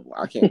watch the bubble.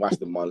 I can't watch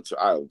the monitor.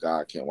 Oh God,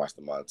 I can't watch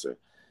the monitor.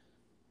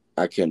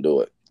 I can't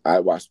do it. I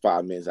watched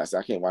 5 minutes. I said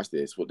I can't watch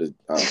this.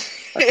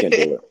 I can't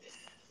do it.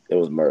 It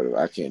was murder.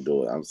 I can't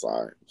do it. I'm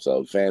sorry.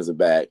 So fans are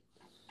back.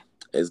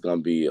 It's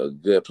gonna be a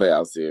good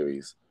playoff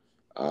series.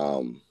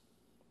 Um,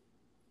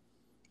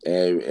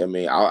 and I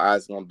mean, our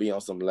eyes gonna be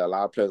on a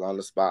lot of players on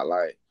the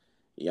spotlight.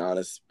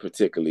 Giannis,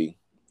 particularly.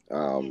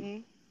 Um,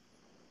 Mhm.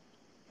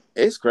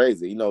 it's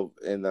crazy,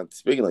 And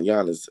speaking of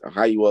Giannis,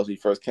 how he was when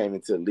he first came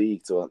into the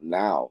league to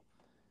now,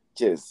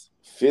 just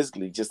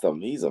physically,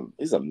 he's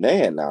a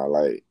man now.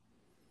 Like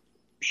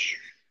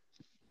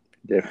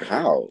Different.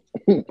 how,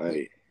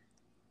 like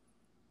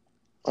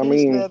I He's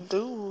mean, that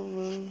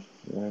dude.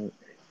 right.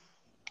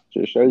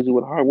 Just shows you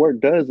what hard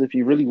work does if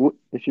you really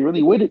if you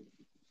really with it.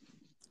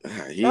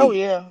 Oh he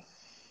yeah.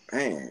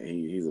 man,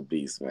 he's a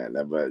beast, man.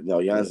 But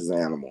Giannis Yeah. is an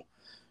animal.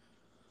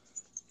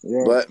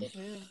 Yeah. But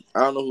Yeah. I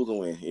don't know who's gonna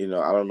win.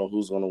 I don't know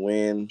who's gonna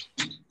win.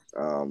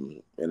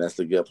 And that's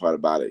the good part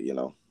about it.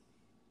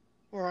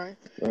 Right.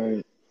 Right.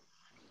 And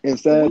And we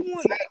sad.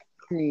 want.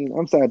 I mean,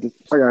 I'm sad to.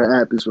 I gotta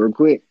add this real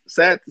quick.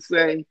 Sad to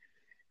say,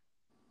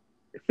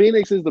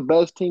 Phoenix is the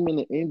best team in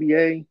the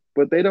NBA,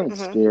 but they don't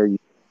Mhm. scare you,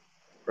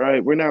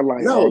 right? We're not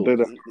like, oh, No, and they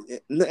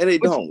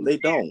which don't. They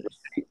don't.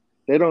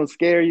 they don't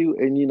scare you.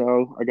 And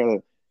I got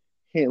a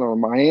hit on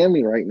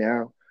Miami right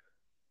now.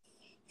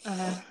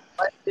 Uh-huh.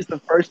 It's the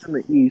first in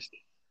the East,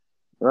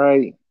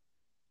 right?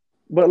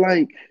 But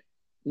like,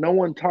 no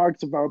one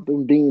talks about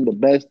them being the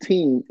best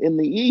team in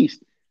the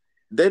East.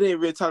 They didn't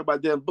really talk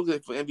about them booking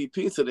for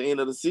MVP until the end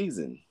of the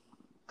season.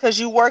 Cause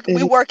we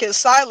And work in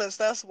silence.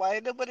 That's why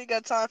nobody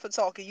got time for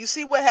talking. You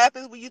see what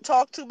happens when you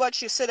talk too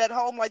much? You sit at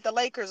home like the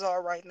Lakers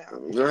are right now.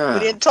 We Ah.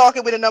 didn't talk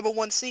it with a number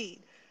one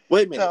seed.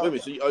 Wait a minute. Wait a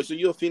So minute. So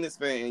you're a Phoenix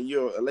fan and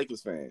you're a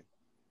Lakers fan.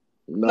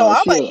 no, no,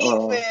 I'm she a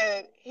Heat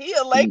fan. He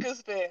a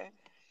Lakers fan.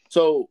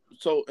 So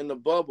in the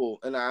bubble,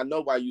 and I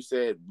know why you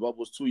said bubble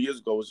was 2 years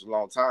ago, which is a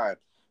long time.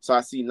 So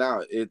I see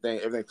now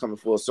everything coming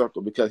full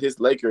circle because his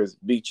Lakers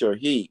beat your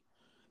Heat,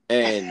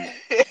 and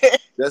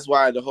that's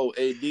why the whole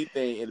AD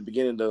thing in the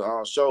beginning of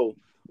the show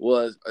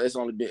was it's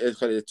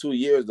 2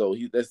 years though.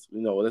 That's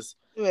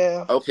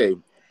Yeah. okay.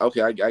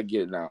 Okay, I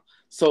get it now.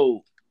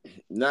 So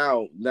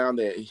now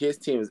that his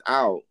team is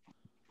out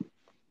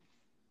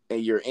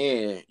and you're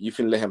in, you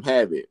can let him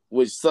have it,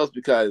 which sucks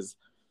because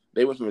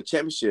they went from a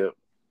championship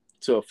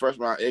to a first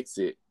round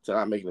exit to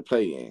not making the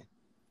play in.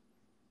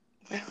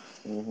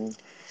 mm-hmm.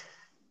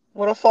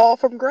 What a fall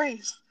from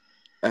grace.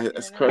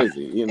 That's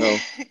crazy.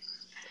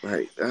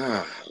 Like,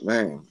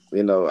 man,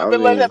 you know, I've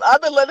been letting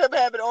him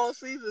have it all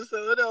season,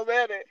 so it don't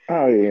matter.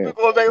 Oh We've yeah, been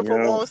going back and you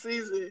forth know. all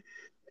season.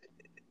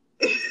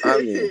 I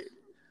mean,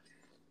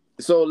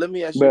 so let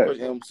me ask you a But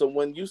question. So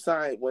when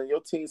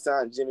your team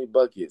signed Jimmy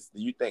Buckets,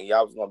 do you think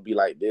y'all was gonna be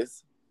like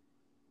this?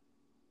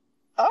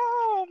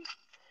 um,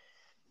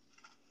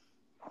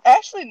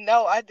 Actually,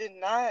 no, I did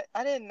not.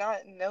 I did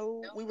not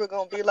know we were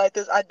gonna be like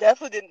this. I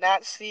definitely did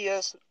not see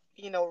us,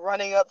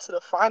 running up to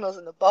the finals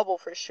in the bubble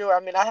for sure. I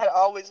mean, I had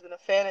always been a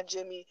fan of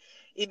Jimmy,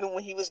 even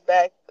when he was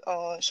back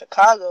on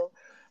Chicago.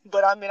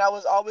 But I mean, I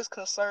was always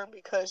concerned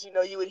because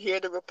you would hear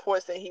the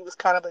reports that he was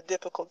kind of a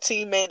difficult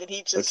teammate and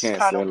he A just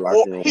kind cancer in of the wore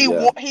locker room, he yeah,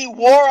 wore he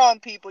wore on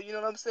people. You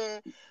know what I'm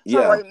saying? So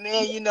I'm yeah. like,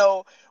 man,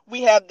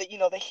 we have the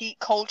heat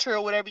culture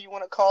or whatever you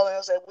want to call it. I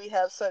was like, we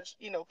have such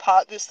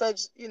there's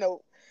such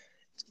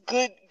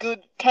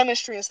good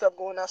chemistry and stuff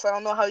going on. So I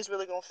don't know how he's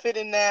really gonna fit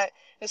in that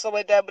and stuff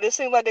like that. But it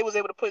seemed like they was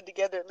able to put it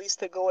together at least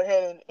to go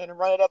ahead and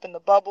run it up in the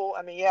bubble.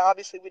 I mean, yeah,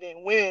 obviously we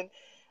didn't win,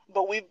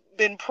 but we've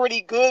been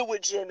pretty good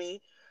with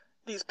Jimmy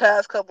these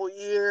past couple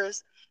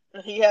years,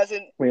 and he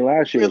hasn't I mean,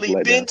 last year was a really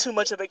been letdown. too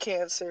much of a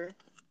cancer.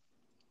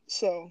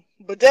 So,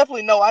 but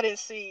definitely no, I didn't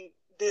see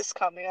this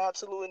coming.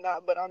 Absolutely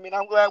not. But I mean,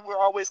 I'm glad we're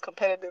always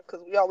competitive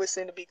because we always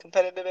seem to be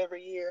competitive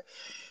every year.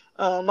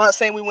 I'm not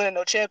saying we winning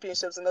no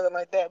championships or nothing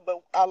like that,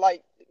 but I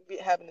like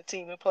having the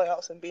team in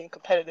playoffs and being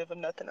competitive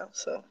and nothing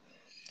else. So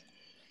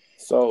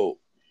So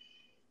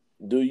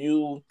do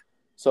you?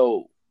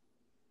 So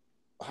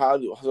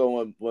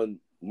when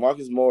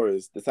Marcus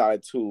Morris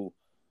decided to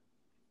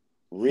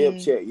rib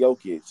mm, check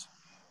Jokic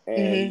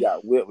and he hmm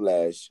got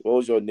whiplash, what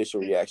was your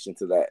initial reaction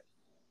to that?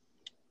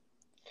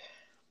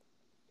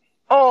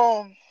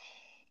 um,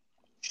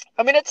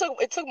 I mean, it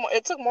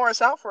took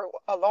Morris out for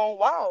a long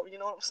while. You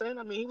know what I'm saying?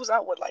 I mean, he was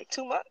out what like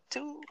 2 months,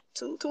 two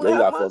and Yeah, a you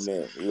half out for a months.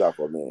 minute. You out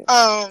for a minute.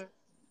 Um,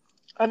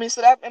 I mean,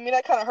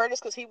 that kind of hurt us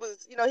because he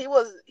was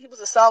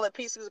a solid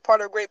piece. He was a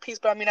part of a great piece.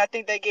 But I mean, I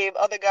think they gave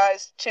other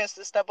guys a chance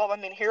to step up. I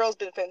mean, Hero's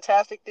been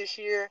fantastic this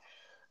year.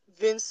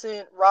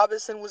 Vincent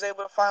Robinson was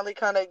able to finally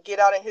kind of get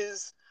out of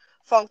his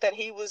funk that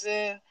he was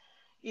in.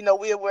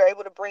 We were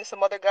able to bring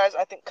some other guys.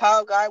 I think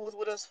Kyle Guy was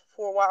with us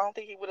for a while. I don't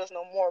think he's with us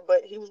no more,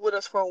 but he was with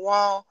us for a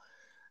while.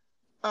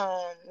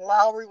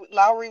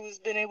 Lowry was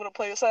been able to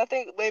play. So I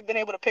think they've been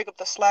able to pick up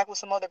the slack with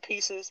some other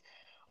pieces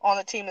on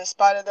the team in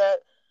spite of that.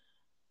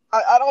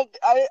 I don't.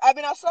 I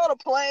mean, I saw the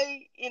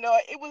play.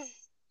 It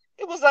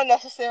was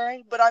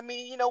unnecessary, but I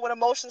mean, when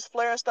emotions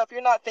flare and stuff,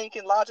 you're not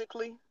thinking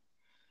logically.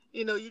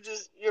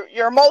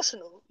 You're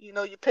emotional.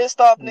 You're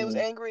pissed off and they was Mm.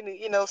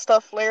 angry and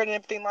stuff flared and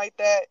everything like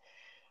that.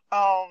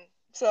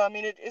 So I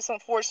mean it's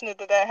unfortunate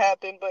that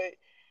happened, but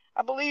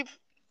I believe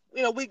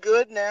we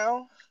good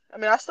now. I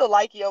mean I still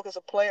like Yoke as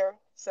a player,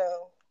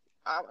 so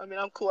I mean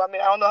I'm cool. I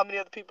mean I don't know how many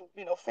other people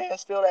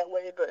fans feel that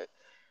way, but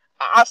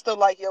I still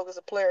like Yoke as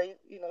a player.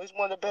 He's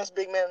one of the best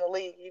big men in the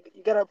league.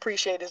 You gotta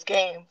appreciate his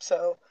game.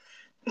 So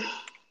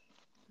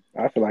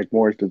I feel like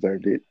Morris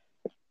deserved it.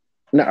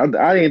 No,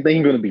 I didn't think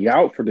he was going to be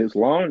out for this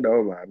long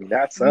though. I mean,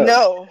 that sucks.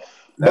 no,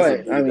 That's a But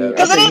I big. mean, I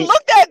because it think didn't he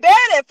look that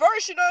bad at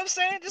first. You know what I'm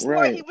saying? Just looked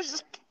like he right. was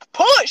just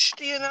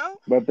pushed.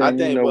 But I then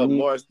think, when but you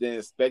Morris didn't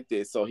expect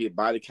it, so his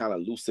body kind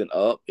of loosened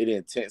up. It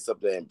didn't tense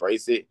up to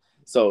embrace it.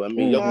 So I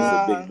mean, Jokic is hmm a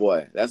big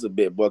boy. That's a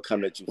big boy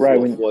coming at you right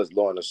full when force,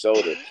 low on the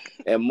shoulder.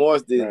 And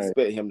Morris didn't right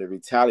expect him to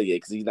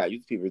retaliate because he's not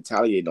used to people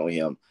retaliating on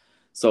him.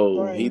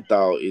 So right. he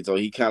thought, so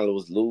he kind of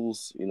was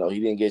loose. He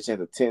didn't get a chance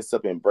to tense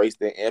up, embrace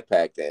the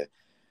impact, and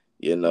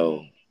you Mm-hmm.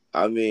 know,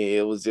 I mean,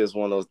 it was just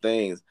one of those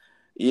things.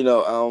 You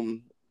know,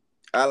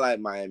 I like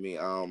Miami.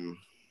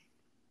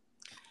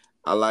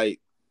 I like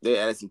they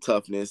added some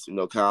toughness.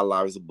 Kyle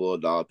Lowry's a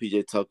bulldog.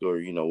 PJ Tucker,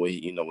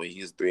 when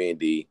he's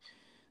 3-and-D.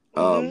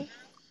 Mm-hmm. Um,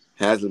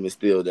 Haslam is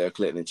still there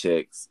collecting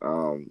checks.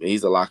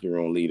 He's a locker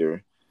room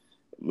leader.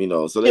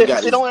 So they Yeah, got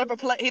because he this. don't ever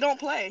play. He don't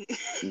play.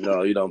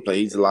 No, you don't play.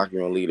 He's a locker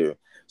room leader.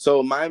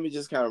 So Miami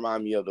just kind of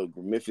remind me of the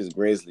Memphis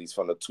Grizzlies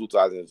from the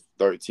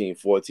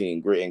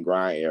 2013-14 grit and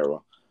grind era.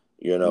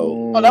 You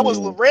know, Oh, that was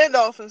mm, when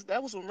Randolph was.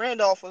 That was when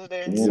Randolph was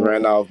there. hmm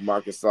Randolph,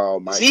 Marcus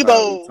Gasol, Mike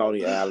Conley, Zebo.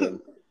 Tony Allen,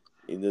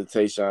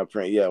 Tayshaun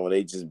Prince. Yeah, when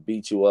they just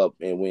beat you up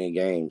and win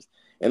games,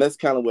 and that's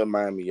kind of what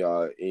Miami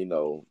are. In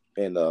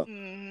the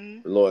hmm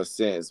lower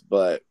sense.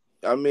 But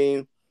I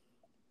mean,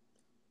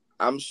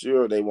 I'm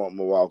sure they want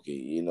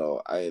Milwaukee.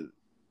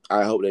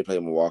 I hope they play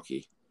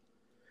Milwaukee.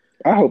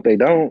 I hope they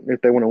don't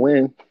if they want to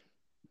win.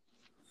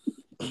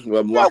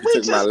 Well, Bro, Milwaukee we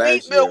took my just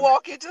beat last year.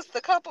 Milwaukee just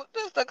a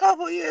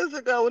couple years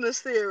ago in the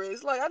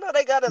series. Like I know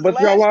they got us But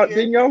y'all last year.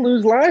 didn't y'all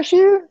lose last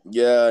year?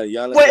 Yeah,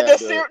 Giannis When had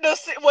the.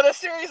 the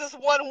series is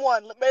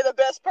 1-1, may the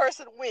best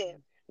person win.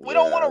 We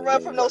don't want Yeah, I to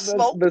run from mean, no But the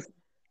smoke. the,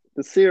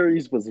 the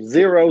series was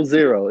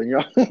 0-0, and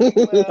y'all.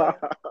 Well,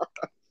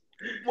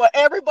 well,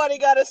 everybody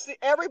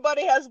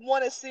has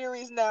won a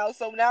series now,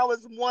 so now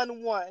it's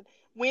 1-1.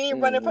 We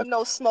ain't running Mm, from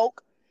no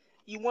smoke.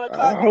 You want to I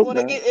come? You hope want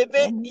to not. get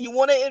advance? You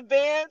want to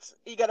advance?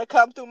 You got to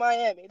come through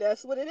Miami.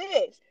 That's what it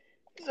is.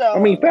 I So,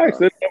 mean,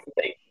 facts. uh,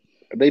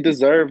 They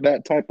deserve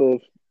that type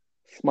of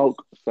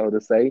smoke, so to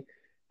say.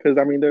 because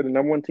I mean they're the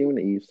number one team in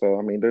the East, so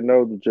I mean they're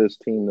no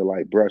just team to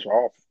like brush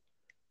off.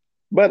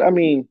 But I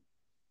mean,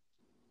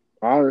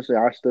 honestly,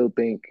 I still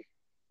think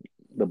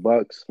the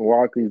Bucks,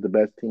 Milwaukee is the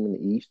best team in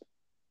the East,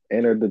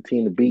 and they're the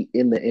team to beat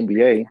in the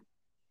NBA.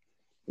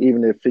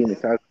 Even if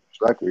Phoenix Yeah. has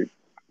a record,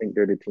 I think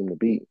they're the team to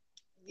beat.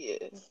 Yeah.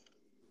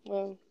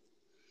 Well,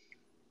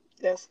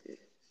 that's it.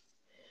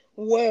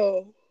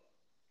 Well,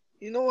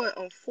 you know what?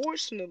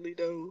 Unfortunately,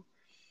 though,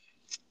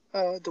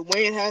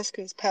 Dwayne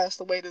Haskins passed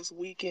away this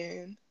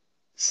weekend.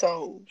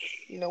 So,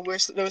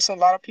 there was a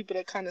lot of people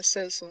that kind of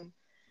said some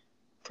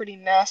pretty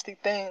nasty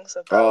things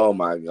Oh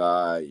my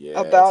God,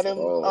 about yes. him.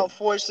 Oh,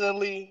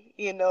 Unfortunately,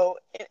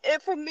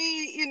 and for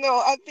me,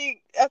 I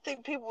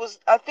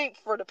think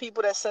for the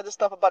people that said the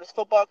stuff about his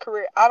football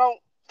career, I don't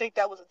think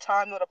that was a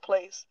time nor a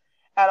place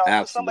at all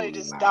because somebody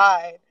absolutely just not.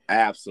 died. You feel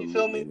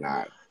Absolutely me?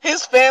 not.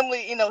 His family,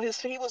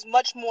 he was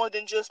much more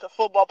than just a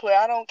football player.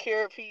 I don't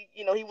care if he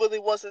really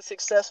wasn't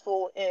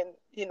successful and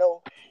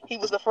he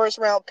was the first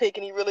round pick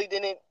and he really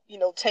didn't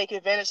take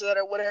advantage of that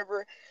or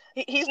whatever.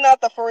 He's not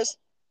the first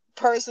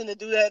person to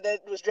do that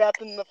was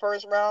drafted in the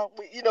first round.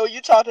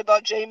 You talked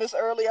about Jameis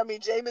earlier. I mean,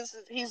 Jameis,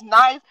 he's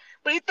nice,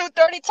 but he threw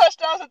 30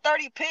 touchdowns and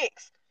 30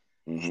 picks.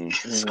 Hmm.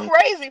 It's Hmm.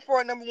 crazy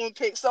for a number one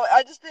pick. So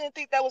I just didn't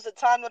think that was a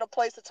time or a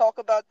place to talk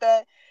about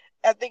that.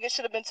 I think it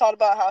should have been talked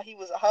about how he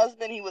was a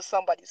husband, he was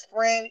somebody's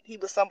friend, he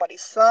was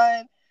somebody's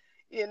son,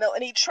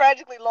 and he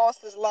tragically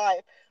lost his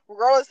life.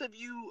 Regardless if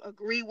you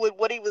agree with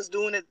what he was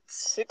doing at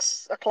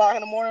 6 o'clock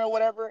in the morning or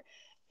whatever,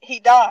 he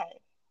died.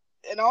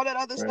 And all that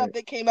other stuff Right.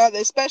 that came out,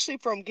 especially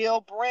from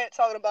Gil Brandt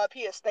talking about if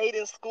he had stayed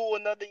in school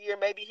another year,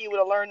 maybe he would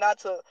have learned not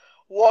to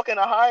walk in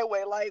a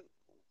highway. Like,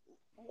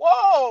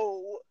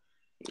 whoa.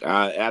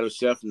 Adam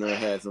Scheffner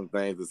had some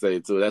things to say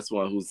too. That's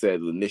one who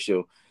said the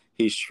initial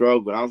he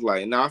struggled. I was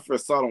like, now I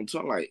first saw them too.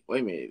 I'm like,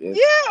 wait a minute,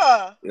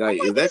 Yeah. I'm like,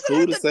 is like, what that does that cool to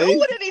have to do say?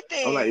 with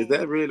I'm like, is anything?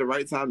 that really the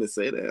right time to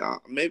say that? Right.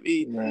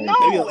 Maybe No,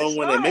 I'm it's on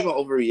one that maybe not.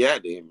 I'm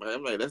overreacting, but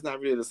I'm like, that's not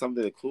really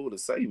something cool to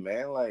say,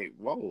 man. Like,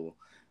 whoa,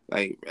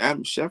 like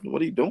Adam Scheffner,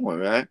 what are you doing,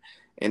 man?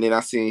 And then I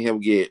seen him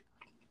get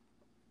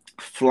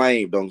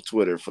flamed on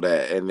Twitter for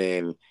that, and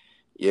then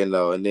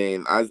and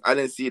then I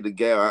didn't see the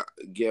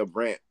Gail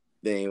Brandt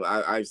thing.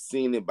 I've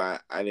seen it,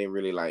 but I didn't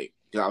really like.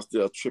 I was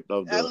still tripped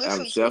off I the Adam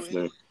listened to it.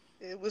 Scheffner.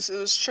 It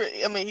was true.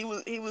 I mean,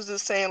 he was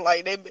just saying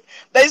like they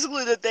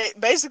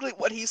basically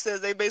what he says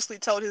they basically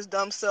told his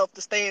dumb self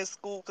to stay in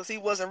school because he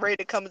wasn't ready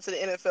to come into the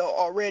NFL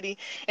already,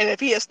 and if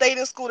he had stayed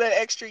in school that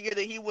extra year,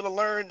 that he would have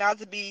learned not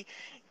to be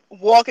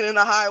walking in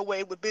the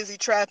highway with busy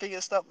traffic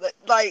and stuff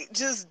like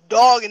just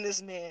dogging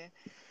this man.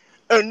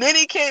 And then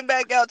he came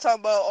back out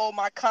talking about, oh,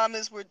 my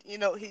comments were,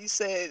 he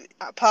said,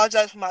 I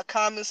apologize for my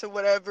comments or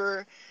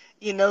whatever.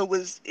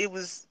 It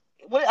was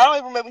what I don't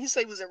even remember. He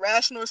said it was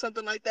irrational or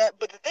something like that.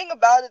 But the thing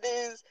about it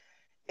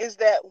is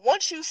that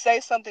once you say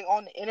something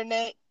on the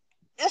internet,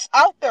 it's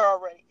out there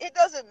already. It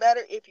doesn't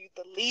matter if you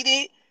delete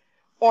it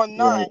or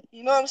not. Right.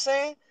 You know what I'm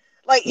saying?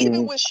 Like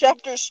even Hmm. with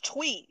Schefter's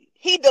tweet,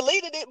 he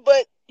deleted it,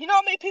 but you know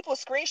how many people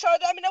screenshotted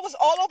it? I mean, that was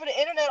all over the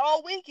internet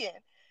all weekend.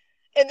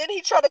 And then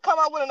he tried to come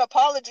out with an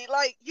apology.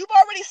 Like you've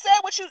already said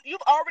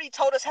you've already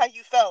told us how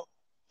you felt.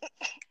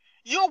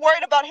 You're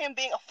worried about him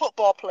being a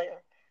football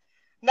player,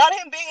 not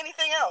him being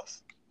anything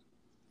else.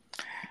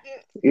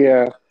 Yeah.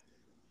 Yeah.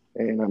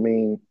 And I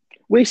mean,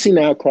 we see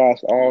now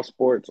across all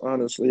sports,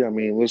 honestly. I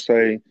mean, let's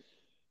say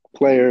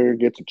player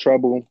gets in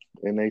trouble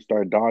and they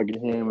start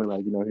dogging him and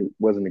like, he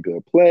wasn't a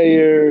good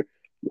player.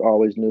 You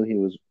always knew he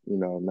was,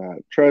 not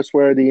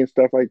trustworthy and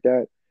stuff like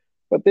that.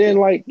 But then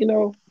like,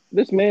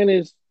 this man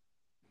is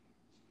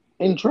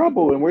in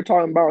trouble and we're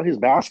talking about his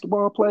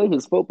basketball play,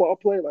 his football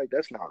play. Like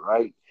that's not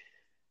right.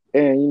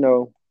 And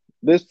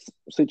this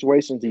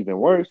situation's even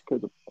worse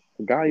because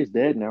the guy is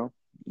dead now.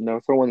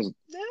 Someone's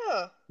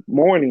Yeah.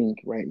 mourning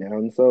right now,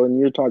 and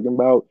you're talking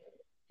about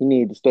he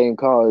needed to stay in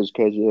college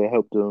because it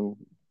helped him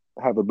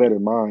have a better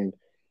mind.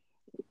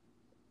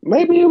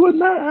 Maybe it would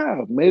not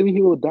have. Maybe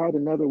he would have died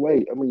another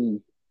way. I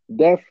mean,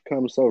 death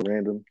comes so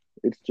random;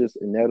 it's just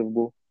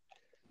inevitable.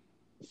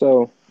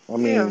 So, I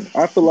Yeah. mean,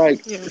 I feel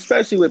like, Yeah.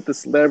 especially with the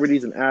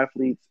celebrities and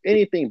athletes,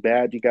 anything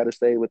bad you got to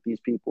say with these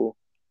people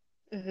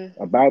Mhm.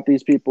 about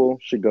these people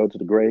should go to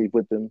the grave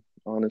with them.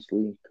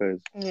 Honestly, because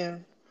Yeah.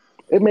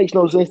 it makes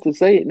no sense to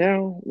say it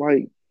now.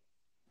 Like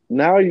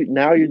now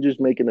you're just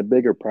making a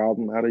bigger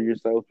problem out of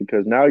yourself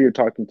because now you're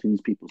talking to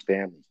these people's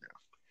families now.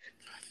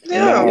 And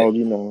Yeah.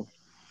 Yeah, now,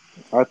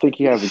 I think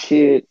he has a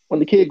kid. When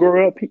the kid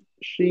grow up,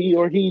 she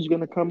or he's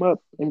gonna come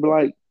up and be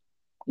like,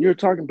 "You're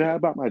talking bad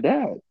about my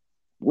dad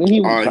when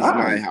he was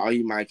fine." or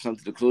he might come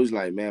to the conclusion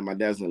like, man, my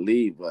dad's gonna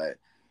leave, but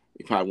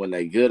he probably wasn't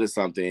that good or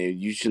something.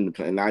 You shouldn't have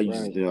planned. Now you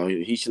just,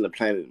 Right. he shouldn't have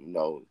planned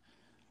it.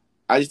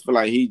 I just feel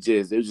like it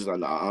was just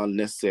an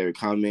unnecessary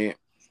comment.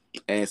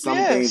 And some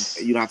things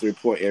Yes. you don't have to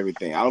report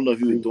everything. I don't know if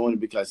he was doing Mhm. it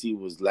because he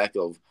was lack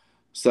of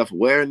self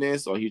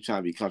awareness or he was trying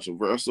to be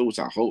controversial, which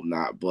I hope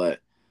not. But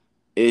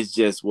it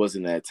just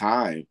wasn't that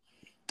time.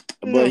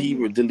 But No. he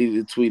deleted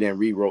the tweet and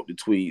rewrote the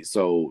tweet,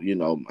 so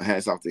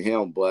hats off to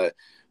him. But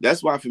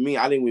that's why for me,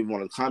 I didn't even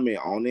want to comment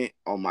on it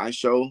on my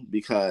show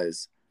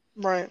because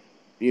Right.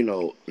 You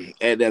know,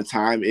 at that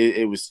time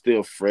it was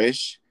still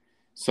fresh.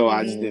 So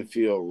I just Mhm. Mm-hmm. didn't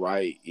feel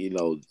right,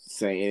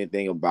 saying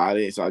anything about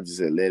it. So I just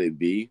said let it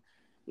be,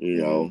 you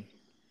know.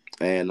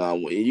 Mhm.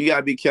 And you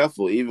gotta be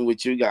careful, even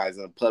with you guys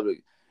in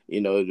public.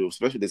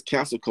 Especially this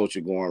cancel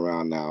culture going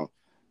around now.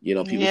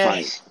 People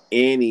find Yes.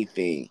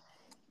 anything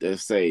to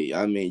say.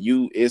 I mean,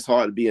 it's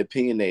hard to be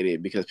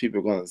opinionated because people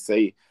are gonna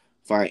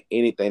find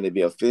anything to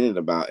be offended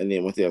about, and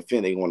then once they're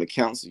offended, they want to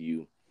counsel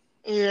you.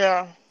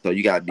 Yeah. So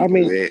you gotta be I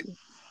mean, prepared.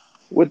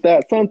 with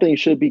that, something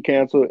should be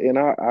canceled, and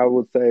I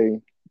would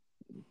say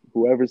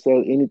whoever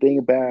says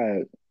anything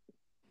bad,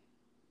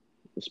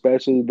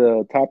 especially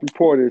the top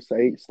reporters,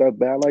 say stuff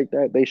bad like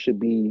that, they should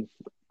be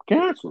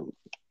canceled.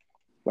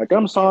 Like,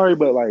 I'm Yeah. sorry,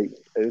 but like,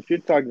 if you're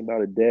talking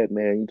about a dead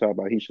man, you talk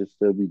about he should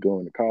still be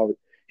going to college.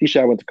 He should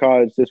have went to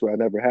college. This would have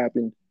never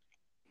happened.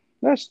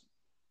 That's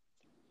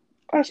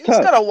that's You just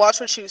tough. gotta watch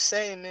what you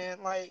say,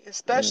 man. Like,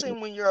 especially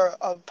Mm, when you're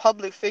a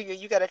public figure,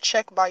 you gotta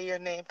check by your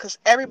name because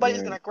everybody's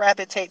right. gonna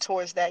gravitate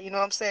towards that. You know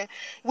what I'm saying?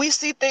 We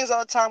see things all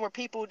the time where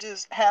people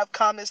just have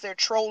comments, they're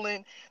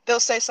trolling, they'll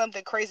say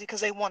something crazy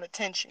because they want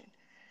attention.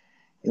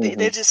 They Hmm.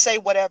 just say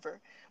whatever.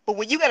 But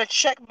when you gotta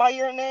check by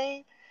your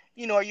name,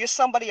 or you're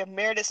somebody of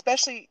merit,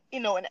 especially,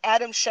 an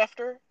Adam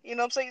Schefter, you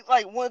know what I'm saying?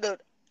 Like one of the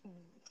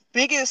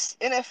biggest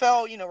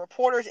NFL,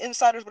 reporters,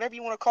 insiders, whatever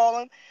you want to call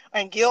them,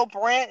 and Gil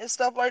Brandt and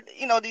stuff like,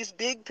 these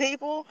big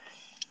people,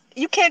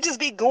 you can't just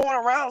be going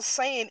around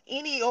saying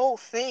any old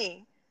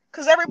thing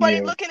because everybody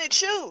Yeah, looking at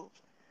you.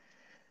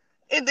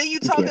 And then you you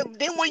can't. talking,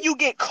 then when you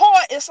get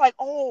caught, it's like,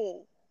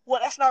 oh, well,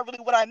 that's not really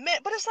what I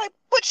meant. But it's like,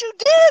 but you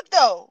did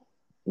though.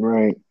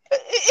 Right.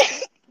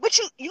 But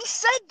you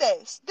said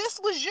this. This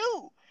was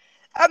you.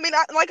 I mean,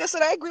 like I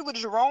said, I agree with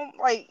Jerome.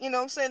 Like, you know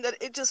what I'm saying, that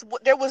it just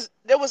there was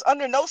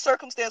under no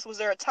circumstance was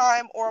there a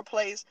time or a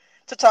place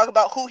to talk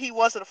about who he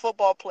was as a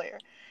football player,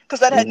 because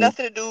that had Hmm.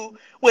 nothing to do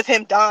with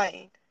him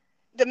dying.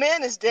 The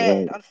man is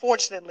dead, Right.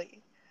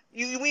 unfortunately.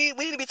 We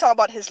need to be talking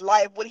about his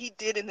life, what he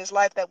did in his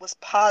life that was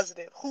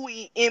positive, who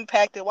he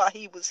impacted while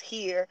he was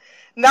here.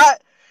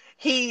 Not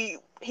he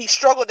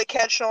struggled to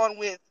catch on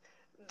with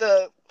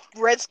the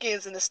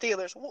Redskins and the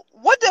Steelers.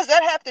 What does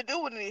that have to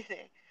do with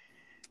anything?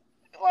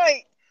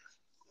 Like,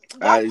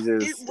 what? I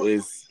just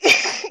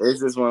it's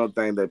just one of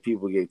the things that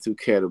people get too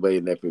carried away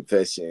in their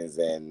professions,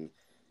 and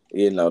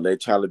they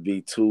try to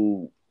be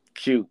too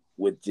cute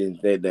with things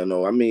they don't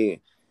know. I mean,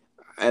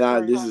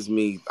 Right. this is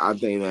me. I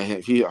think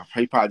that he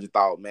probably just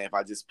thought, man, if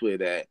I just put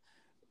that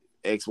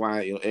X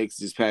Y, X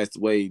just passed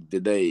away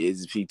today,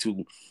 it's just be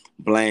too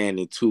bland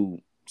and too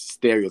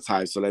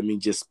stereotyped. So let me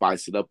just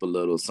spice it up a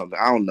little or something.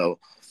 I don't know.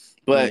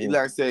 But Hmm.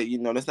 like I said,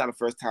 that's not the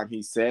first time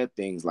he said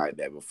things like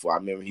that before. I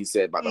remember he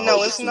said about the whole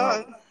No, it's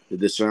not.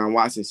 Deshaun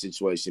Watson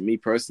situation. Me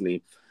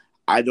personally,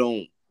 I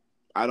don't,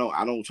 I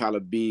don't try to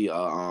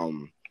I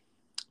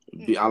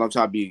Hmm. don't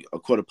try to be a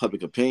court of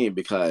public opinion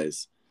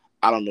because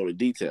I don't know the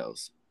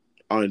details.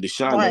 Only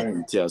Deshaun knows Right. Right.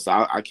 the details, so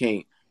I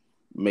can't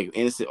make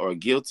innocent or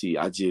guilty.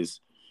 I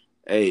just,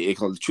 hey,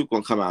 the truth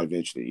gonna come out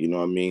eventually. You know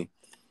what I mean?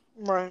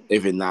 Right.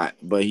 If it not,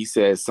 but he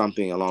said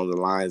something along the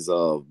lines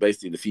of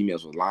basically the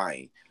females were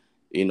lying.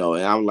 And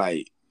I'm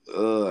like,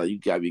 you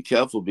gotta be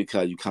careful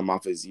because you come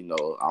off as,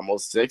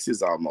 almost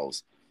sexist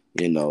almost,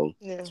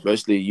 Yeah.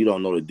 especially you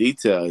don't know the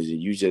details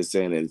and you just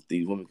saying that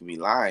these women can be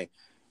lying.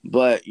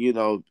 But,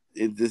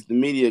 the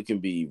media can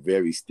be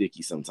very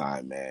sticky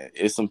sometimes, man.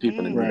 It's some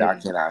people in the media I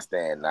Right. Hmm. cannot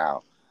stand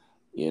now,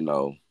 you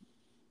know.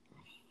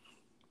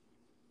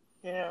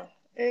 Yeah.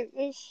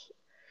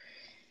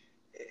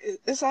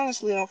 It's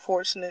honestly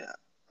unfortunate.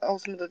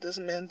 Ultimately, this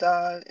man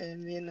died,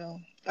 and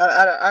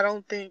I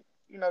don't think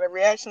the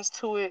reactions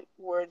to it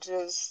were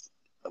just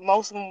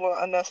most of them were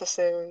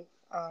unnecessary.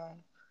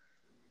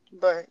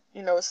 But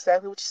it's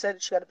exactly what you said,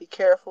 that you got to be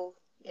careful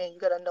and you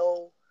got to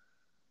know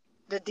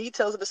the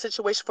details of the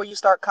situation before you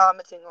start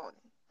commenting on it.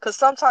 Because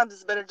sometimes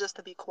it's better just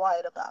to be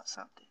quiet about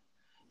something.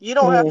 You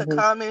don't have to Hmm.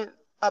 comment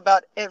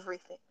about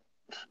everything.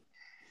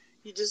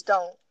 You just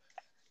don't.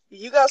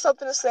 You got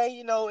something to say,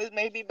 it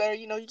may be better,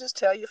 you just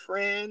tell your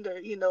friend,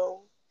 or,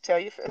 tell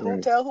your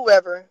Right. tell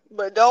whoever.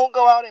 But don't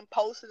go out and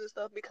post it and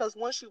stuff, because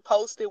once you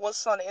post it, once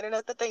it's on the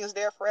internet, the thing is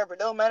there forever. It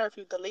don't matter if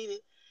you delete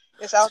it.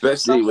 It's out there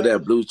Especially with somewhere.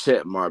 that blue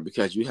check mark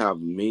because you have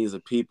millions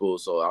of people,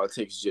 so all it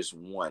takes is just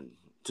one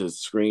to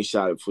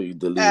screenshot it before you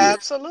delete it.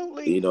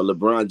 Absolutely.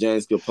 LeBron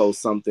James could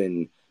post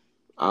something,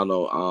 I don't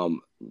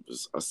know,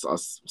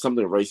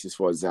 something racist,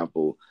 for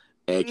example,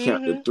 and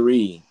count to Mm-hmm.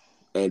 three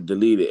and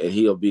delete it, and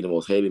he'll be the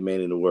most hated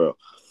man in the world.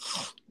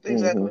 Hmm.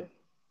 Exactly.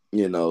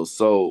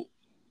 So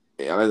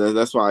yeah,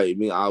 that's why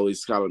I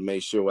always gotta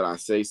make sure when I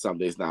say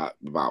something, it's not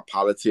about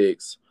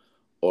politics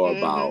or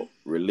Mm-hmm. about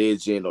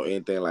religion or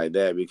anything like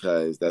that,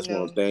 because that's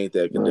one of No. the things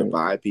that can Right.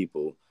 divide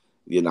people.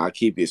 I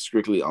keep it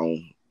strictly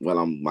on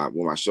when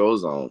my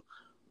show's on.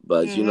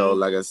 But Mm-hmm.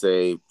 like I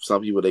say,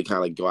 some people they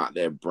kind of go out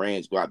their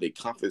branch, go out their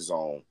comfort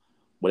zone,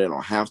 but they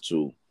don't have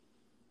to,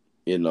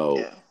 you know,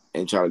 Yeah.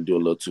 and try to do a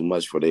little too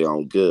much for their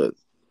own good.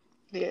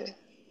 Yeah.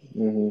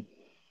 Hmm.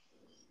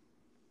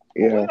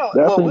 Well, we Yeah. don't. Well,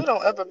 we Definitely.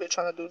 don't ever be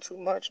trying to do too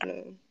much,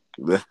 man.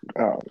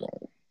 Oh,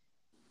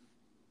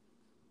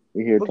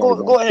 we here But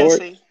talking go about ahead,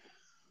 sports.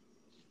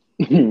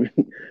 see.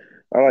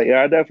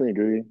 Yeah, I definitely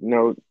agree.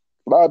 A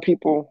lot of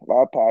people, a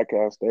lot of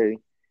podcasts, they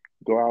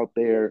go out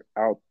there,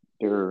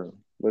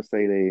 let's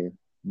say they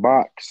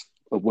box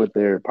of what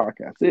their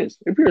podcast is.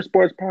 If you're a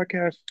sports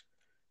podcast,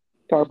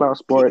 talk about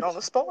Keep it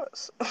on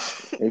sports. the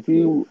sports. If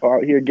you are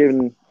out here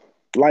giving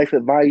life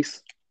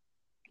advice,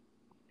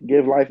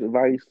 give life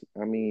advice.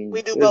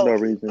 We do There's no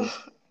both. reason.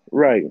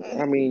 Right.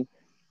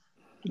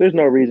 There's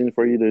no reason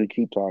for you to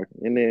keep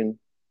talking. And then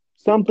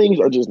some things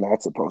are just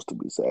not supposed to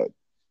be said.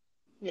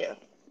 Yeah.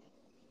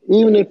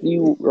 Even if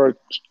you are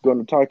going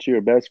to talk to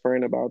your best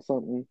friend about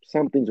something,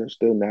 some things are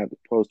still not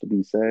supposed to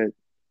be said.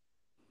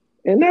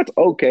 And that's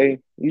okay.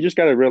 You just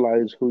got to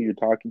realize who you're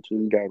talking to.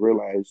 You got to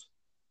realize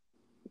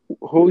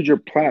who's your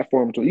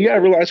platform to. You got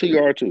to realize who you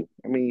are too.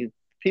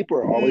 People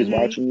are always Mhm.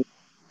 watching you.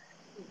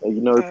 If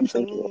you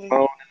think you're Absolutely.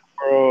 alone in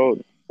the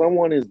world,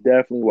 someone is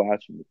definitely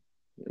watching you.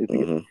 If you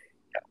get Hmm.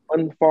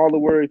 one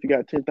follower, if you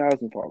got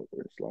 10,000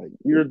 followers, like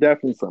you're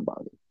definitely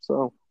somebody.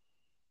 So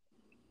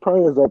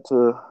prayers up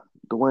to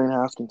Dwayne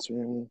Haskins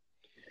family.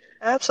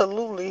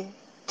 Absolutely.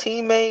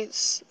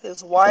 Teammates,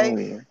 his Oh wife,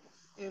 yeah,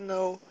 you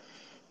know,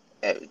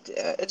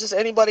 just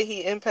anybody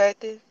he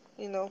impacted,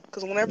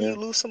 because whenever yeah, you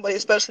lose somebody,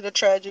 especially in a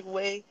tragic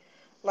way,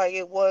 like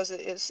it was,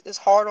 it's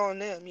hard on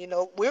them.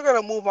 We're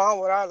gonna move on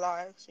with our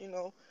lives.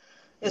 right,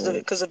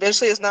 Because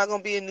eventually it's not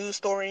gonna be a news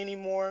story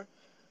anymore.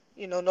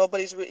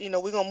 Nobody's, we're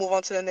gonna move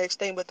on to the next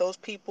thing. But those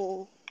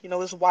people,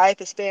 his wife,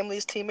 his family,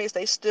 his teammates,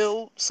 they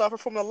still suffer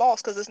from the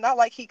loss because it's not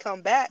like he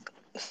come back.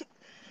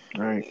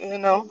 right. You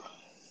know,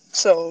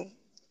 so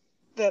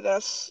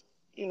that's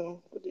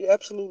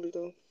absolutely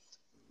though.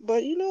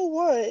 But you know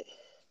what?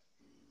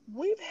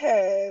 We've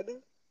had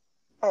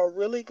a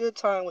really good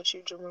time with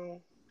you, Jerome.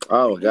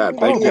 Oh God, We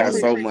thank Oh you really guys yeah,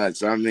 so appreciate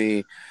much.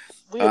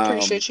 we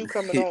appreciate you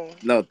coming on.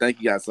 No,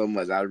 thank you guys so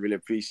much. I really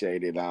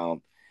appreciate it.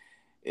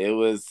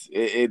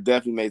 It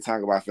definitely made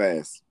time go by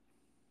fast.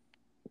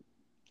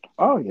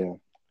 oh yeah.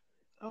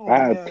 Oh I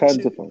had yeah,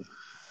 tons of fun.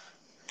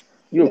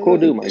 You a cool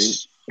dude, man.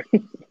 it's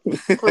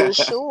for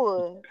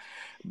sure.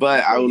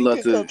 But I would You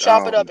love can come to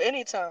chop it up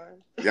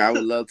anytime. yeah, I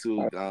would love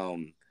to I,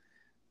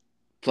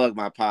 plug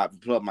my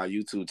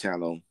YouTube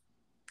channel.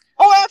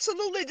 Oh,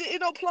 absolutely.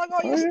 Plug all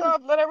oh your yeah,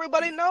 stuff. Let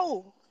everybody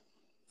know.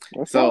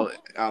 what's up?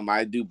 So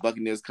I do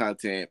Buccaneers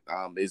content.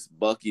 It's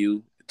Buck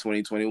U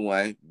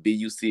 2021,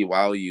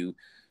 BUCYU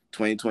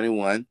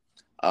 2021.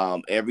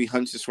 Every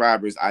 100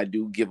 subscribers, I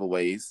do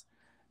giveaways.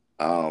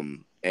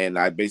 And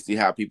I basically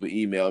have people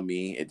email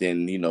me, and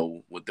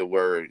then with the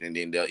word, and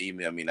then they'll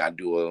email me, and I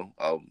do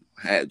a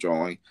hat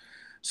drawing.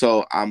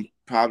 So I'm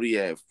probably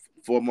at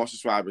 4 more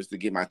subscribers to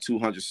get my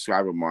 200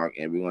 subscriber mark,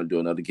 and we're gonna do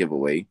another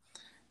giveaway.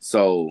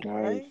 So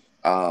All Nice.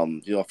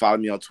 right. follow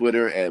me on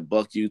Twitter at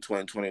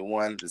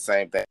BuckU2021. The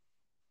same thing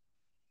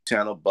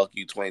channel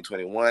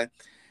BuckU2021,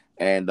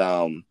 and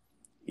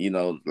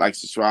like,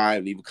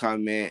 subscribe, leave a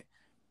comment,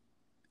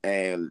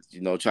 and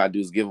try to do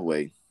this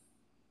giveaway.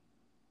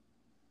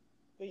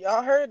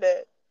 Y'all heard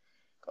that.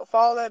 Go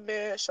follow that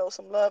man. Show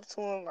some love to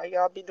him like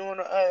y'all be doing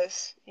to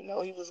us. He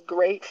was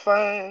great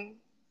fun.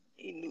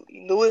 He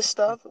knew his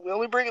stuff. We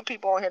only bringing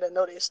people on here that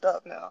know their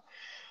stuff now.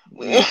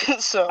 Yeah.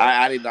 So,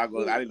 I did not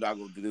go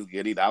do this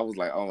good either. I was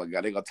like, oh my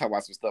god, they're gonna talk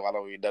about some stuff I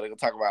don't even know. They're gonna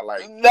talk about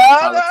like no, no,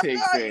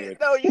 politics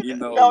no, and you,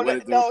 no, what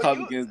did the no, you.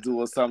 Republicans do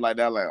or something like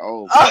that. Like,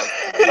 oh god,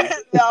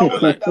 No,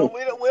 no,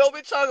 we don't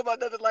be talking about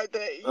nothing like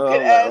that. You can oh,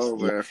 like, ask, oh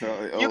man,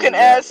 you oh can my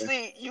god. ask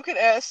C. You can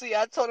ask C.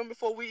 I told him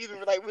before we even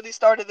like really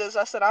started this.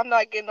 I said I'm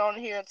not getting on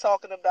here and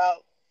talking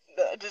about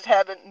just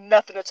having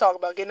nothing to talk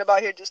about. Getting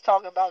about here just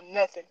talking about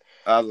nothing.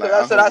 I was like,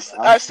 Because I said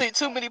I see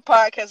too many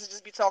podcasts that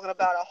just be talking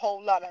about a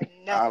whole lot of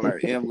I was nothing.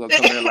 like, him gonna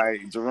come in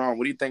like, Jerome,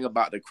 what do you think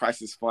about the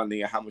crisis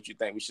funding and how much you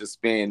think we should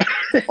spend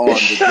on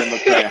the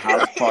Democrat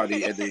House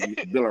Party and the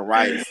Bill of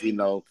Rights? I'm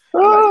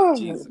like,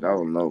 Jesus, I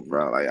don't know,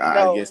 bro. Like, I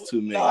No, guess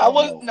 2 million, I I don't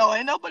was know. no.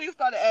 Ain't nobody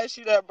about to ask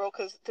you that, bro.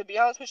 Because to be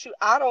honest with you,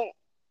 I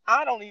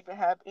don't even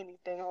have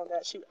anything on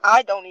that shoot.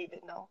 I don't even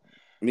know.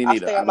 Me I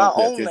neither. stay I in my don't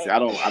pay own attention.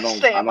 lane.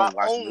 Stay I in my don't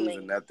watch own news or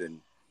lane.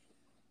 nothing.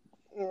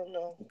 You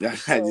know. I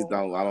just So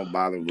don't. I don't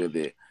bother with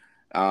it.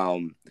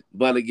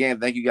 But again,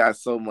 thank you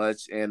guys so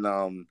much, and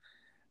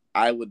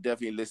I would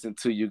definitely listen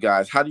to you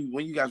guys.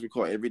 When you guys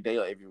record every day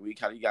or every week?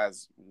 How do you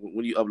guys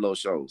when you upload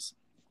shows?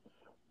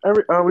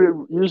 We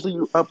usually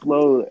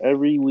upload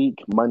every week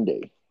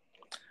Monday.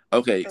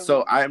 Okay,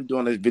 so every I am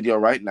doing this video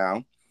right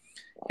now,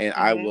 and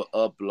I mhm will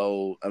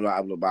upload. I'm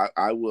not upload, but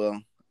I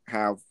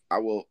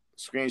will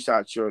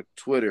screenshot your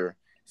Twitter,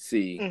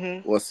 see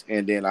mhm. what's,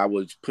 and then I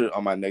will put it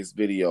on my next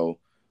video,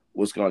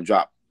 what's gonna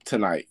drop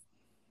tonight.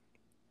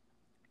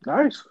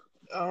 Nice.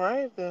 All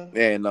right then.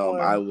 And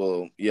I Well,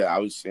 will, yeah, I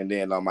was, and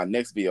then on my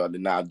next video,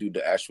 then I'll do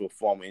the actual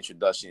formal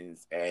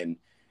introductions and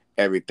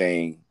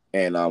everything,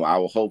 and I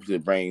will hope to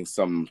bring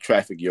some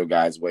traffic your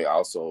guys' way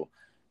also,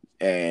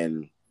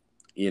 and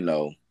you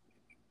know,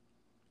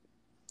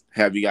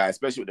 have you guys,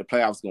 especially with the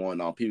playoffs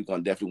going on, people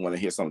gonna definitely want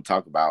to hear something to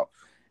talk about,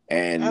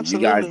 and you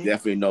guys absolutely.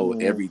 definitely know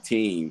Yeah. every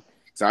team.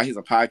 So I hear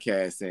some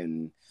podcasts,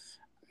 and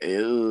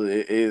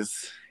it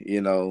is,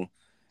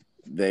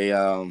 they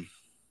A I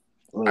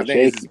little think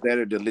it's just shaky.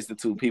 better to listen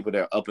to people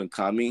that are up and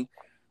coming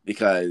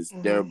because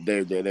they're Mhm.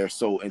 they're they're, they're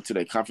so into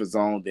their comfort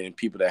zone than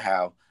people that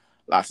have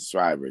lots of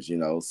subscribers. So you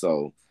know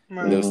what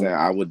Right. I'm saying.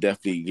 Hmm. I would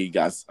definitely give you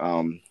guys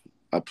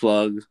a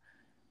plug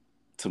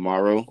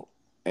tomorrow,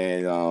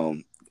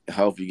 and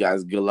hope you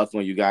guys good luck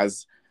on you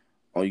guys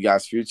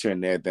future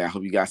and everything. I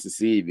hope you guys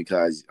succeed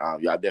because y'all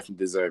definitely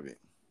deserve it.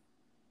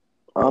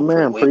 Oh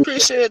man, We appreciate.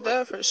 appreciate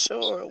that for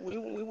sure.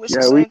 We wish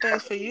the Yeah, we same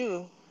things for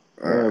you.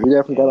 All yeah right, we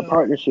definitely got a Yeah.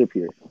 partnership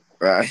here.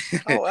 right.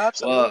 Oh, Well,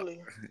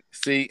 absolutely.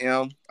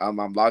 CM,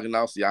 I'm logging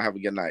off. So y'all have a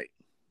good night.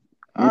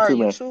 You All right, too,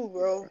 you man. too,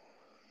 bro.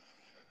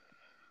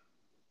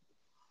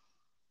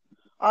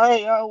 All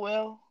right, y'all.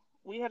 Well,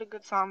 we had a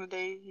good time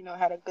today.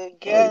 Had a good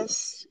Oh yeah.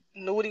 guest.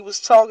 Knew what he was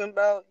talking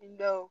about.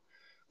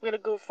 We had a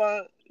good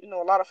fun. A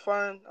lot of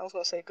fun. I was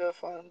gonna say good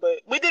fun,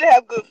 but we did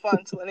have good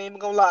fun too. I ain't even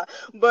gonna lie.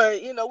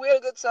 But we had a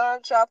good time.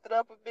 Chopped it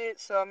up a bit.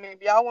 So I mean,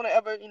 if y'all wanna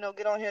ever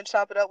get on here and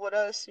chop it up with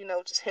us,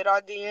 just hit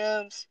our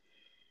DMs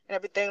and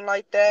everything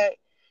like that.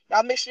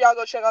 Y'all make sure y'all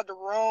go check out the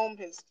room,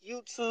 his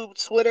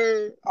YouTube,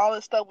 Twitter, all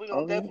this stuff. We're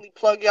gonna Oh yeah. definitely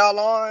plug y'all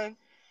on.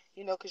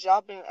 Because y'all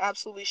been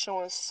absolutely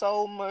showing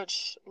so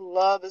much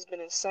love. It's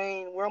been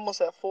insane. We're almost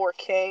at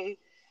 4K,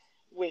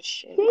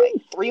 which in like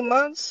 3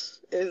 months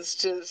is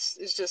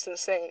just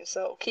insane.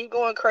 So keep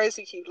going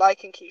crazy, keep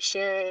liking, keep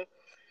sharing.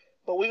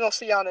 But we're gonna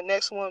see y'all in the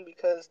next one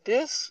because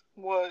this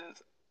was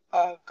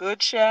a good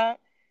chat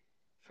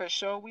for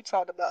sure. We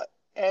talked about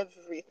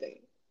everything.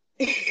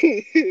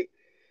 Man,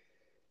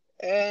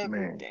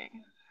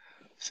 Everything.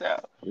 So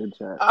good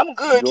chat. I'm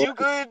good. Enjoy You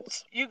good?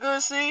 You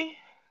good, see?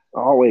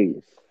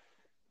 always.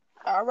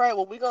 All right.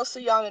 Well, we gonna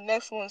see y'all in the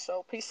next one.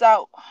 So peace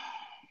out.